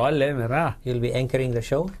ये रोल है मेरा. You'll be anchoring the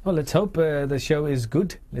show. Well, let's hope the show is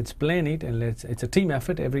good. Let's plan it and it's a team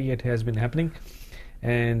effort. Every year it has been happening.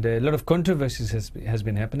 And a lot of controversies has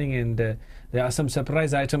been happening, and there are some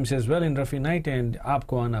surprise items as well in Rafi Night, and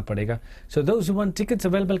आपको आना पड़ेगा. So those who want tickets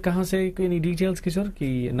available, कहाँ से? Any details किशोर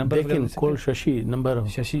की number? They can call Shashi number.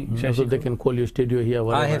 Shashi. So they can call your studio here.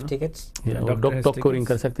 I have tickets. Doctor ring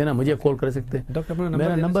कर सकते हैं ना, मुझे कॉल कर सकते हैं. डॉक्टर अपना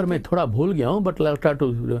मेरा नंबर मैं थोड़ा भूल गया हूँ, but I'll try to.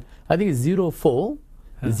 I think it's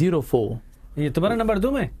 0404. ये तुम्हारा नंबर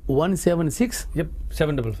दूँ मैं? 176. Yep,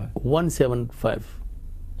 755. 175.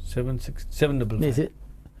 755.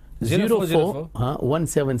 04 हाँ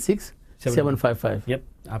 176 755. Yep,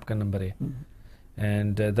 आपका नंबर है.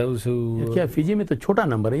 And those who क्या फिजी में तो छोटा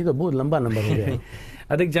नंबर है, ये तो बहुत लंबा नंबर हो गया है.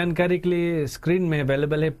 अधिक जानकारी के लिए स्क्रीन में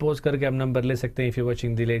अवेलेबल है, पोस्ट करके आप नंबर ले सकते हैं. If you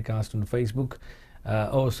watching delayed cast on Facebook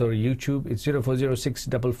और यूट्यूब, इट्स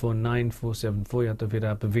 0406449474, या तो फिर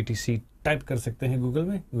आप VTC टाइप कर सकते हैं गूगल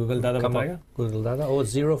में. गूगल दादा बताएगा. गूगल दादा. और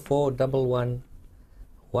 0411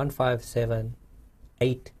 157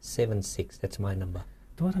 876. That's my number.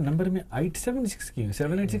 तुम्हारा नंबर में 876 की है,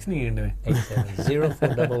 786 नहीं है एंड में.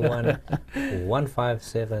 0411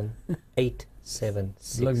 157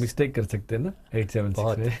 876. लोग मिस्टेक कर सकते हैं ना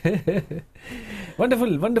 876 में.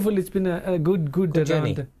 Wonderful. It's been a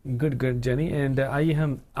good journey. And आइए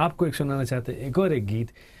हम आपको एक सुनाना चाहते हैं, एक और एक गीत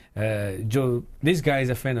जो this guy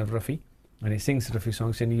is a fan of Rafi and he sings Rafi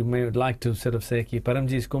songs, and you may like to sort of say कि परम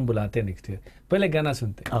जी इसको हम बुलाते हैं next year. पहले गाना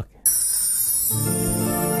सुनते हैं. Okay.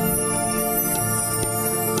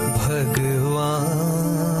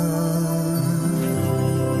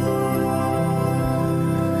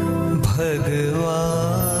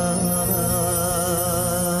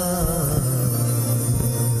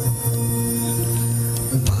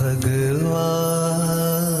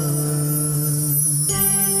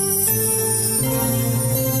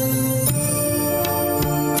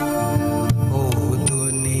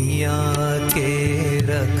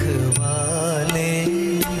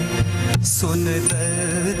 सुन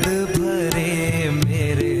दर्द भरे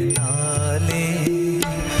मेरे नाले,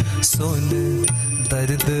 सुन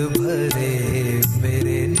दर्द भरे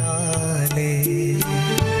मेरे नाले.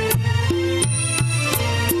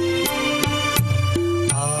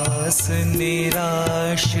 आस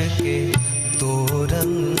निराश के दो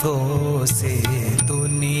रंगों से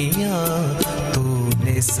दुनिया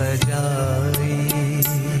तूने सजाई.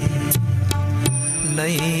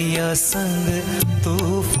 नैया संग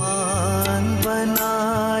तूफान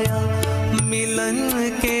बनाया, मिलन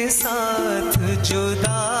के साथ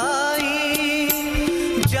जुदाई.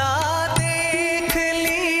 जा देख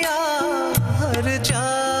लिया हर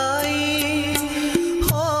जाई,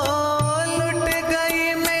 हो लुट गई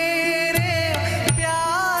मेरे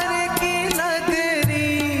प्यार की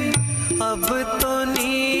नगरी. अब तो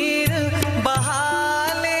नीर बहा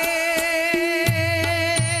ले,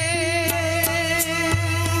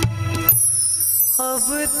 अब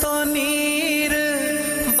तो नीर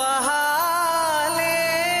बहा ले.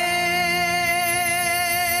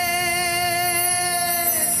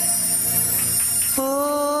 ओ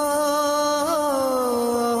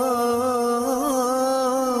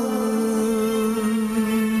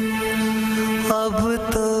अब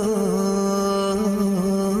तो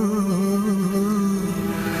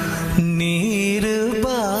नीर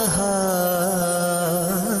बहा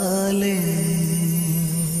ले.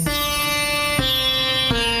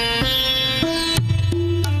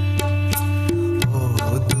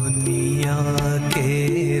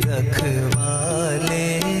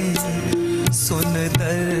 सुन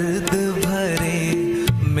दर्द भरे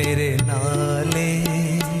मेरे नाले,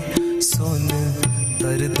 सुन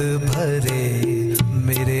दर्द भरे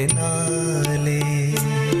मेरे नाले।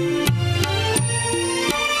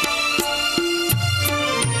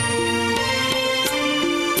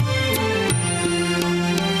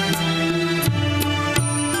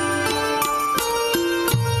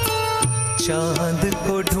 चांद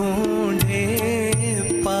को ढूंढे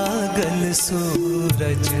पागल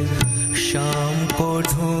सूरज, शाम को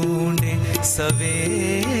ढूंढे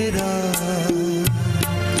सवेरा,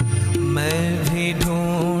 मैं भी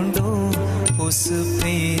ढूंढूं उस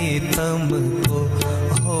प्रीतम को,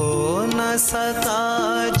 हो न सका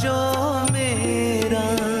जो मेरा।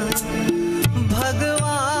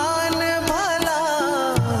 भगवान भला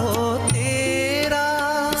हो तेरा,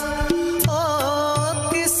 ओ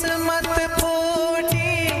किस्मत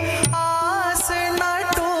फूटी आस न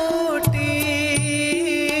टूटी,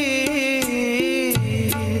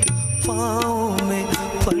 पाँव में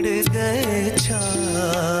पड़ गए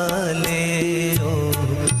छाले, ओ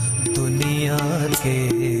दुनिया के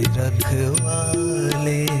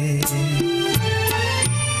रखवाले।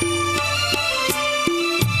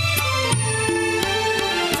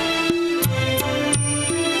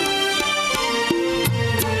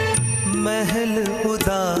 महल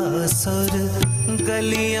उदास और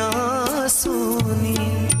गलियां सूनी,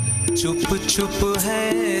 चुप चुप है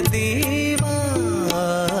दीवारें,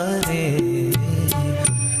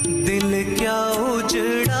 दिल क्या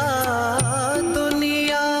उजड़ा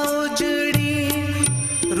दुनिया उजड़ी,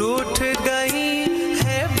 रूठ गई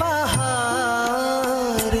है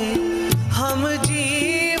बहारें, हम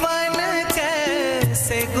जीवन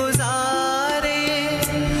कैसे गुजारे,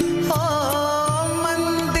 ओ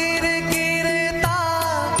मंदिर गिरता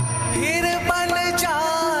फिर बन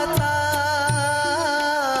जाता,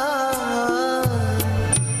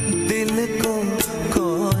 दिल को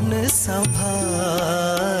कौन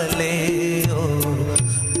संभाले, ओ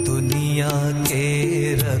दुनिया के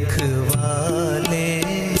रखवाले।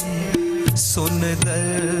 सुन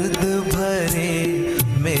दर्द भरे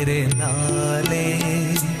मेरे नाले,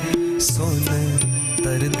 सुन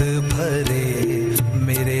दर्द भरे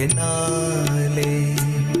मेरे नाले,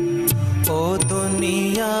 ओ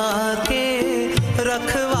दुनिया के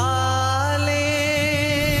रखवाले,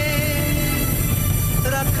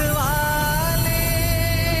 रखवाले,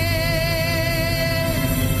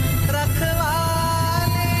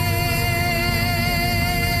 रखवाले,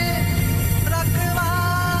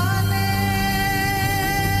 रखवाले,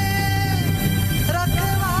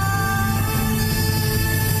 रखवाले।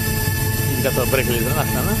 इनका तो ब्रेक ले लेना ना।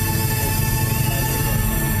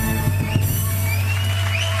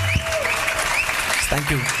 Thank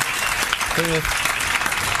you.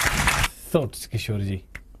 थॉट्स किशोर जी?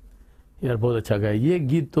 यार बहुत अच्छा गाया। ये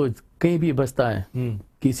गीत तो कहीं भी बजता है,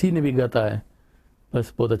 किसी ने भी गाता है,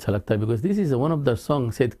 बस बहुत अच्छा लगता है। Because this is one of the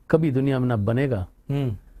song शायद कभी दुनिया में ना बनेगा।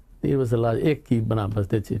 It was the last एक की बना बस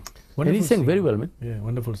that's it. And he sang very well, man. Yeah,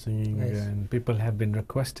 wonderful singing. Nice. And people have been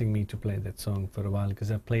requesting me to play that song for a while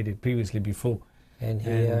because I've played it previously before. And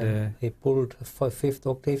he pulled for 5th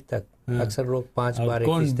octave तक। अक्सर लोग 5 बार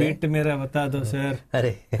कौन beat मेरा बता दो sir.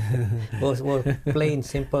 अरे वो plain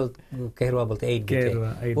simple Kaharwa बोलते 8 बीट है।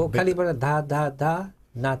 वो खाली बड़ा धा धा धा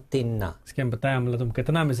ना तीन ना। इसके हम बताया मतलब तुम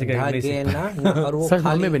कितना में से धा गे ना और वो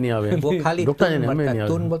खाली में नहीं आवे। वो खाली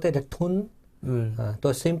तुन बोलते हैं थुन।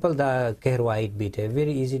 तो सिंपल दा कहरवा 8 बीट है।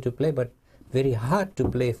 Very easy to play but very hard to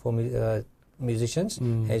play for musicians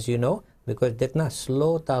as you know because जितना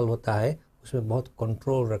slow ताल होता है उसमें बहुत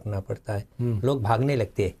कंट्रोल रखना पड़ता है। लोग भागने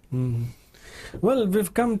लगते हैं। Well,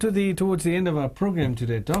 we've come towards the end of our program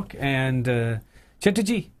today, Doc, and चट्टू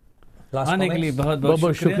जी आने के लिए बहुत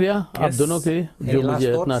बहुत शुक्रिया आप दोनों के लिए जो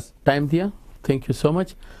मुझे इतना टाइम दिया। Thank you so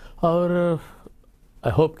much. और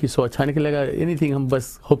आई होप कि शो अच्छा निकलेगा। एनीथिंग हम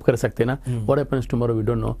बस होप कर सकते हैं ना। What happens tomorrow we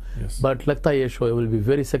don't know but लगता है ये show will be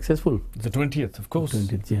very successful. The 20th of course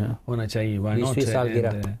 20th जी हाँ होना चाहिए। Why not.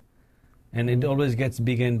 And it always gets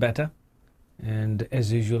bigger and better and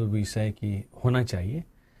as usual we से कि होना चाहिए।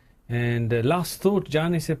 एंड लास्ट थॉट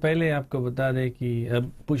जाने से पहले आपको बता दें कि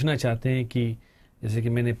अब पूछना चाहते हैं कि जैसे कि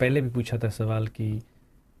मैंने पहले भी पूछा था सवाल कि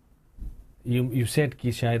यू सेड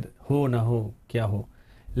कि शायद हो ना हो क्या हो,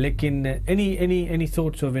 लेकिन any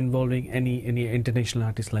thoughts of involving any international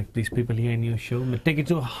artists like these people here in your show, take it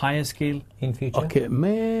to a higher scale in future? Okay,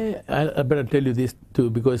 I better tell you this too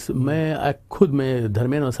because मैं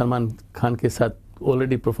धर्मेंद्र और सलमान खान के साथ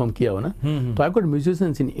ऑलरेडी परफॉर्म किया हो ना। तो I got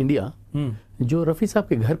musicians in India जो रफ़ी साहब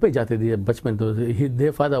के घर पे जाते थे बचपन। तो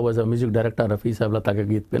their father was a music director Rafi साहब लता के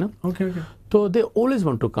गीत पे ना। तो they always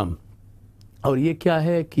want to come. और ये क्या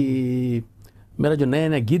है कि मेरा जो नया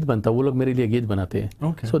नया गीत बनता है वो लोग मेरे लिए गीत बनाते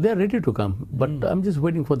हैं। सो they are ready to come but I am just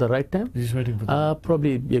waiting for the right time.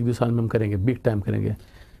 Probably 1-2 साल में हम करेंगे, बिग टाइम करेंगे।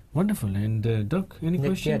 Wonderful. And Doc, any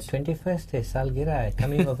questions? 21st है, सालगिरह है,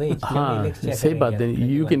 coming of age. हाँ, सही बात है.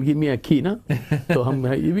 You can give me a key ना, तो हम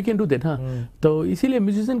we can do that हाँ. तो इसीलिए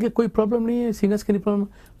म्यूजिशियन के कोई प्रॉब्लम नहीं है, सिंगर्स के नहीं problem.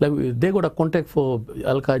 Like they got a contact for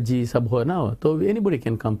Alka ji सब हो ना, तो anybody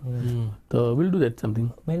can come. तो we'll do that something.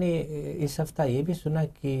 मैंने इस हफ्ता ये भी सुना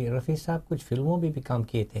कि रफ़ी साहब कुछ फिल्मों में भी काम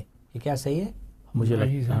किए थे. ये क्या सही है? मुझे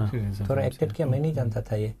लगता है थोड़ा एक्टेड किया, मैं नहीं जानता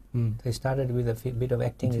था ये. So he started with a bit of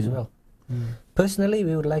acting as well. Personally,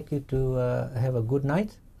 we would like you to have a good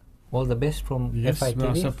night. All the best from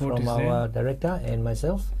FITV, from our director and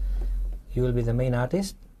myself. You will be the main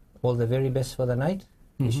artist. All the very best for the night.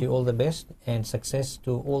 Wish you all the best and success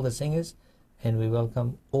to all the singers. And we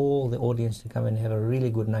welcome all the audience to come and have a really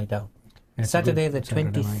good night out. Saturday, the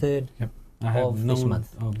 23rd of this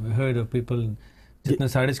month. I've heard of people. जितना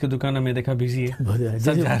साड़ीज की दुकान में देखा busy है,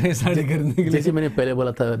 सब जा रहे हैं साड़ी खरीदने के लिए. जैसे मैंने पहले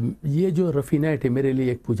बोला था, ये जो रफ़ी नाइट है मेरे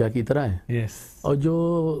लिए एक पूजा की तरह है. Yes. और जो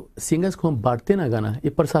सिंगर्स को हम बांटते ना गाना, ये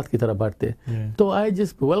प्रसाद की तरह बांटते. तो I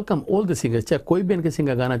just welcome all the singers. चाहे कोई भी इनके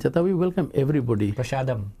सिंगर गाना चाहता है, वी वेलकम एवरीबॉडी.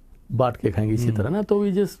 प्रसादम बांट के खाएंगे इसी तरह ना. तो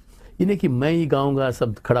वी जस्ट इन्हें कि मैं ही गाऊंगा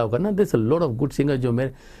सब खड़ा होकर ना. There is a lot of good singer जो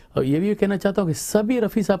मेरे. और ये भी कहना चाहता हूँ कि सभी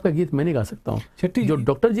रफ़ी साहब का गीत मैं नहीं गा सकता हूँ. जो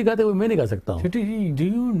डॉक्टर जी गाते हैं वो मैं नहीं गा सकता हूँ. छठी जी, डू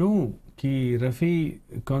यू नो कि रफ़ी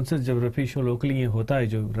कॉन्सर्ट जब रफ़ी शो लोकली ये होता है,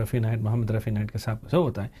 जो रफ़ी नाइट, मोहम्मद रफ़ी नाइट के साथ शो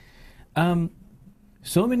होता है,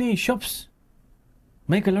 so many shops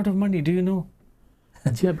make a lot of money. Do you know?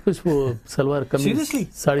 जी आप कुछ वो सलवार कमीज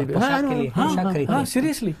साड़ी हाँ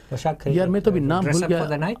सीरियसली यार मैं तो भी नाम भूल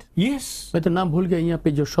गया. यस, मैं तो नाम भूल गया. यहाँ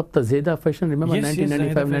पे जो शॉप था ज़ेदा फैशन, रिमेंबर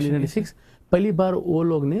 1995-1996 पहली बार वो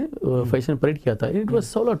लोग ने फैशन परेड किया था. It was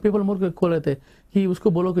so lot people more खोल रहे थे कि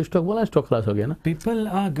उसको बोलो कि स्टॉक बोला, स्टॉक खलास हो गया ना. People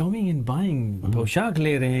are going and buying, पोशाक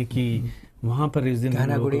ले रहे हैं कि वहाँ पर इस दिन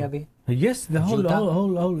गाना गुड़िया भी. Yes, the whole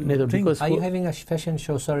thing. Are you having a fashion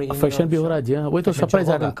show? Sorry, fashion भी हो रहा है जी हाँ. वही तो सरप्राइज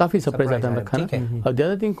आइटम, काफी सरप्राइज आइटम रखा ना. और the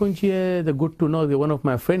other thing कौन सी है, the good to know that one of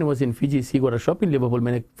my friend was in Fiji. She got a shop in Liverpool.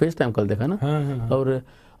 मैंने फर्स्ट टाइम कल देखा ना. और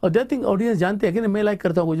the other thing ऑडियंस जानते हैं कि मैं लाइक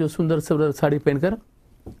करता हूँ जो सुंदर सुंदर साड़ी पहनकर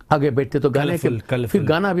आगे बैठते तो गाने के फिर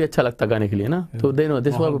गाना भी अच्छा लगता गाने के लिए ना. तो दे नो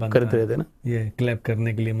दिस व्हाट करते रहते ना. ये क्लैप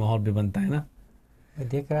करने के लिए माहौल भी बनता है ना. मैं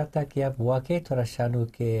देख रहा था कि आप वाकई थोड़ा शानू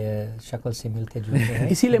के शक्ल से मिलते जुलते हैं.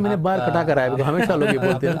 इसीलिए मैंने बाल कटा कर आया. हमेशा लोग ये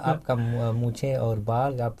बोलते हैं आपका मूंछें और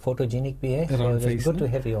बाल, आप फोटोजेनिक भी है. Good to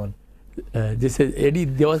have you on. जैसे एडी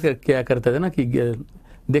देवास्कर क्या करते थे ना कि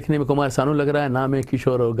देखने में कुमार सानू लग रहा है, नाम है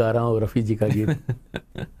किशोर और गा रहा हूँ रफ़ी जी का गीत.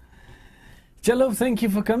 Chalo, thank you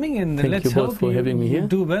for coming, and let's hope you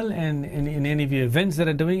do well. And in any of your events that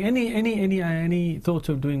are doing, any thoughts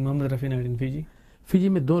of doing Mohammed Rafi Night in Fiji? Fiji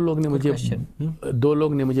में दो लोग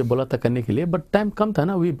ने मुझे बोला था करने के लिए, बट टाइम कम था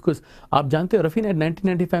ना. बिकॉज आप जानते हो रफ़ी नाइट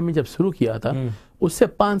 1995 में जब शुरू किया था, उससे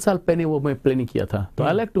 5 साल पहले वो मैं प्लानिंग किया था. तो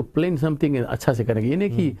I like to plan something अच्छा से करेंगे. ये नहीं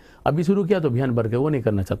कि अभी शुरू किया तो अभियान भर के, वो नहीं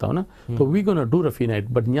करना चाहता हूँ ना. तो we gonna do Rafi night,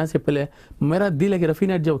 but यहाँ से पहले मेरा दिल है कि रफ़ी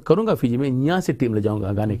नाइट जब करूँगा फिजी में, यहाँ से टीम ले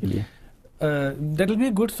जाऊँगा गाने के लिए. That will be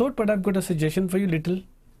a good thought, but I've got a suggestion for you. Little,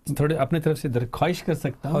 थोड़े अपने तरफ से दरख्वास्त कर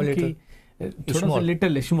सकता हूँ कि थोड़ा सा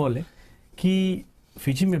लिटिल स्मॉल है कि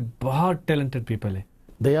फिजी में बहुत टैलेंटेड पीपल है.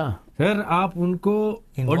 दया सर, आप उनको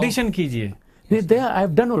ऑडिशन कीजिए. नहीं दया, I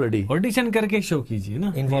have done already. Audition करके शो कीजिए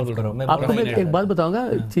ना. इन्वॉल्व करो. आपको मैं एक बात बताऊंगा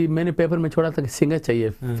कि मैंने पेपर में छोड़ा था कि सिंगर चाहिए,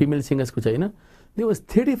 फीमेल सिंगर्स को चाहिए ना. देयर वाज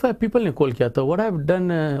 35 पीपल ने कॉल किया था. What I have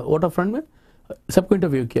done water front में सबको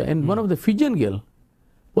इंटरव्यू किया, and one of the Fijian girl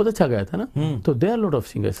बहुत अच्छा गया था ना. तो there are lot of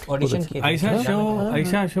singers. Audition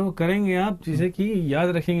ऐसा शो करेंगे आप जिसे कि याद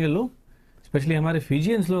रखेंगे लोग, स्पेशली हमारे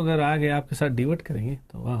फिजियंस लोग अगर आगे आपके साथ डिवर्ट करेंगे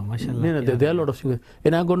तो वाह माशाल्लाह. नहीं, there are lot of singers.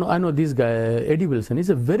 And I know this guy AD Wilson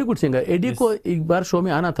is a very good singer. AD को एक बार शो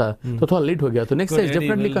में आना था तो थोड़ा लेट हो गया, तो next is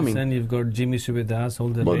definitely coming. And you got Jimmy सुबेदास,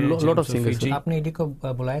 all the lot of singers. आपने एडी को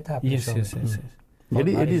बुलाया था आपने. Yes.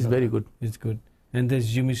 AD is very good. It's good. And there's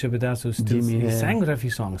Jimmy Subedas who still sang Rafi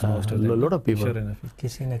songs, most of them. Lot of people.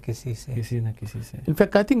 किसी न किसी से. In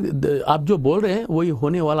fact, I think आप जो बोल रहे हैं वही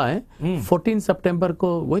होने वाला है. 14 सितंबर को.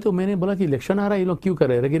 वही तो मैंने बोला कि इलेक्शन आ रहा है, ये लोग क्यों कर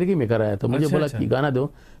रहे हैं, रगी में कर रहा है. तो मुझे बोला कि गाना दो,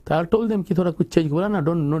 तो I told them कि थोड़ा कुछ चेंज. बोला ना,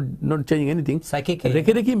 not changing anything.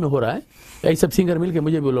 रेगी में हो रहा है. ये सब सिंगर मिल के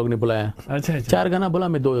मुझे भी लोग ने बुलाया. अच्छा. 4 गाना बोला,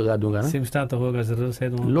 मैं 2 गा दूंगा ना. सिमस्टार तो होगा जरूर से.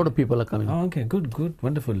 Lot of people are coming. Okay, good,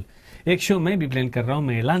 wonderful. एक शो मैं भी प्लान कर रहा हूँ,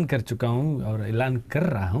 मैं ऐलान कर चुका हूँ और ऐलान कर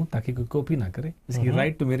रहा हूँ ताकि कोई कॉपी ना करे. इसकी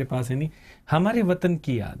राइट तो मेरे पास है नहीं. हमारे वतन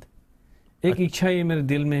की याद, एक इच्छा ये मेरे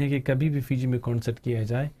दिल में है कि कभी भी फिजी में कॉन्सर्ट किया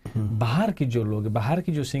जाए. बाहर के जो लोग, बाहर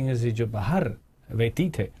की जो सिंगर्स जो बाहर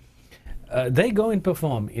व्यतीत है, they go and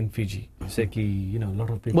perform in Fiji. Say कि lot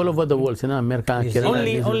of people all over the world, से ना America,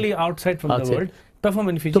 only outside from the world. Perform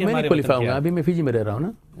in Fiji. तो मैं क्वालिफाई होऊंगा, अभी मैं फिजी में रह रहा हूँ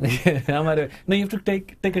ना। हमारे no, you have to take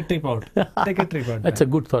a trip out. Take a trip out. That's a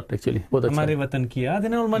good thought actually. बहुत अच्छा। हमारे वतन की याद,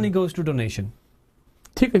 and all money goes to donation.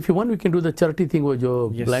 ठीक है, if you want we can do the charity thing वो जो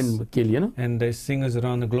blind के लिए ना। And there's singers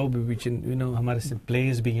around the globe which you know हमारे से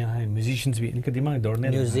players भी यहाँ हैं, musicians भी, इनका दिमाग दौड़ने।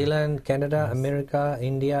 New Zealand, Canada, America,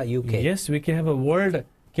 India, UK. Yes, we can have a world,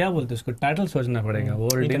 क्या बोलते हैं उसको, टाइटल सोचना पड़ेगा।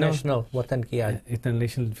 वर्ल्ड इंटरनेशनल वतन की याद,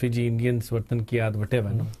 इंटरनेशनल फिजी इंडियंस वतन की याद,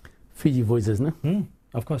 व्हाटएवर नो, फिजी वॉइसेस ना।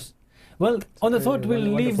 Of course. Well on the thought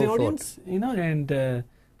will leave the audience, you know, and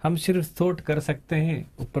हम सिर्फ थॉट कर सकते हैं,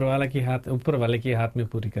 ऊपर वाले के हाथ में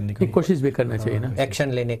पूरी करने की कोशिश भी करना चाहिए ना,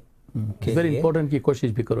 एक्शन लेने के वेरी इंपॉर्टेंट की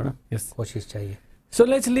कोशिश भी करो ना। यस, कोशिश चाहिए। So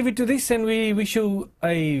let's leave it to this, and we wish you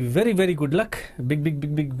a very good luck, big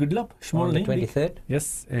good luck, small on the name, 23rd.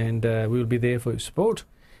 Yes, and we will be there for your support,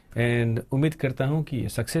 and उम्मीद करता हूँ कि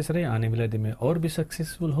success रहे, आने वाले दिन में और भी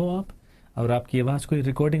सक्सेसफुल हो आप, और आपकी आवाज़ कोई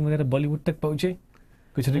रिकॉर्डिंग वगैरह बॉलीवुड तक पहुँचे,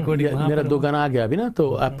 कुछ रिकॉर्डिंग वहाँ मेरा 2 गाना आ गया अभी ना,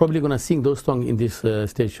 तो I probably gonna Singh those song in this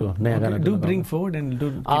stage show. नया गाना do bring forward and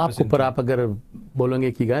do आपको, पर आप अगर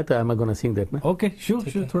बोलोगे कि गाए तो I am gonna Singh that ना। ओके,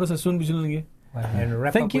 श्योर, थोड़ा सा सुन भी सुनेंगे। And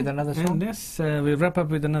wrap Thank up you. with another song. And yes, we'll wrap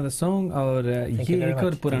up with another song. और ये एक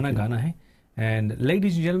और पुराना गाना है। And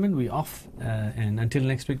ladies and gentlemen, we off. And until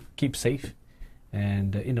next week, keep safe. And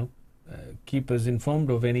you know, keep us informed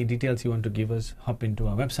of any details you want to give us. Hop into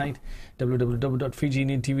our website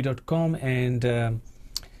www.fijiindiantv.com and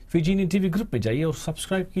Fiji Indian TV group में जाइए और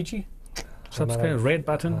subscribe कीजिए। Subscribe, red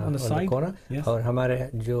button on the side. Yes. और हमारे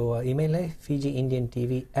जो email है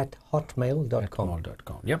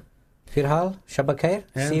fijiindiantv@hotmail.com. Yep. फिलहाल शब खैर,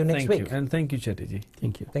 see you next week. And thank you Chetty ji.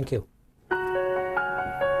 Thank you.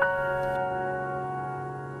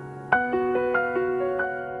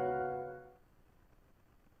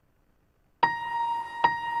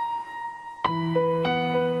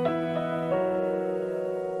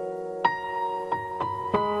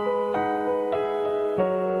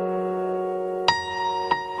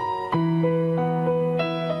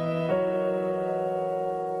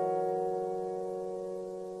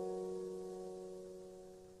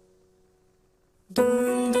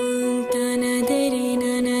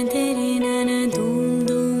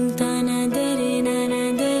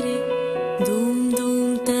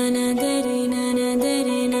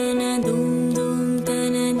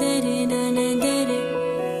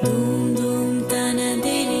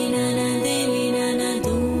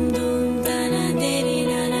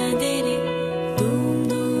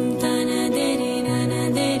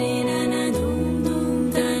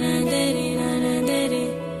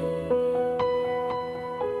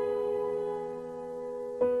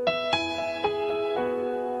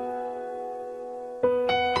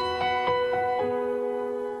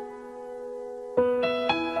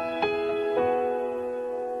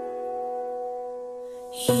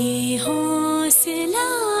 ये हौसला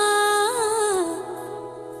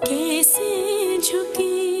कैसे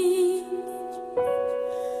झुकी,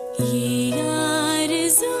 ये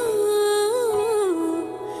आरज़ू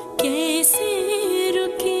कैसे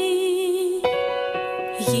रुकी,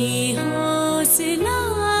 ये हौसला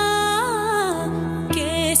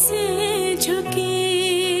कैसे झुकी,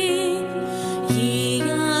 ये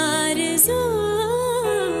आरज़ू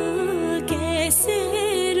कैसे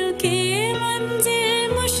रुकी। मंजिल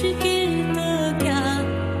मुश्किल तो क्या,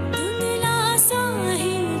 धुंधला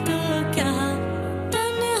साहिल तो क्या,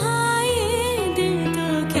 तन्हाई दिल तो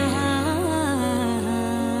क्या,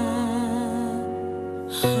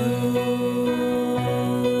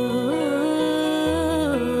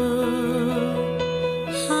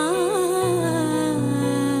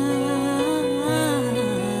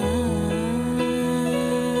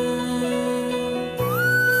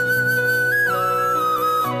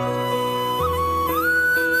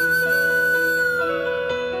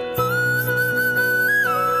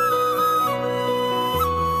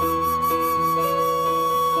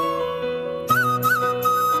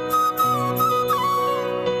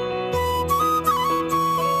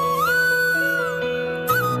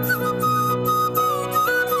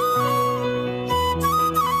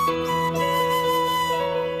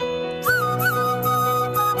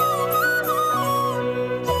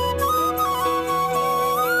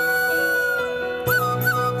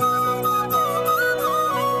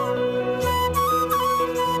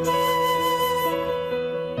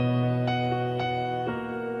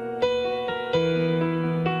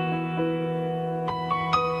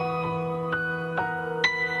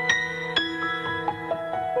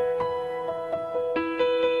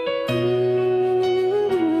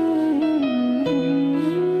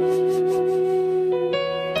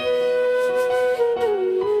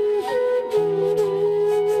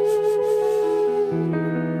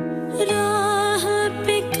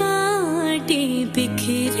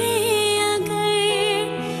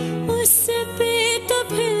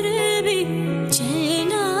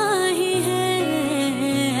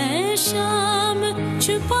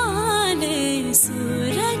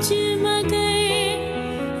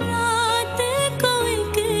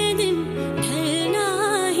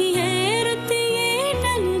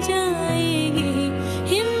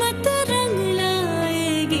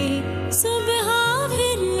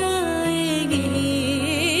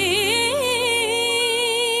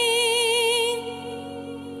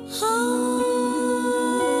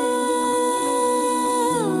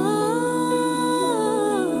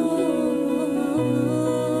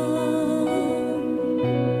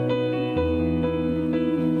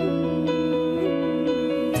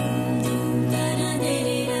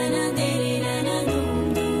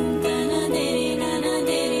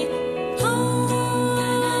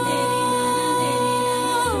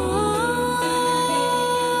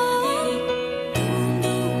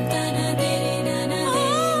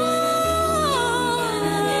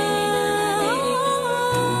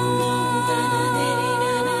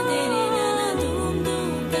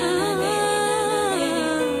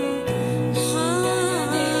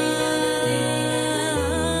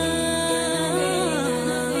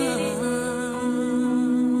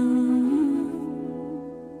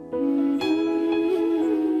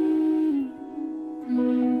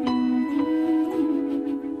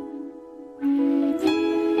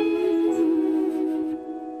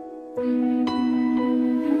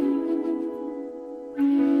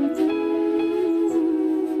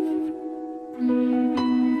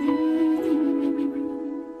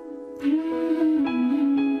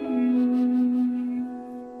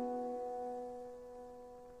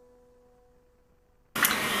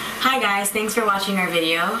 Hi guys, thanks for watching our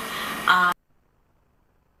video.